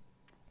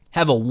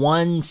have a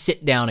one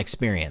sit-down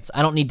experience.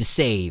 I don't need to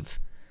save.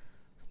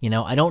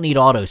 I don't need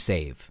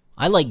autosave.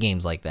 I like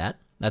games like that.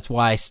 That's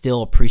why I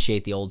still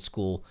appreciate the old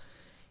school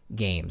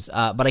games.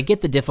 But I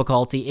get the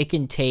difficulty. It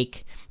can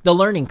take the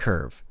learning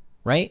curve,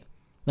 right?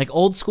 Like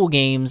old school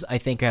games, I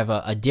think have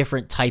a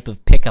different type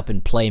of pick up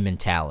and play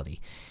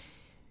mentality.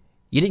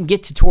 You didn't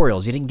get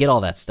tutorials. You didn't get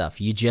all that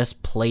stuff. You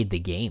just played the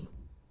game.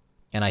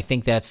 And I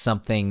think that's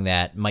something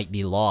that might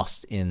be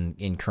lost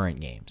in current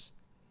games.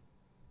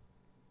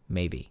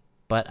 Maybe.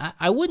 But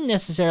I wouldn't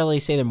necessarily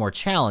say they're more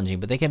challenging,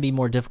 but they can be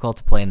more difficult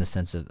to play in the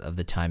sense of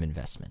the time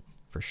investment,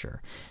 for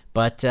sure.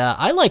 But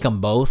I like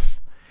them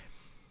both.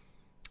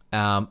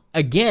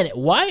 Again,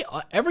 why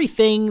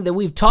everything that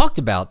we've talked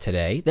about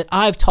today, that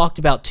I've talked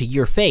about to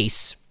your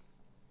face,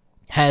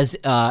 has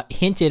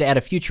hinted at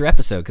a future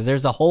episode, because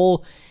there's a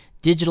whole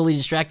digitally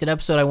distracted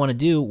episode I want to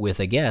do with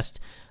a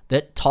guest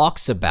that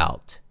talks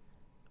about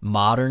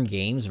modern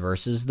games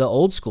versus the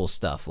old school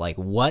stuff. Like,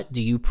 what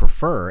do you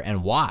prefer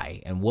and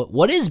why? And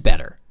what is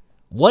better?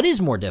 What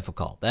is more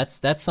difficult?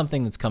 That's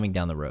something that's coming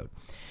down the road.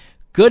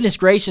 Goodness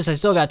gracious, I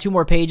still got 2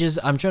 more pages.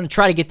 I'm trying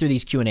to get through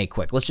these Q&A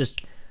quick. Let's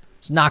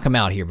knock them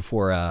out here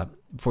before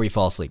you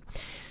fall asleep.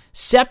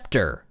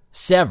 Scepter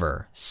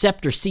Sever.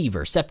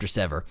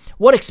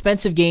 What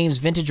expensive games,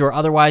 vintage or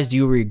otherwise, do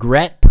you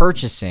regret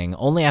purchasing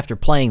only after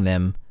playing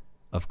them?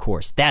 Of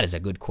course, that is a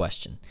good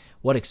question.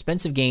 What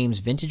expensive games,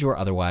 vintage or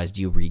otherwise,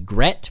 do you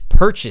regret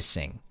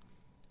purchasing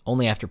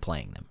only after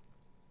playing them?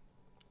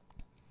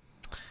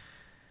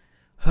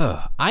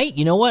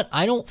 You know what?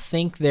 I don't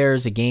think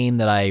there's a game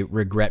that I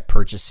regret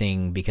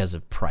purchasing because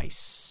of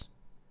price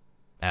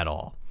at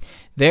all.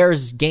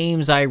 There's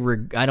games I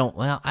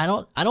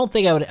don't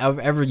think I would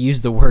ever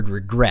use the word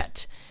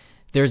regret.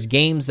 There's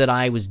games that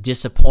I was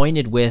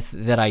disappointed with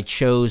that I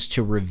chose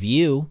to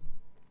review.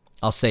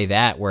 I'll say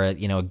that, where,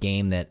 a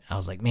game that I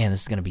was like, man,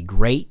 this is going to be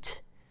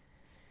great.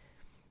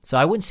 So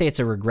I wouldn't say it's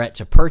a regret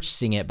to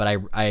purchasing it, but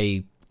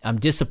I'm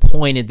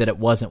disappointed that it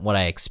wasn't what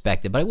I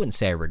expected. But I wouldn't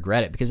say I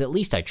regret it, because at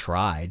least I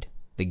tried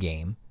the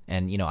game,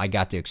 and I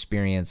got to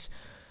experience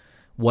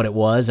what it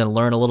was and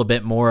learn a little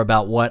bit more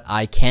about what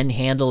I can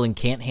handle and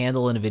can't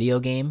handle in a video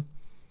game.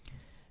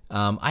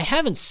 I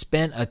haven't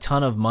spent a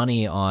ton of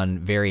money on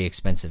very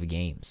expensive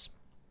games.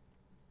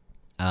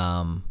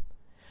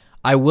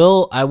 I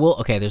will.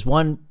 Okay, there's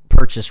one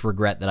purchase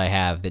regret that I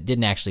have that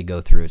didn't actually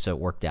go through, so it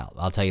worked out.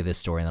 I'll tell you this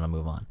story and then I'll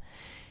move on.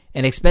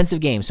 An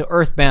expensive game. So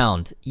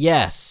Earthbound.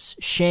 Yes,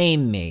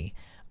 shame me.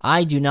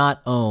 I do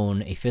not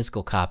own a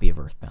physical copy of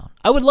Earthbound.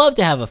 I would love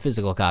to have a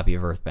physical copy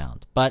of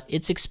Earthbound, but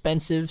it's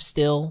expensive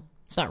still.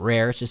 It's not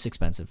rare, it's just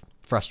expensive.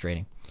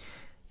 Frustrating.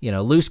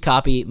 Loose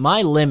copy.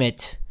 My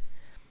limit,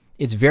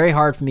 it's very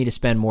hard for me to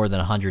spend more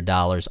than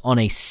 $100 on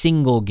a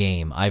single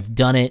game. I've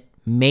done it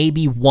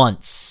maybe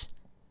once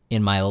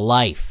in my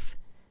life,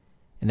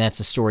 and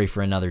that's a story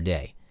for another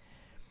day.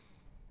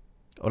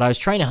 But I was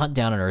trying to hunt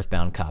down an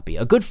Earthbound copy.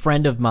 A good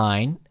friend of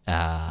mine,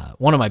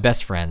 one of my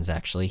best friends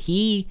actually,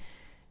 he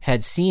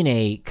had seen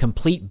a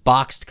complete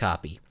boxed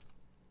copy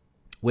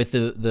with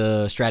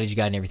the strategy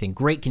guide and everything.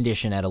 Great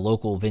condition at a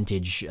local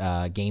vintage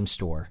game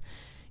store.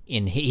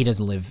 He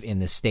doesn't live in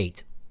this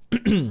state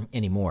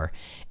anymore.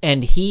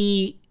 And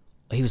he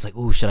was like,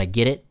 ooh, should I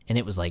get it? And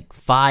it was like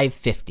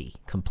 $550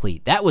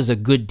 complete. That was a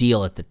good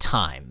deal at the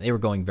time. They were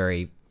going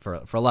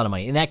for a lot of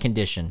money in that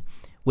condition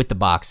with the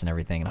box and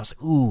everything. And I was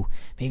like, ooh,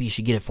 maybe you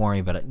should get it for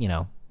me, but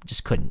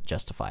just couldn't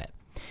justify it.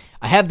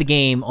 I have the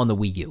game on the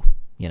Wii U.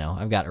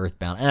 I've got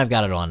Earthbound, and I've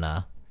got it on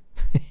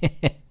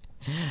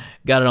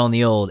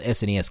the old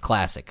SNES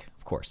Classic,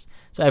 of course.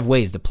 So I have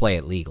ways to play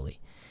it legally.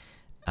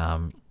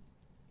 And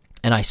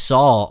I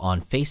saw on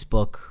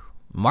Facebook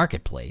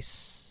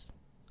Marketplace,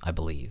 I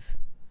believe.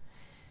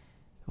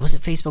 Was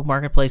it Facebook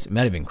Marketplace? It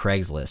might have been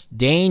Craigslist.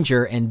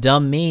 Danger, and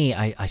dumb me,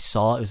 I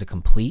saw it was a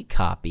complete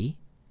copy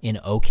in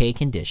okay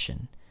condition,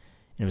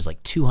 and it was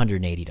like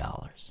 $280.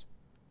 I was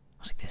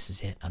like, this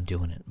is it. I'm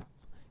doing it.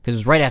 Because it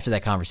was right after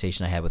that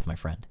conversation I had with my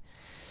friend.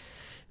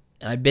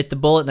 And I bit the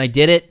bullet, and I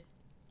did it.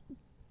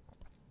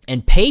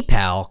 And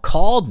PayPal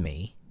called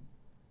me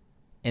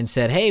and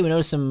said, hey, we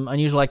noticed some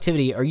unusual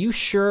activity. Are you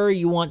sure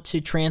you want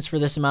to transfer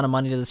this amount of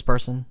money to this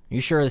person? Are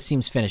you sure this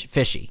seems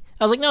fishy?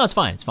 I was like, no, it's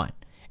fine. It's fine.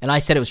 And I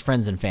said it was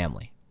friends and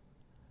family.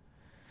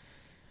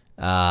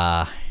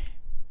 Had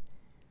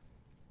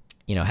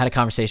a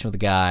conversation with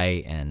the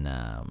guy, and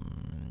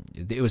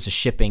it was a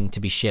shipping to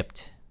be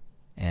shipped.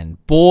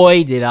 And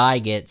boy, did I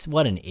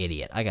what an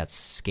idiot. I got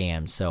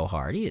scammed so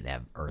hard. He didn't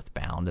have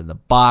Earthbound in the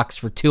box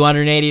for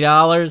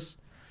 $280.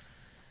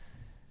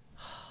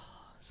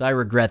 So I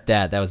regret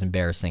that. That was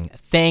embarrassing.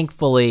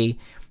 Thankfully,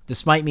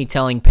 despite me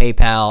telling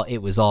PayPal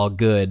it was all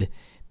good,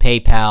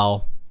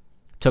 PayPal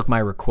took my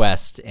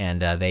request,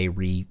 and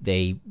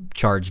they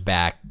charged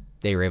back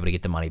they were able to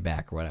get the money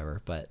back or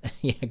whatever. But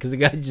yeah, because the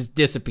guy just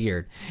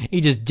disappeared.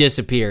 He just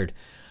disappeared.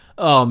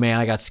 Oh man,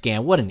 I got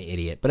scammed. What an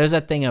idiot. But there's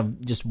that thing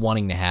of just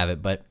wanting to have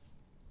it, but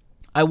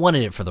I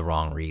wanted it for the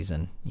wrong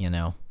reason,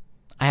 I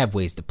have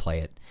ways to play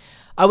it.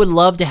 I would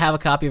love to have a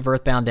copy of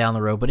Earthbound down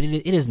the road, but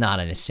it is not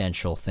an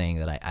essential thing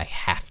that I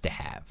have to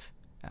have.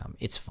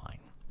 It's fine.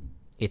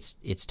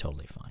 It's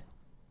totally fine.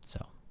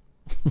 So,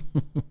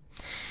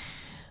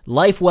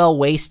 Life Well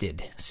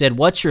Wasted said,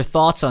 "What's your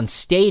thoughts on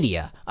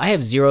Stadia?" I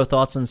have zero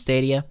thoughts on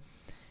Stadia,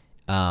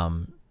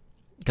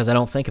 because I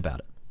don't think about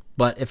it.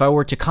 But if I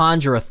were to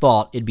conjure a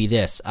thought, it'd be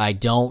this: I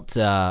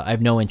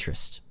have no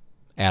interest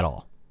at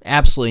all.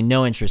 Absolutely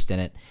no interest in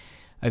it.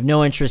 I have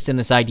no interest in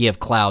this idea of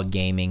cloud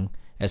gaming.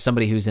 As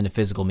somebody who's into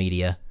physical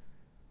media,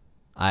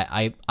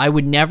 I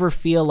would never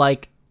feel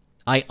like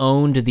I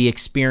owned the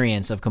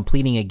experience of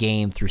completing a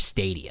game through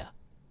Stadia.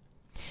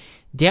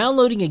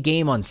 Downloading a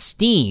game on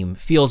Steam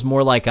feels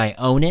more like I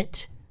own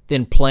it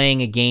than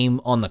playing a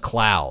game on the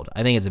cloud.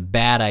 I think it's a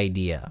bad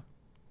idea.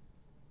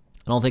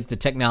 I don't think the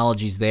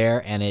technology's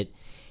there, and it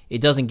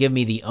doesn't give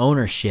me the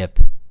ownership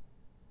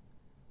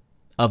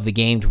of the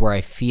game to where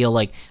I feel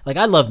like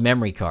I love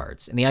memory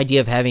cards, and the idea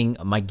of having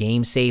my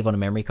game save on a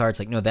memory card, it's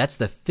like, no, that's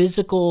the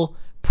physical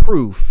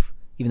proof,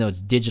 even though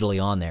it's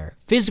digitally on there,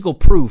 physical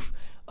proof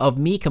of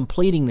me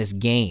completing this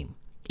game.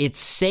 It's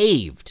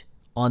saved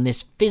on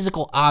this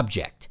physical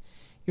object.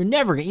 You're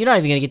not even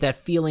going to get that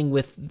feeling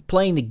with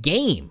playing the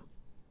game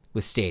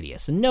with Stadia.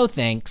 So no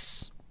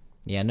thanks.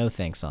 Yeah, no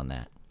thanks on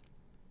that.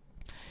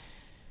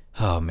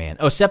 Oh, man.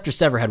 Oh, Scepter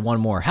Sever had one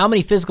more. How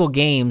many physical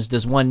games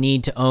does one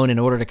need to own in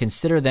order to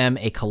consider them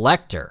a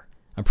collector?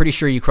 I'm pretty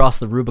sure you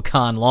crossed the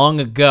Rubicon long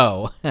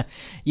ago.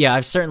 Yeah,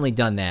 I've certainly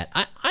done that.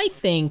 I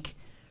think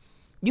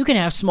you can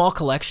have small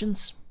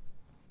collections.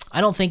 I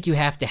don't think you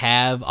have to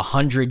have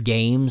 100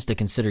 games to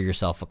consider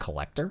yourself a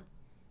collector.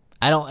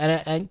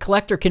 And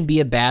collector can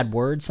be a bad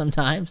word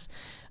sometimes.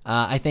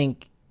 I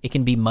think it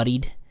can be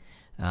muddied.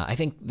 I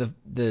think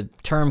the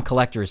term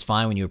collector is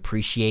fine when you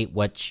appreciate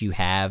what you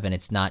have, and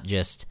it's not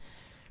just,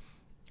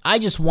 I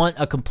just want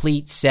a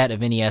complete set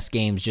of NES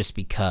games just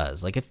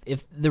because. Like,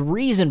 if the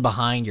reason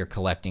behind your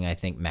collecting, I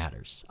think,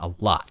 matters a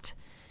lot.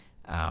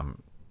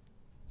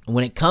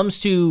 When it comes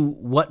to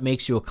what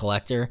makes you a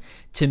collector,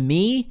 to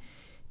me,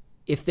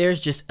 if there's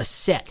just a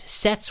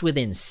sets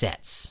within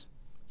sets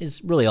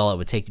is really all it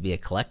would take to be a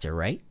collector,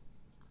 right?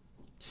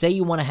 Say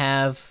you want to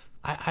have,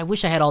 I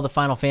wish I had all the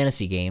Final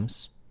Fantasy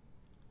games.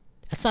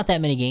 That's not that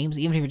many games,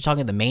 even if you're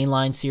talking the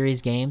mainline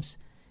series games.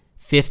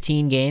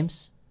 15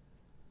 games.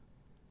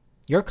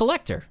 You're a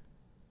collector.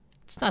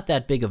 It's not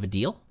that big of a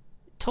deal.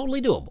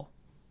 Totally doable.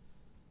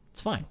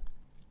 It's fine.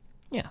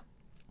 Yeah.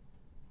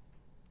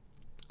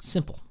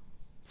 Simple.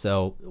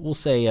 So we'll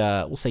say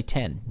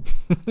 10.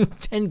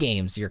 10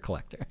 games you're a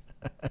collector.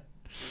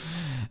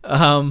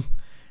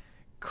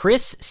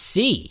 Chris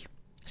C.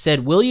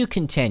 said, "Will you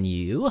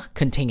continue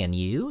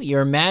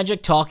your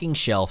Magic Talking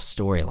Shelf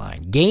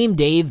storyline? Game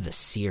Dave the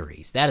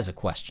series." That is a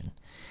question.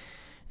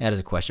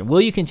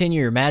 Will you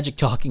continue your Magic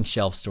Talking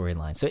Shelf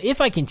storyline? So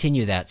if I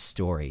continue that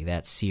story,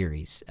 that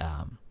series,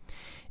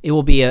 it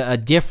will be a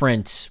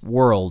different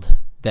world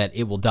that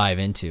it will dive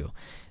into.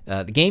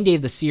 The Game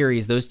Dave the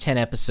series, those 10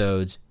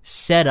 episodes,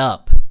 set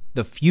up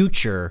the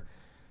future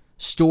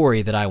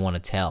story that I want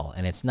to tell,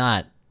 and it's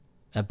not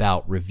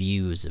about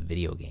reviews of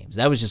video games.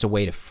 That was just a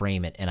way to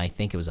frame it, and I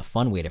think it was a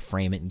fun way to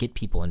frame it and get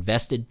people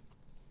invested.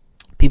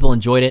 People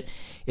enjoyed it.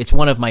 It's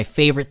one of my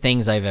favorite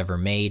things I've ever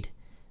made.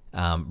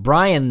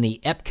 Brian, the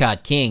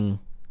Epcot King,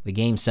 the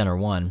Game Center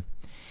one,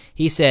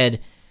 he said,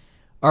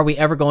 "Are we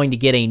ever going to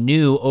get a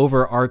new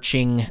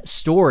overarching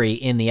story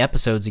in the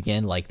episodes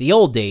again, like the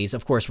old days?"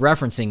 Of course,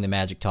 referencing the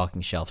Magic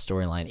Talking Shelf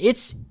storyline.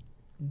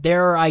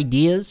 There are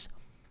ideas.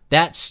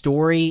 That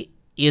story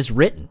is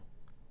written.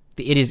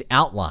 It is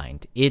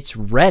outlined. It's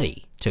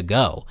ready to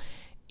go.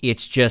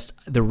 It's just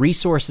the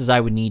resources I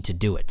would need to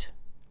do it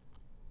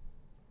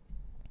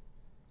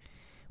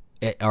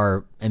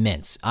are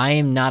immense. I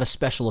am not a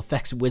special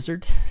effects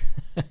wizard,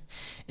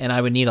 and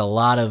I would need a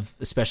lot of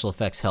special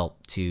effects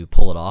help to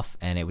pull it off,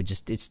 and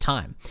it's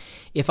time.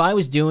 If I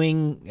was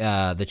doing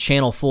the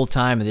channel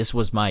full-time and this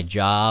was my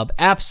job,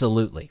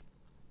 absolutely.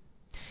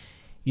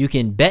 You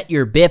can bet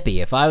your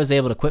bippy, if I was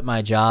able to quit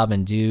my job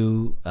and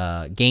do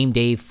Game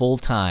Dave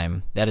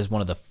full-time, that is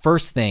one of the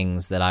first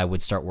things that I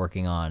would start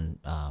working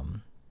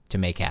on to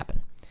make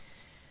happen.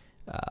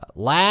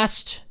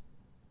 Last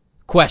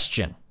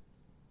question,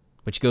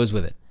 which goes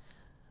with it.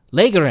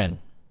 Legren,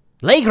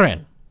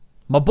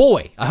 my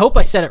boy. I hope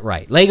I said it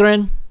right.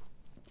 Legren,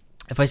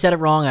 if I said it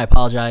wrong, I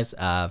apologize.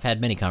 I've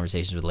had many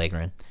conversations with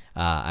Legren.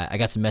 I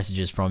got some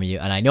messages from you,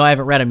 and I know I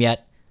haven't read them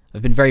yet.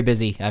 I've been very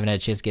busy. I haven't had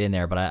a chance to get in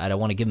there, but I don't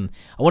want to give them.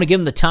 I want to give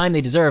them the time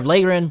they deserve.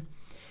 Legren,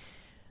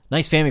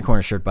 nice Family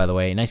Corner shirt, by the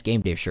way. Nice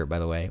Game Dave shirt, by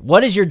the way.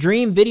 What is your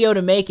dream video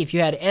to make if you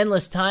had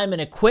endless time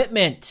and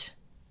equipment?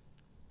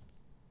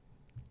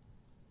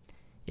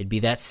 It'd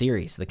be that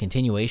series, the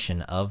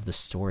continuation of the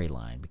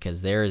storyline,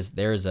 because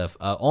there's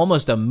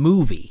almost a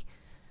movie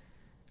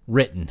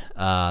written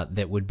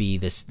that would be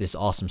this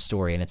awesome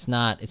story. And it's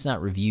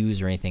not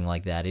reviews or anything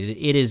like that.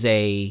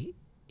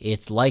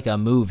 It's like a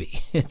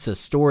movie. It's a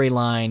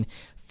storyline,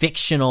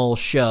 fictional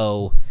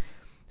show,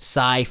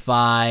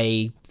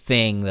 sci-fi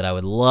thing that I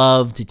would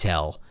love to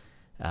tell.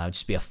 It'd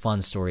just be a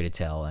fun story to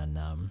tell, and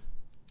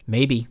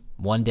maybe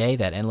one day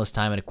that Endless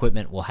Time and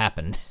Equipment will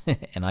happen,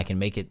 and I can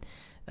make it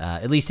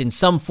at least in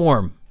some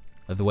form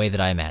of the way that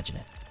I imagine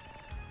it.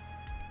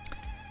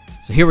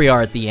 So here we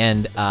are at the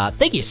end.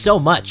 Thank you so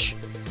much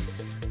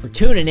for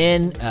tuning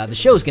in. The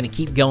show's going to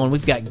keep going.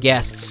 We've got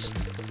guests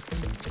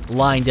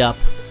lined up.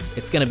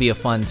 It's going to be a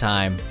fun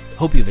time.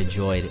 Hope you've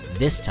enjoyed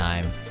this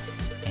time.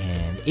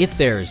 And if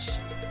there's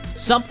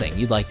something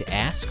you'd like to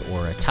ask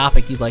or a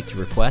topic you'd like to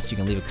request, you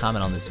can leave a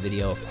comment on this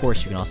video. Of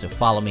course, you can also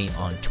follow me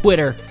on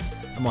Twitter.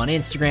 I'm on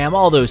Instagram,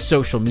 all those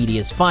social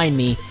medias. Find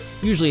me.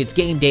 Usually it's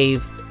Game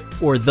Dave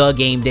or The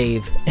Game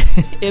Dave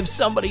if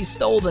somebody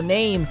stole the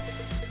name.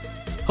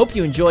 Hope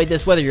you enjoyed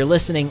this, whether you're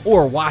listening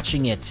or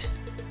watching it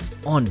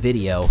on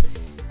video.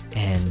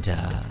 And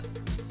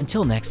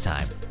until next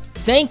time,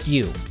 thank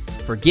you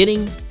for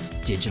getting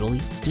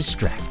digitally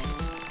distracted.